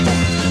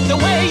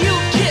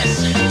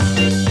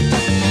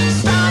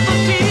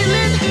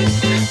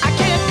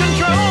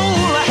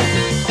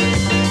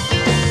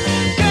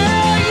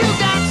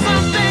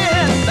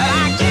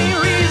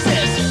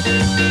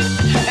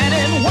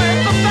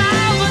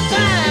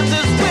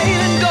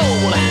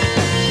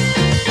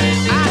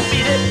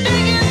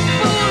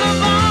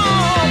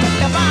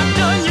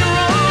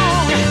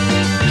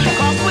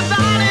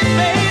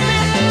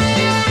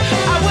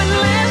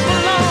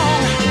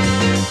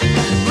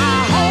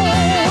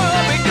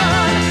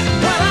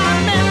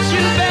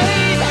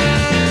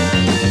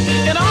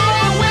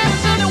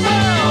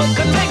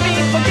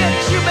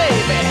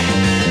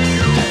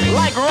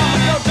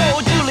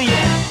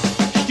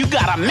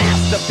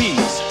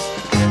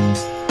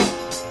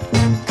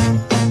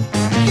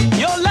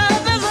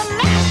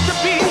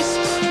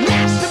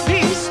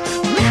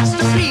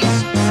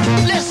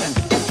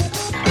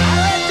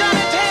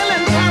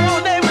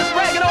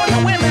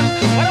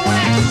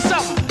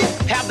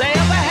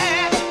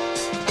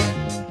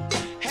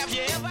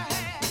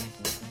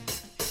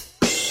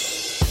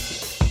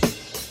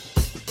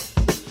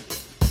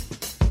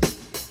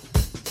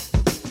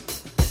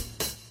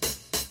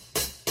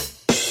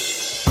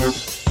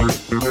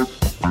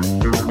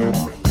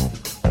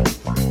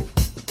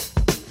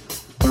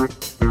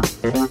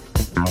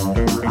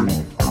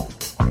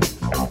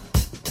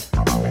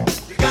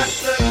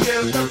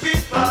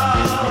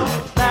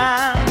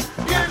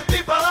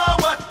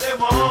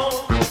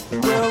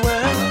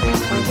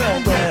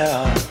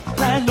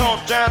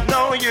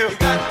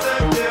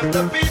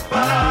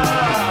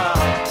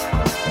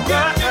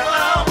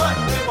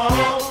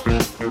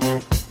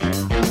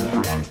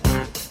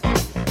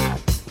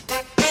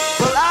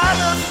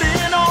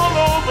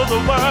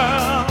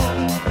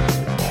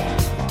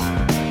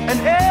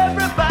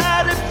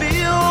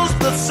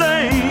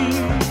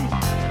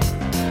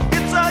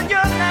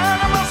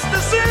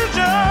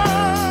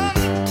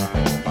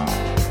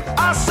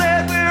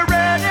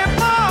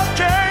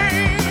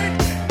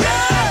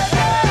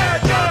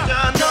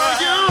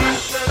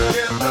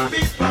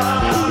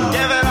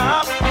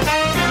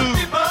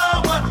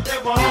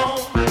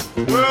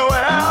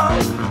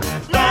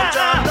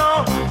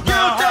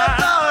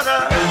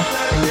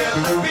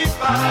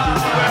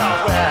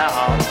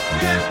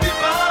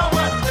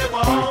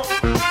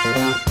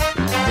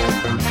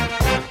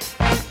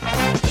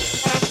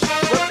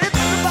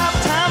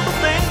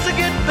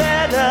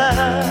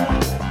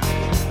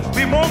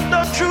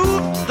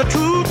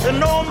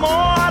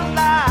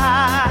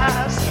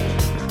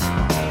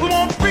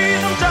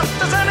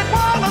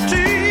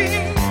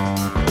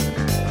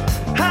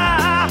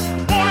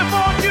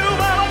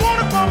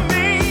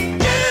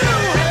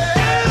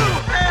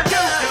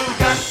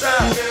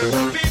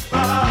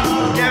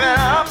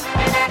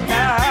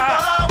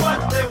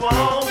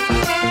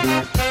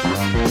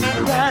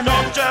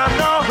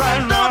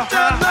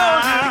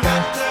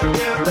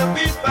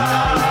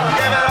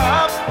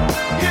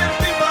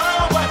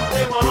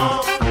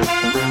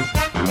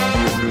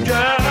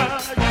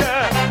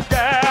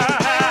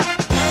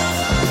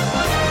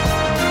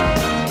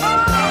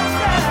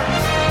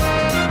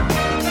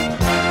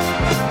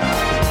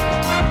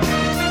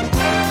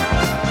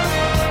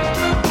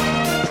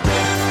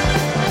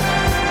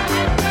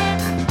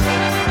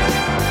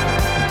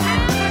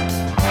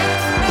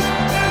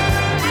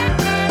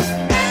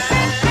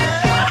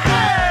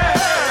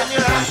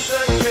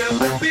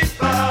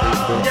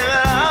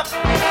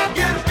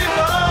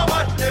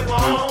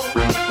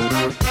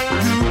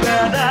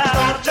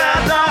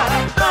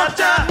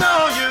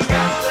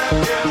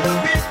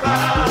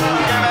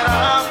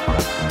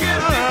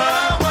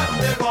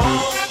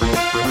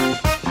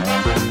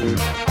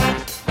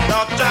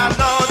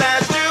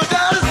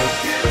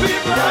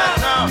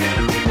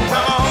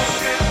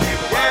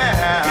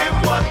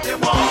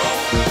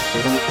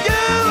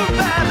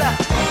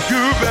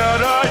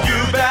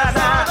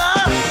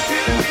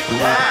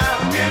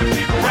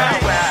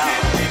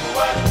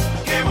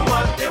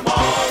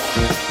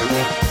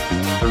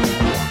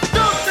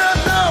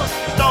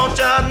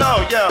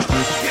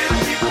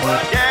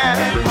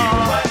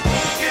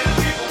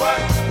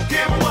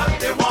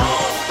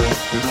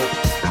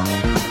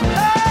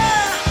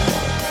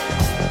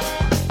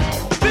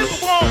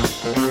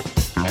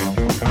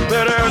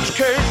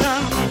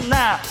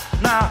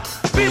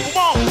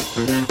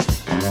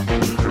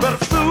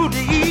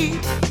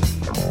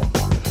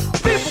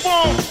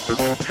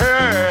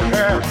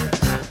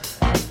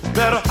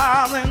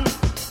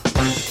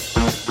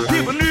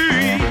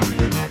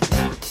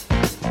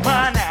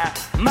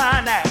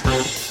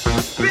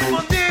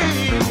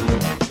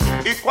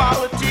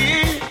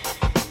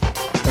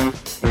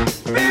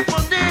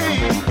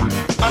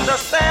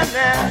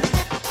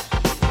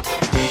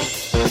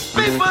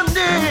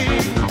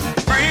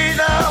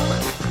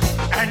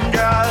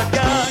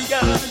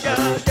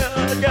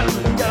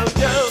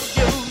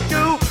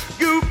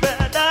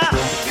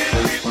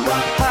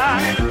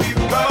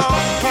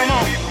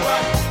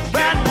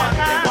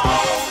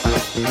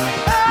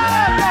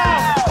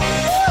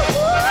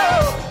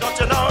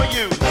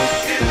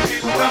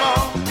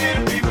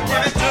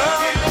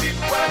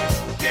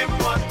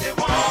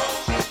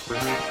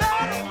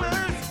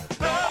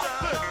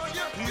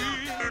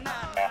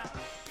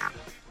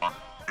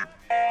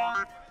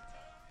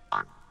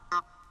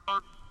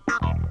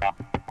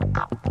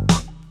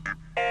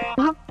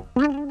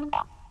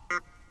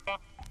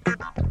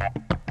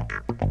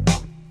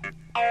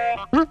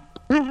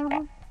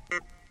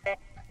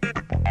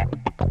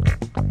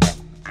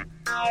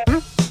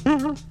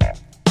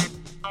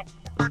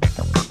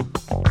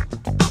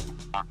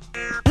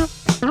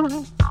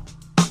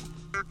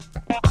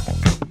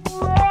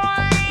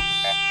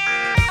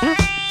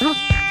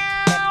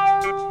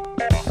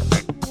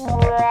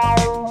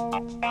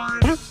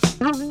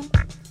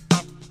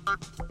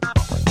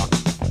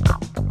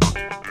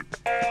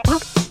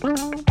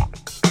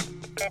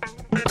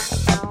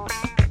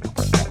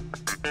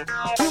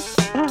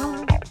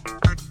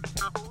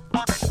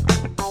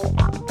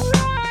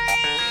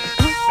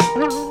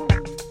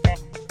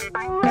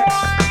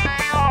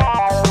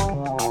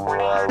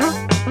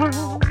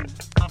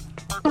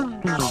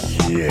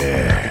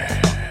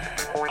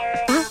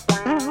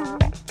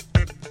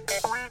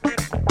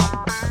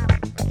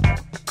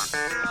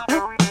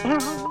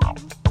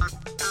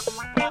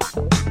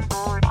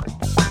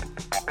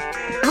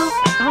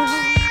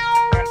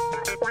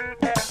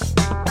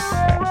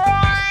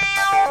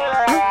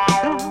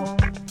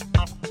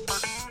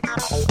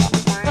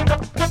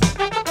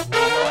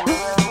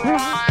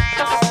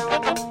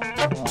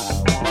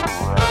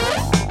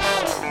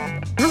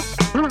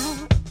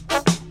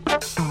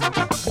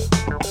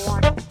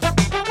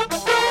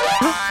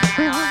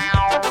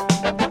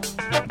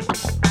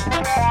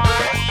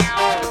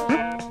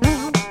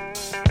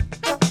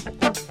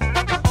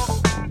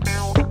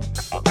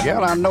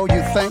know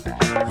you think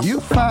you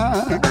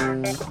fine.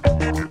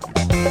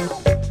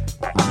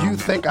 You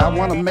think I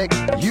wanna make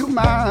you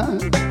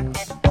mine.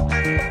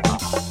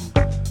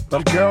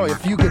 But girl,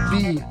 if you could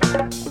be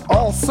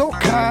all so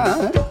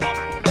kind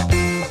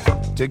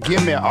to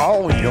give me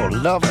all your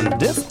loving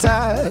this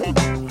time.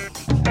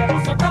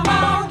 So come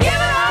on, give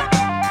it up.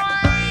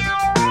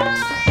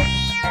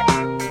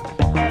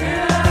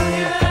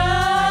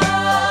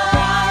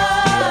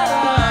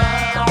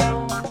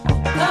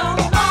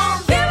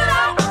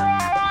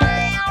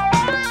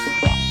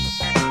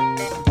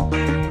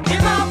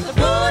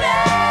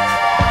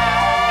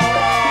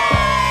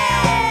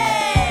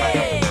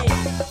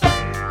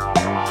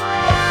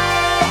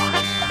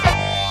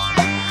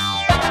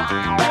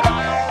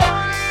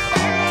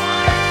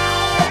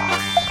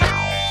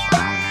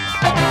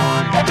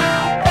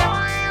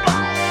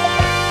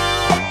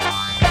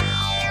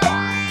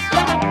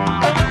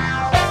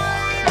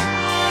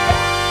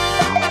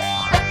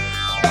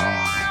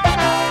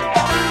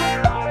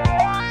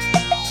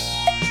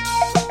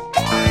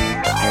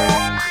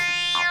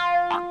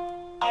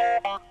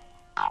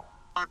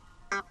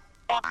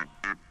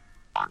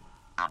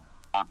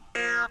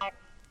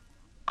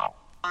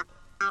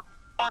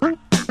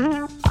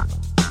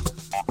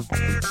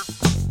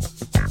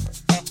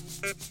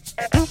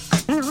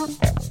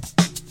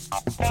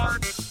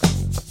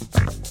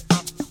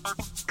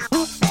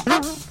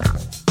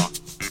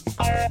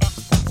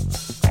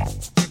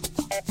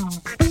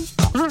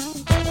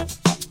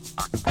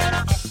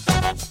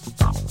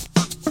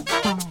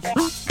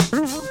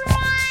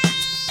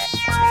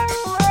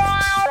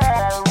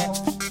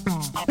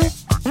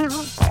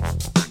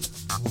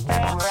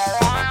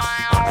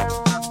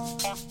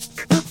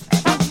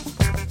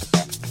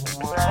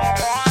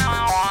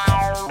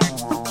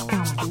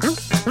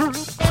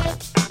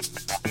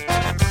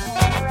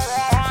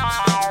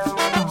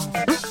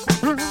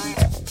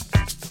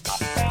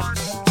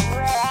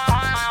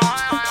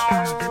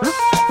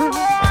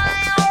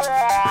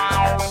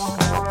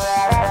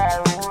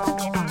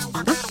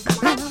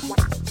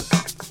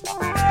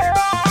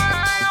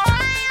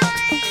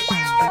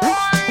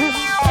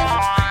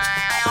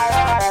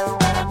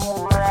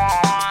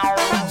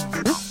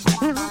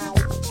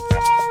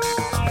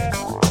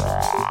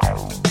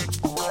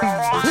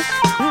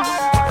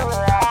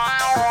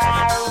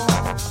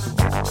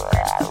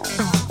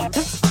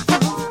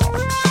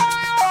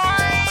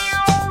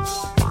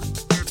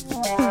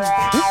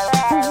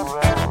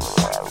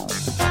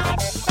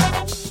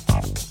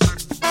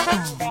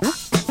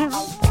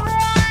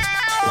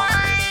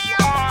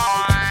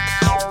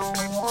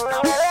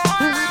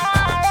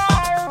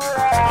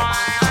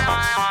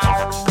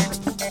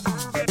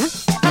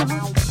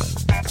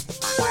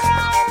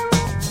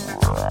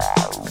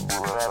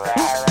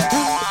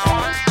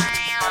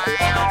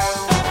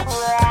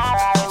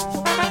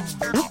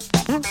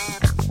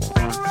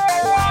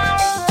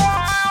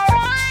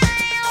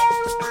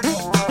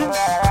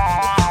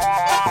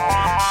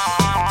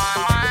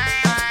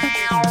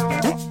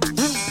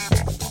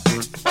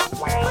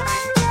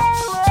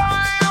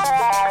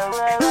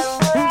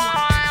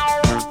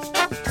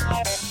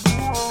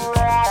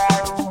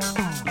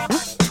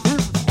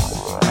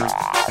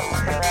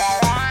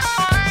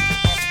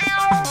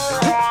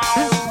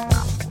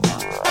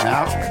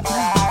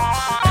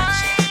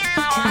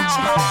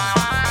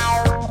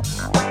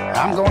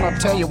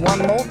 Tell you one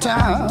more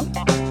time,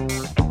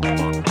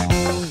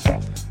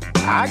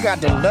 I got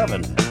the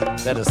loving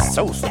that is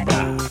so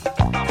sublime.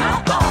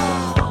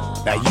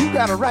 Now you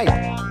got a right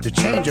to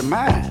change your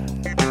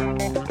mind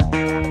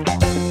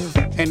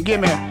and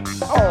give me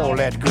all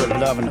that good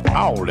loving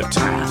all the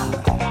time.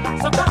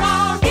 So come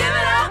on, give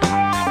it up.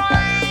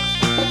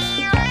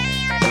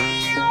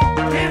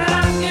 Give it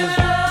up, give it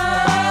up.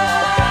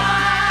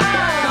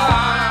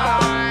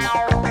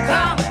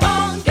 Come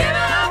on, give it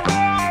up.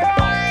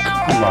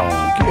 Come on,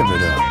 give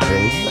it up,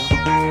 baby.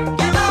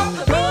 Give up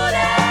the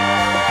booty.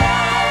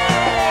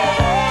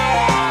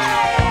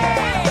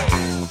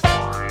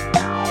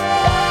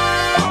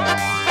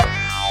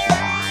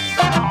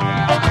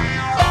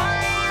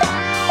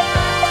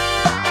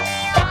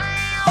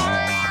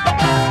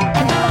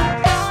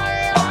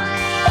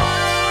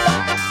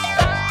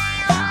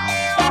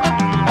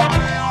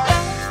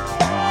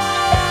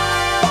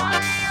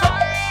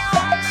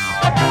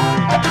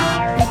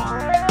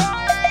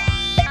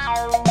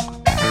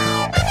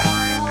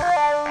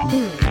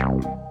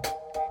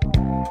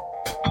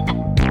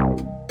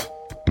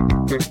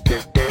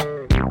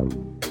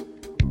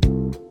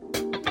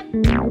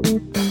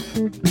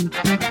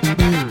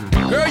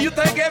 Girl, you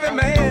think every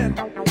man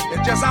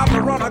is just out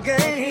to run a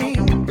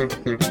game,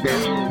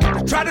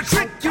 to try to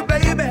trick you,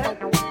 baby,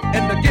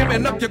 into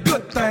giving up your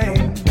good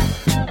thing.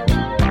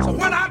 So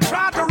when I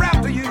tried to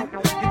rap to you,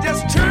 you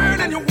just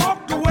turned and you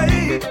walked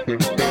away.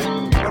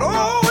 But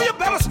oh, you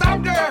better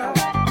stop, girl.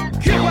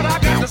 Hear what I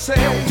got to say.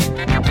 It's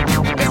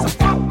a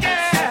funky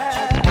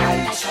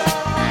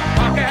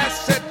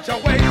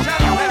situation.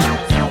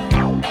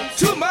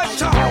 Too much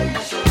talk,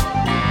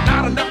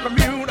 not enough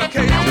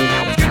communication.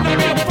 It's gonna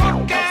be a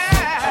funky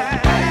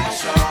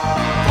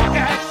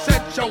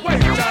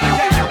situation.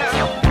 Yeah.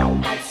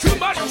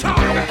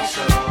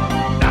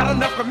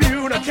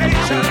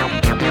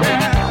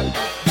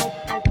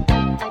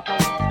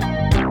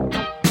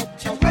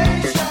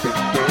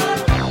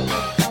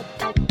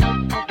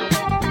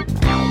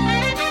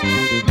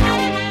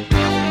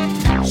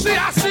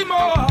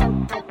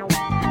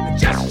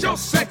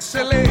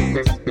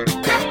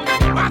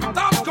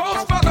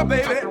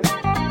 baby,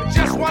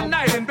 just one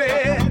night in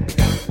bed.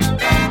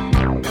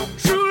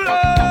 True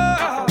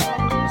love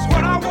is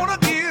what I wanna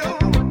give.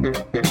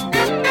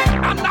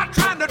 I'm not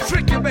trying to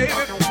trick you, baby.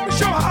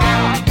 Show how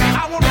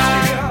I wanna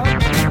feel.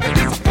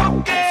 It's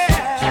funky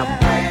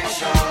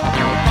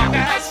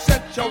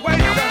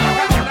situation.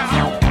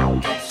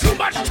 Too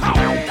much talk,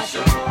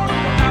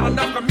 not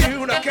enough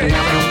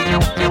communication.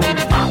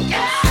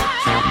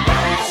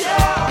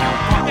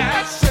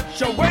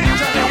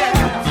 Situation,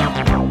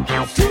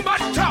 yeah. Too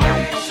much talk,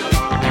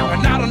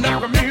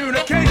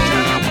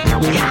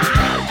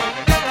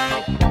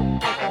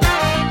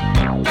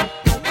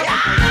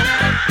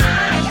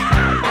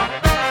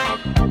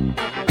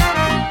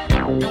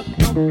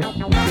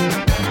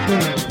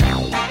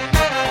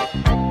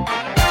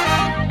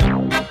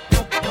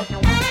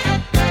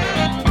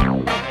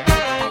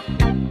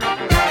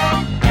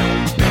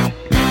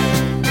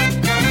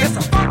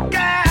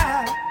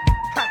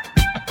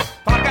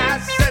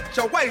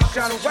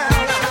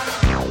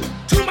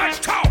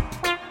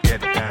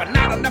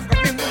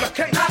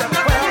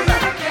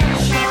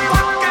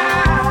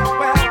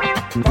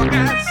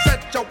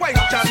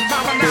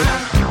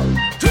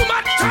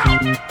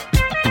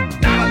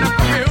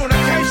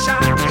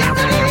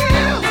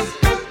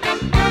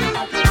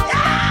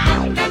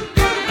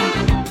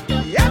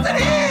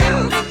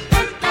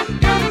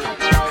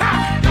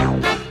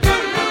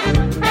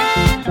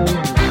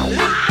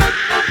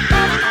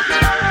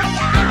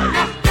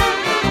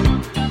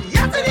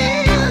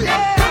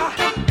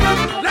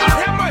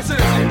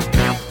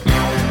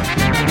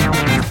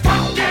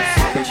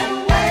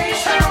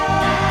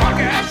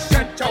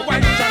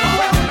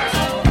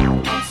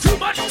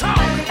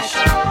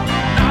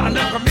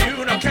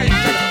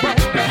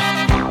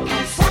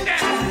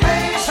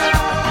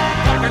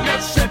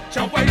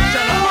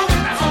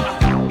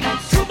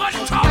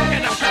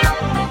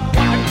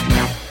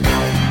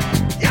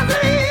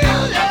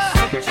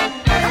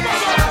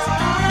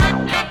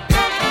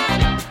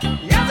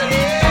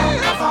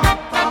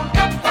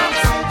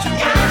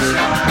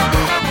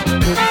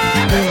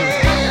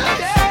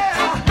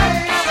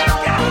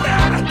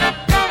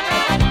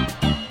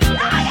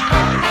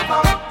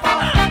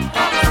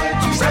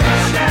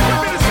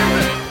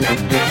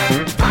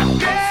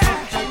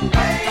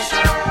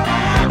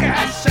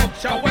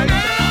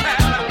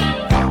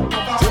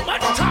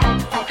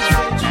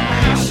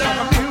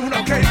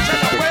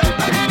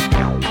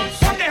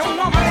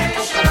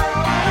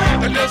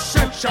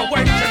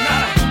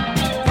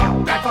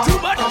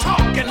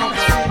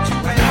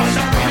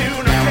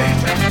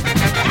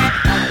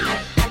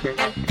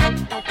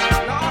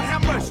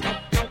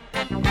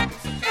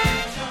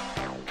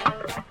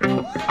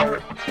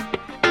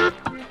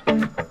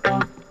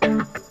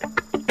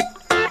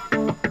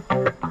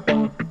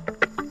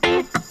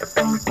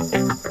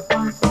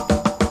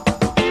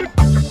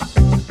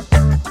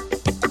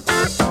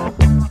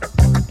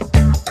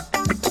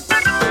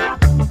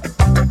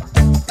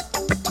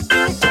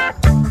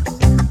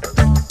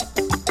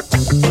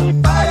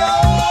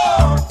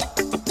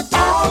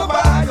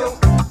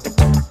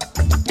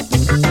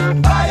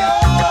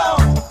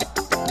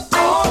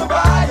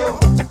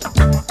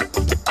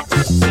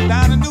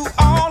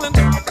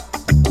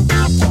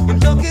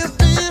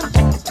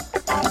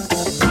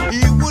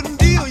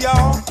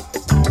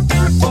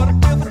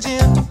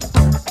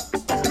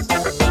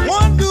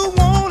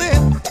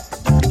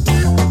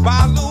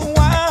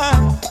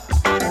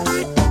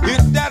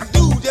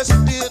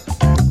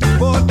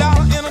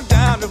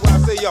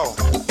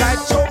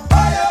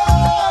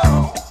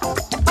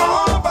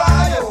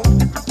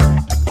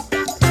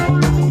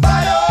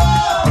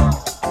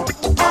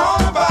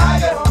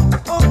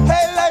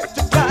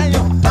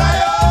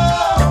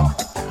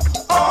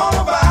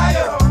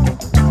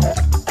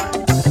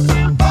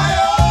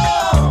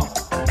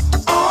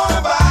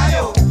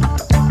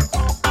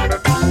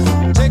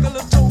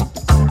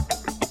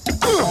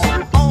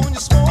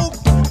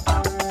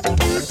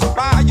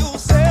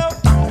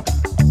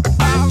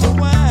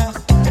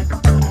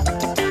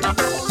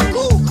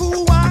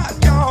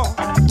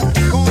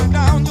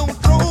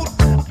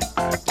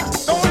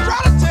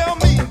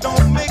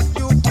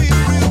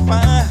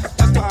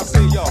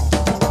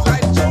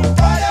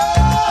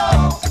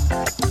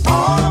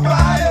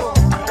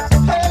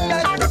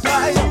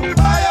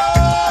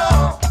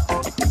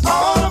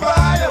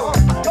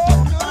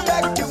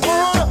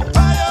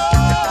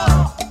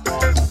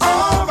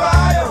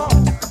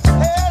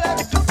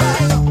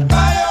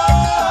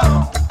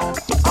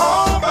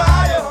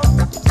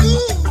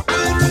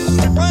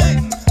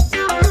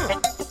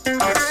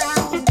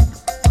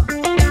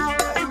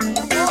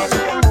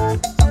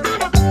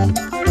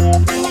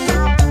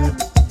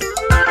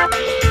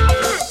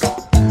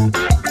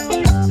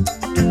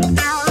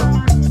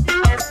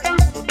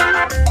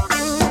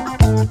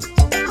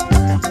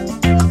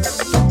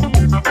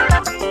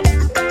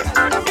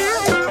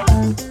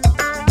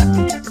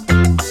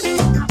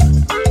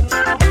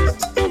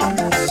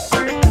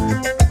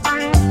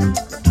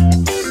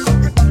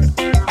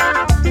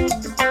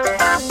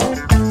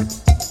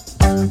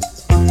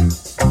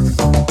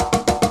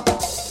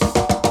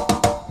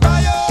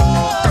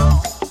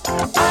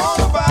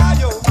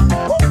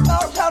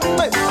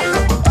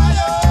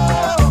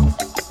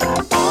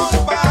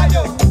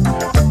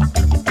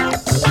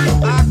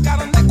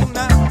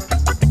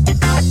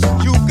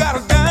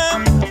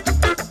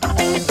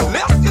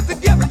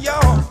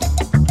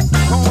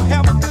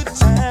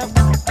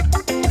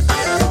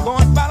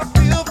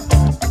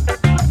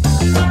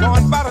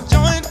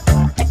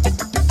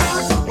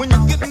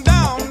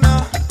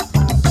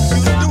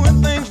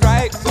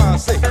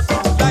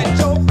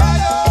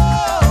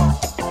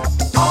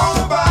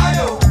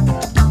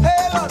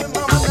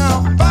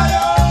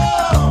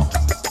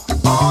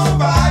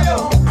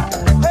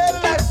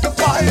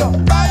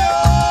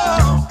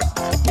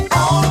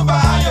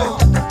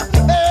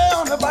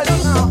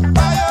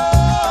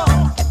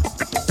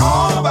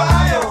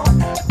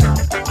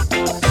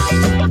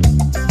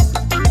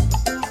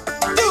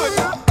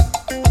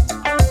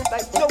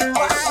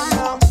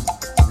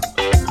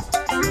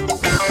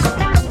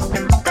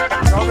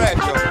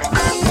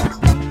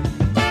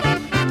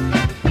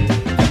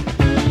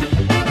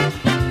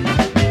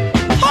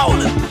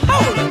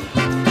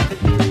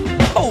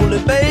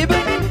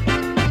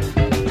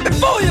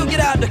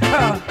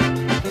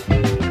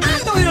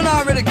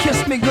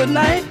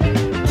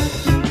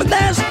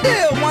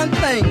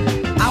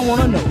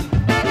 wanna know.